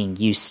being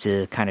used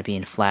to kind of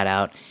being flat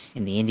out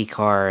in the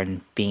IndyCar and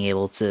being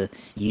able to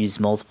use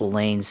multiple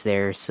lanes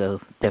there.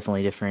 So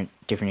definitely different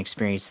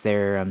experience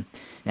there.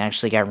 I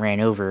actually got ran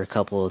over a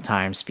couple of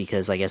times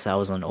because I guess I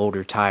was on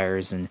older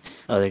tires and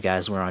other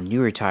guys were on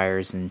newer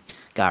tires and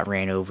got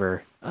ran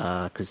over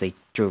because they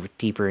drove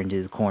deeper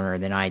into the corner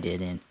than I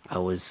did, and I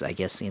was, I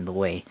guess, in the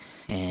way.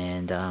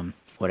 And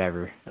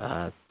whatever.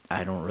 I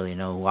don't really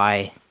know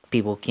why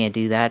people can't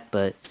do that,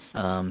 but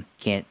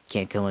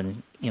can't go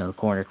in the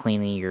corner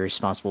cleanly. You're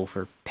responsible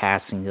for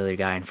passing the other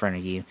guy in front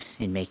of you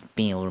and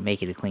being able to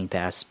make it a clean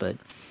pass. But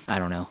I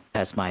don't know.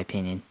 That's my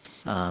opinion.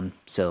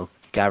 So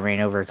got ran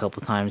over a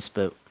couple times,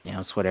 but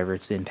it's whatever.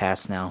 It's been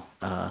passed now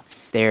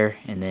there.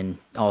 And then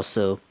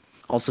also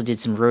did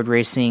some road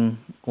racing,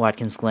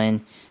 Watkins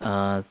Glen,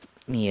 the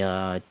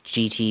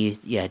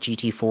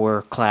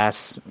GT4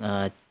 class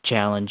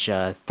challenge,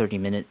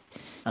 30-minute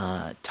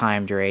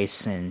timed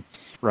race, and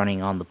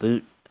running on the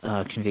boot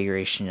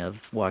configuration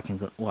of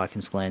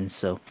Watkins Glen.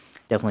 So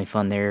definitely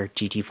fun there.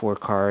 GT4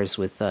 cars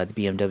with the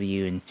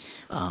BMW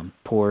and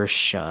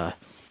Porsche,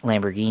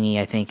 Lamborghini,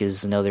 I think,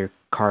 is another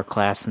car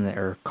class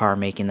or car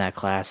make in that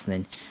class. And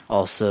then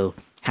also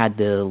had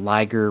the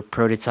Liger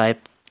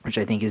prototype, which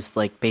I think is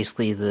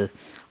basically the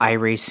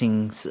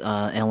iRacing's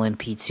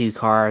LMP2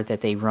 car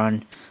that they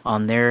run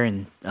on there,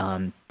 and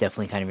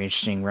definitely kind of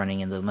interesting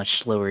running in the much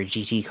slower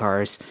GT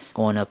cars,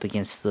 going up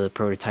against the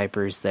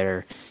prototypers that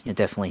are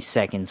definitely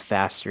seconds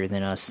faster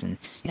than us, and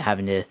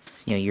having to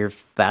you're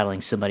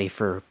battling somebody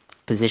for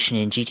position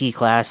in GT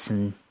class,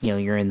 and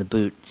you're in the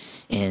boot,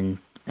 and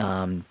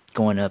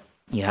going up,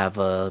 you have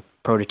a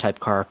prototype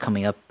car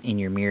coming up in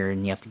your mirror,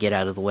 and you have to get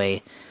out of the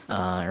way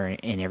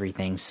and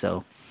everything.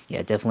 So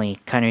yeah, definitely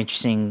kind of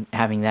interesting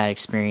having that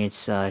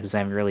experience because I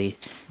haven't really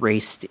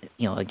raced,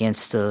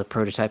 against a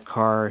prototype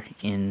car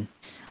in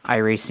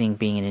iRacing,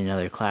 being in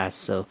another class.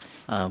 So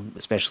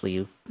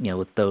especially,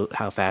 with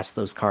how fast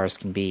those cars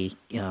can be,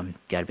 got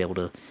to be able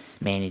to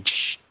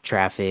manage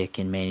traffic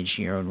and manage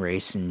your own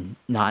race and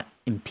not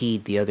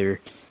impede the other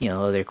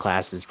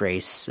classes'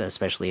 race,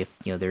 especially if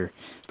they're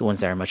the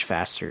ones that are much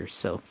faster.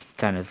 So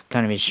kind of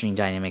interesting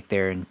dynamic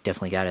there, and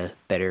definitely got a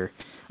better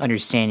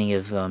understanding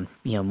of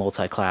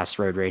multi-class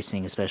road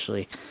racing,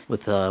 especially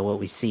with what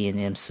we see in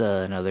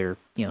IMSA and other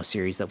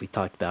series that we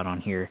talked about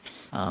on here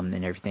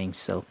and everything.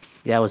 So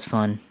yeah, that was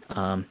fun.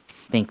 I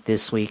think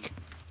this week,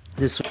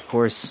 of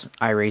course,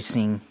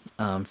 iRacing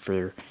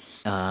for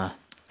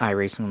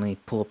iRacing. Let me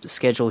pull up the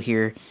schedule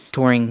here.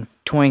 Touring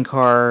touring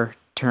car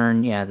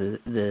turn,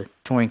 the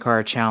touring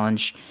car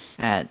challenge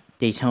at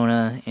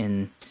Daytona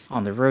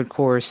on the road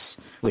course,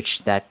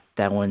 which that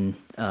one,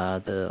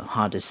 the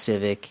Honda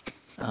Civic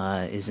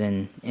is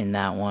in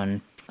that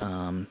one,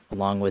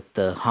 along with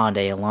the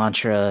Hyundai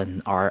Elantra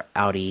and our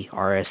Audi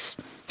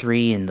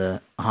RS3 and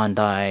the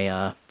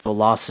Hyundai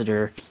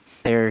Velociter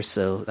there.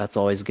 So that's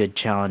always a good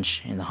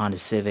challenge. In the Honda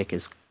Civic,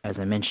 as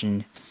I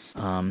mentioned,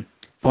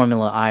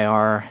 Formula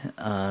IR,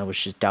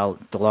 which is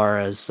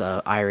Dallara's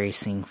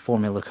iRacing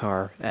Formula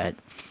car at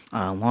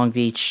Long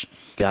Beach.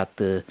 Got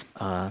the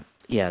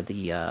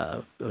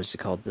what's it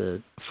called?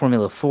 The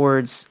Formula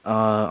Fords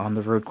on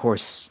the road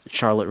course,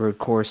 Charlotte road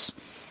course.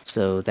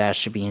 So that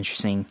should be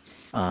interesting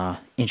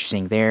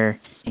there.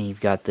 And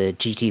you've got the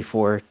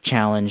GT4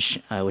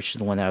 Challenge, which is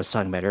the one that I was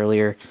talking about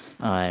earlier,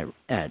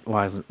 at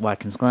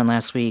Watkins Glen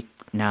last week.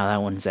 Now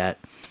that one's at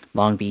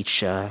Long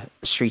Beach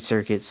Street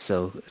Circuit,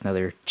 so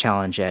another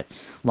challenge at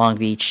Long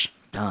Beach.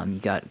 You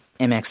got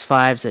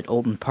MX5s at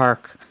Oulton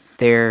Park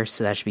there,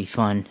 so that should be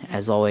fun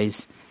as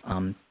always.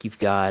 You've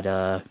got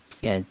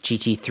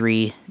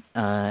GT3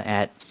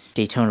 at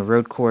Daytona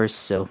Road Course,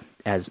 so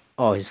as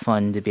always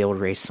fun to be able to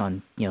race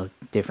on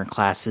different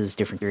classes,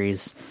 different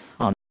series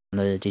on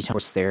the Daytona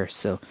course there.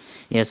 So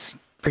it's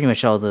pretty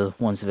much all the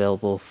ones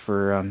available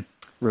for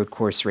road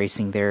course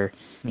racing there.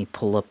 Let me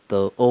pull up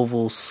the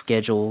oval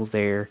schedule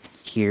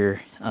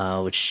here,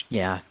 which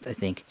I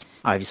think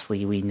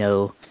obviously we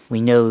know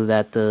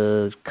that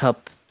the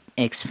Cup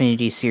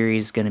XFinity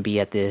series is going to be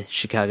at the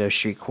Chicago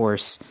Street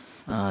Course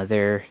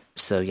there.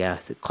 So the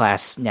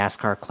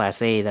NASCAR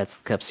Class A, that's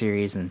the Cup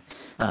Series, and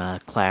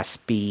Class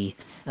B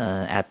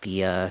at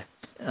the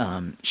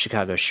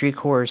Chicago Street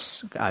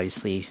Course.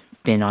 Obviously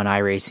been on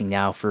iRacing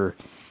now for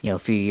a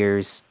few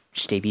years,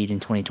 which debuted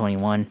in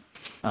 2021.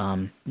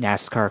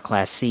 NASCAR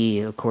Class C,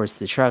 of course,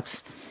 the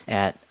trucks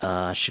at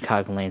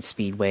Chicagoland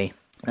Speedway.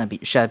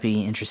 Should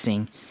be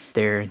interesting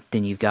there.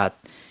 Then you've got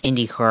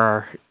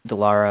IndyCar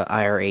Dallara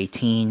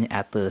IR18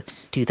 at the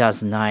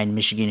 2009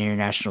 Michigan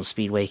International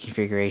Speedway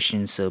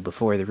configuration, so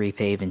before the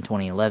repave in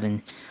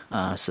 2011.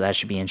 So that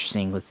should be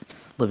interesting with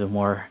a little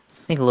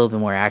bit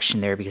more action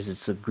there, because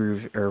it's a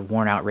groove or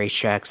worn out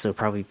racetrack, so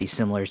probably be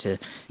similar to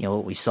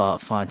what we saw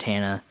at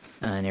Fontana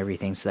and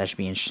everything. So that should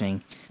be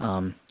interesting.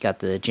 Got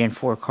the Gen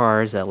 4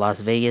 cars at Las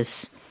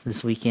Vegas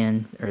this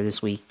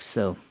week,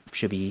 so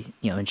should be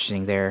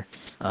interesting there.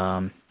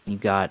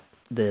 You've got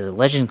the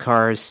Legend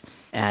cars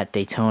at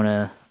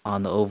Daytona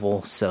on the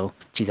oval, so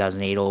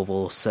 2008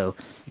 oval. So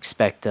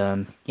expect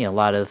a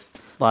lot of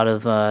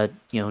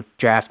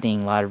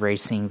drafting, a lot of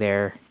racing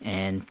there,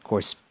 and of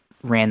course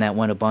ran that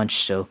one a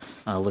bunch. So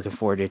looking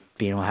forward to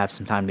being able to have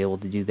some time to be able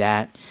to do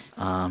that.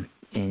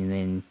 And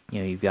then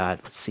you've got,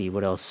 let's see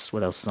what else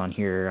is on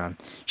here.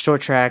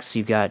 Short tracks,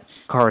 you've got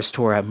Cars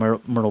Tour at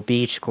Myrtle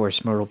Beach. Of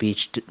course, Myrtle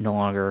Beach no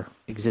longer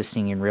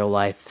existing in real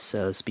life,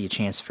 so this will be a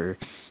chance for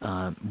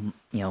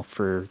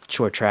for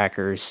short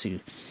trackers who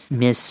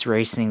miss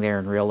racing there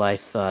in real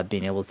life,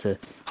 being able to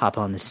hop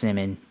on the sim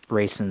and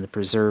race in the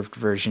preserved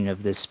version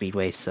of this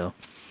speedway. So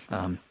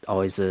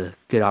always a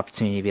good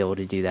opportunity to be able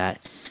to do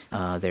that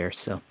there.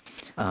 So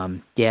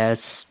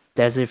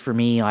that's it for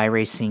me.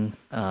 iRacing,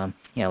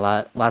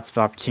 lots of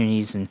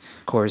opportunities, and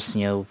of course,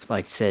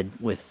 like I said,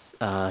 with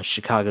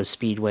Chicago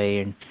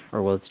Speedway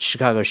with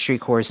Chicago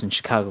Street Course and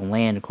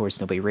Chicagoland, of course,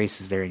 nobody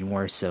races there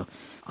anymore. So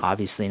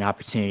obviously, an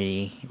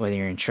opportunity, whether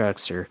you're in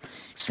trucks or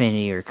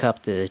Xfinity or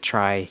Cup, to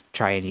try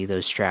any of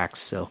those tracks.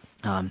 So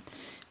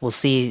we'll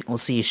see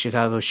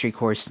Chicago Street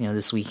Course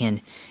this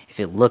weekend, if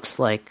it looks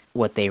like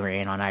what they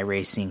ran on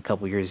iRacing a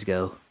couple years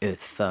ago,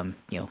 if it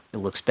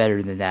looks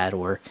better than that,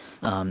 or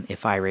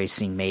if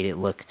iRacing made it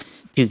look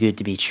too good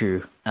to be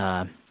true,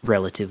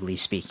 relatively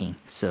speaking.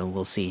 So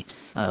we'll see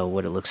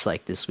what it looks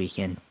like this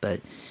weekend.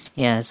 But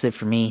that's it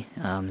for me.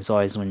 As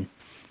always, when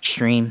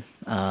stream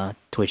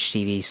Twitch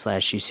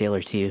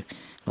TV/USailor2,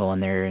 go on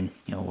there and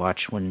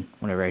watch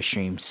whenever I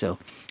stream. So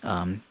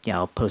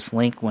I'll post a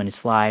link when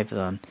it's live,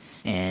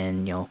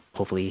 and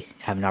hopefully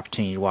have an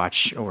opportunity to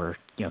watch or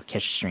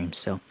catch a stream.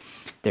 So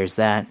there's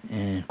that.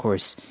 And of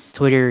course,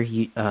 Twitter,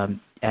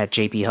 at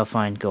JP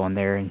Huffine, go on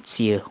there and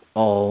see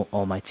all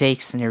my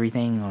takes and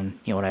everything on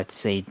what I have to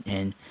say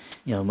in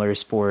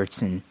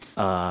motorsports and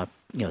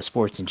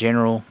sports in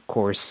general. Of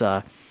course,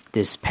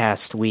 this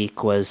past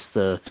week was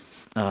the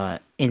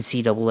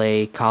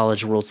NCAA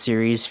College World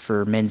Series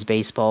for men's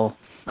baseball,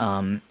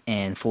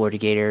 and Florida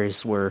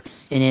Gators were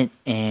in it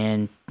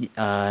and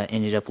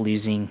ended up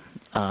losing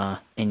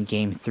in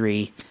Game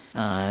 3.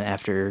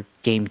 After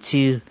Game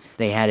 2,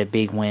 they had a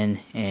big win,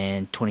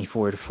 and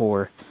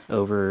 24-4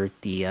 over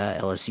the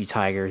LSU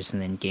Tigers,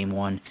 and then Game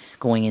 1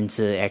 going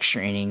into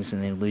extra innings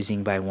and then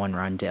losing by 1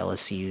 run to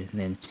LSU, and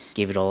then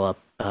gave it all up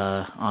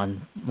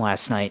on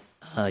last night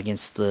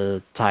against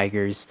the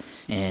Tigers,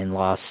 and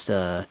lost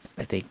I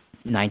think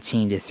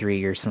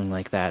 19-3 or something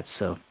like that.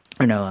 So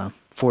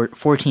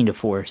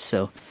 14-4.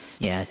 So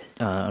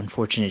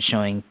unfortunate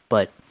showing,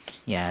 but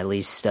at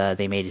least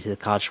they made it to the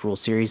College World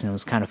Series, and it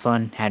was kind of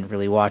fun. Hadn't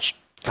really watched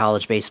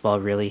college baseball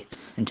really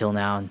until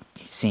now, and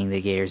seeing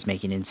the Gators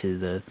making into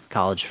the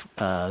college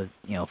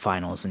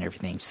finals and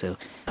everything. So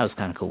that was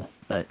kind of cool.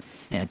 But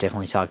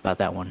definitely talked about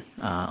that one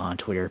on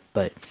Twitter.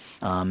 But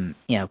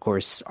of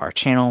course, our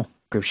channel,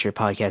 Gripster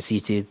Podcast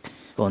YouTube,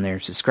 go in there,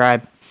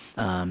 subscribe.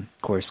 Of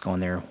course, go in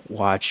there,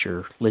 watch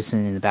or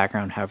listen in the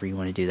background, however you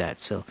want to do that.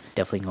 So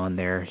definitely go in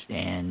there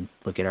and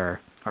look at our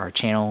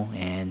channel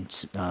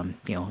and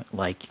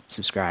like,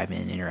 subscribe,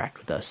 and interact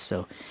with us.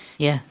 So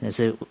yeah, that's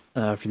it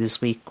for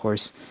this week. Of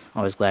course,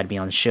 always glad to be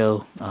on the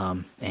show,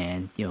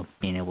 and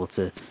being able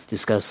to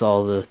discuss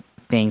all the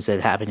things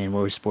that happen in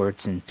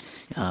motorsports,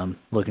 and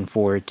looking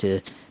forward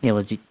to being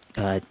able to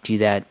do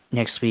that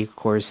next week, of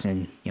course.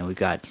 And we've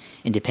got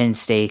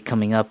Independence Day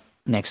coming up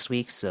next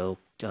week, so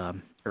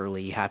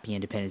early happy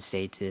Independence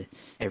Day to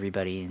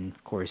everybody. And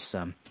of course,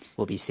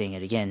 we'll be seeing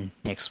it again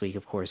next week,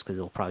 of course, because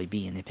it'll probably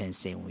be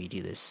Independence Day when we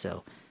do this.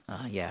 So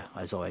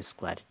as always,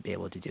 glad to be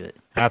able to do it.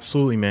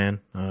 Absolutely, man.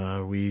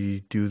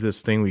 We do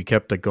this thing. We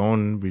kept it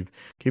going. We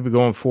keep it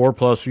going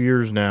 4+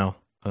 years now,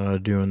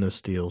 doing this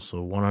deal.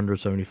 So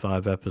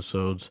 175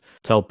 episodes.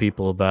 Tell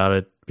people about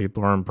it.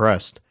 People are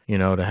impressed,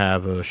 to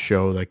have a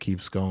show that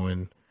keeps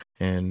going.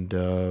 And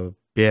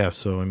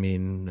so I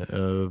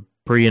mean,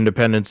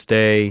 pre-Independence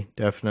Day,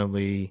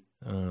 definitely.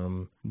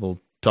 We'll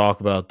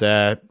talk about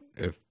that.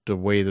 If the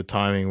way the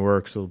timing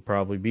works, we'll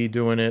probably be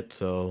doing it.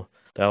 So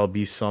that'll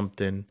be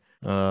something.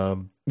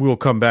 We'll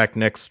come back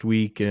next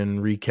week and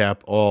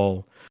recap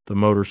all the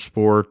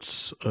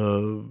motorsports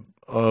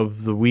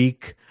of the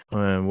week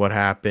and what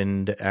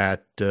happened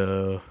at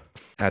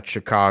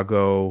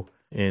Chicago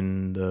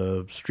in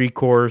the street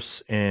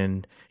course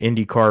and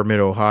IndyCar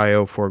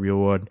Mid-Ohio Formula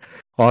One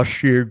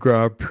Austria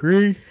Grand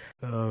Prix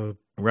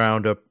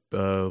roundup.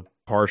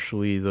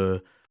 Partially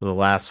the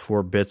last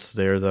 4 bits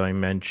there that I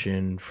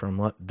mentioned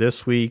from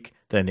this week.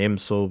 Then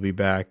IMSA will be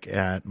back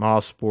at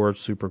Mosports,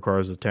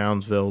 Supercars of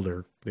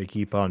Townsville. They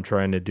keep on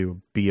trying to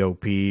do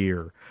BOP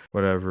or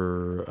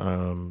whatever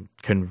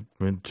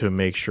to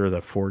make sure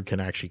that Ford can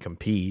actually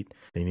compete.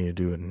 They need to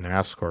do it in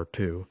NASCAR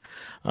too.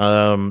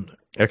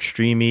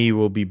 Extreme E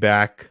will be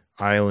back,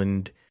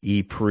 Island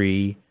E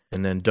Pre,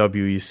 and then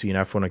WEC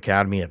and F1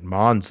 Academy at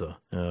Monza.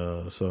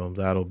 So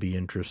that'll be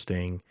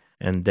interesting.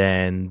 And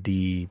then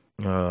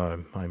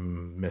I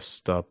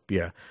messed up.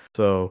 Yeah.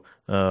 So,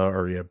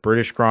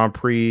 British Grand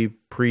Prix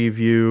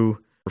preview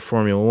for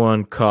Formula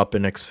One, Cup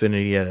and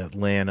XFinity at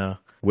Atlanta,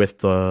 with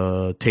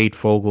the Tate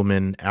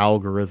Fogelman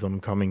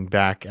algorithm coming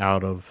back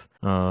out of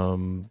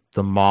out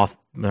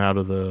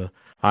of the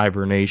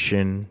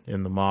hibernation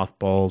in the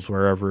mothballs,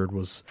 wherever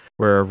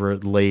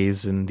it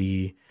lays in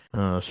the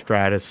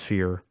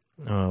stratosphere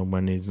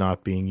when it's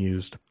not being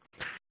used.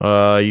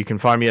 You can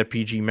find me at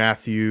PG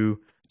Matthew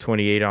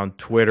 28 on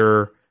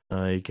Twitter.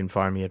 You can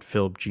find me at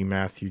Philip G.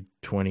 Matthew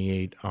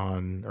 28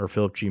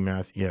 Philip G.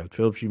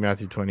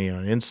 Matthew 28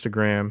 on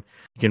Instagram.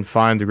 You can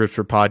find the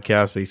Gripster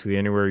Podcast basically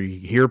anywhere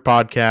you hear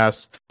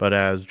podcasts, but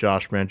as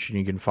Josh mentioned,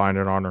 you can find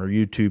it on our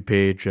YouTube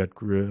page at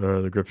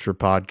the Gripster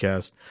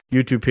Podcast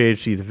YouTube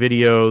page. See the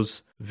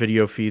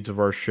video feeds of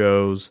our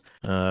shows.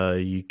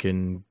 You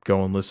can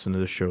go and listen to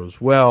the show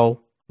as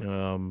well.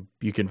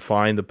 You can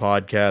find the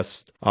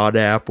podcast on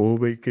Apple,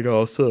 but you can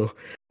also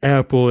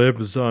Apple,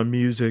 Amazon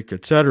Music,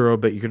 etc.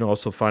 But you can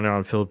also find it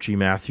on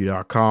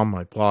philipgmatthew.com,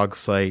 my blog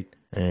site.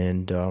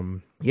 And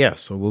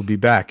so we'll be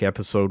back,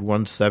 episode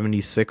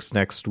 176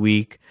 next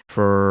week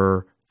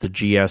for the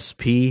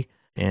GSP,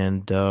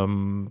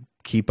 and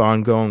keep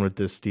on going with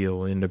this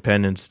deal,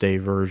 Independence Day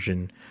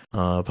version,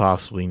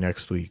 possibly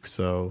next week.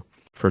 So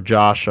for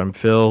Josh, I'm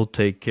Phil.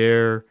 Take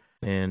care,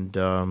 and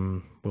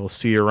we'll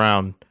see you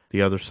around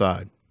the other side.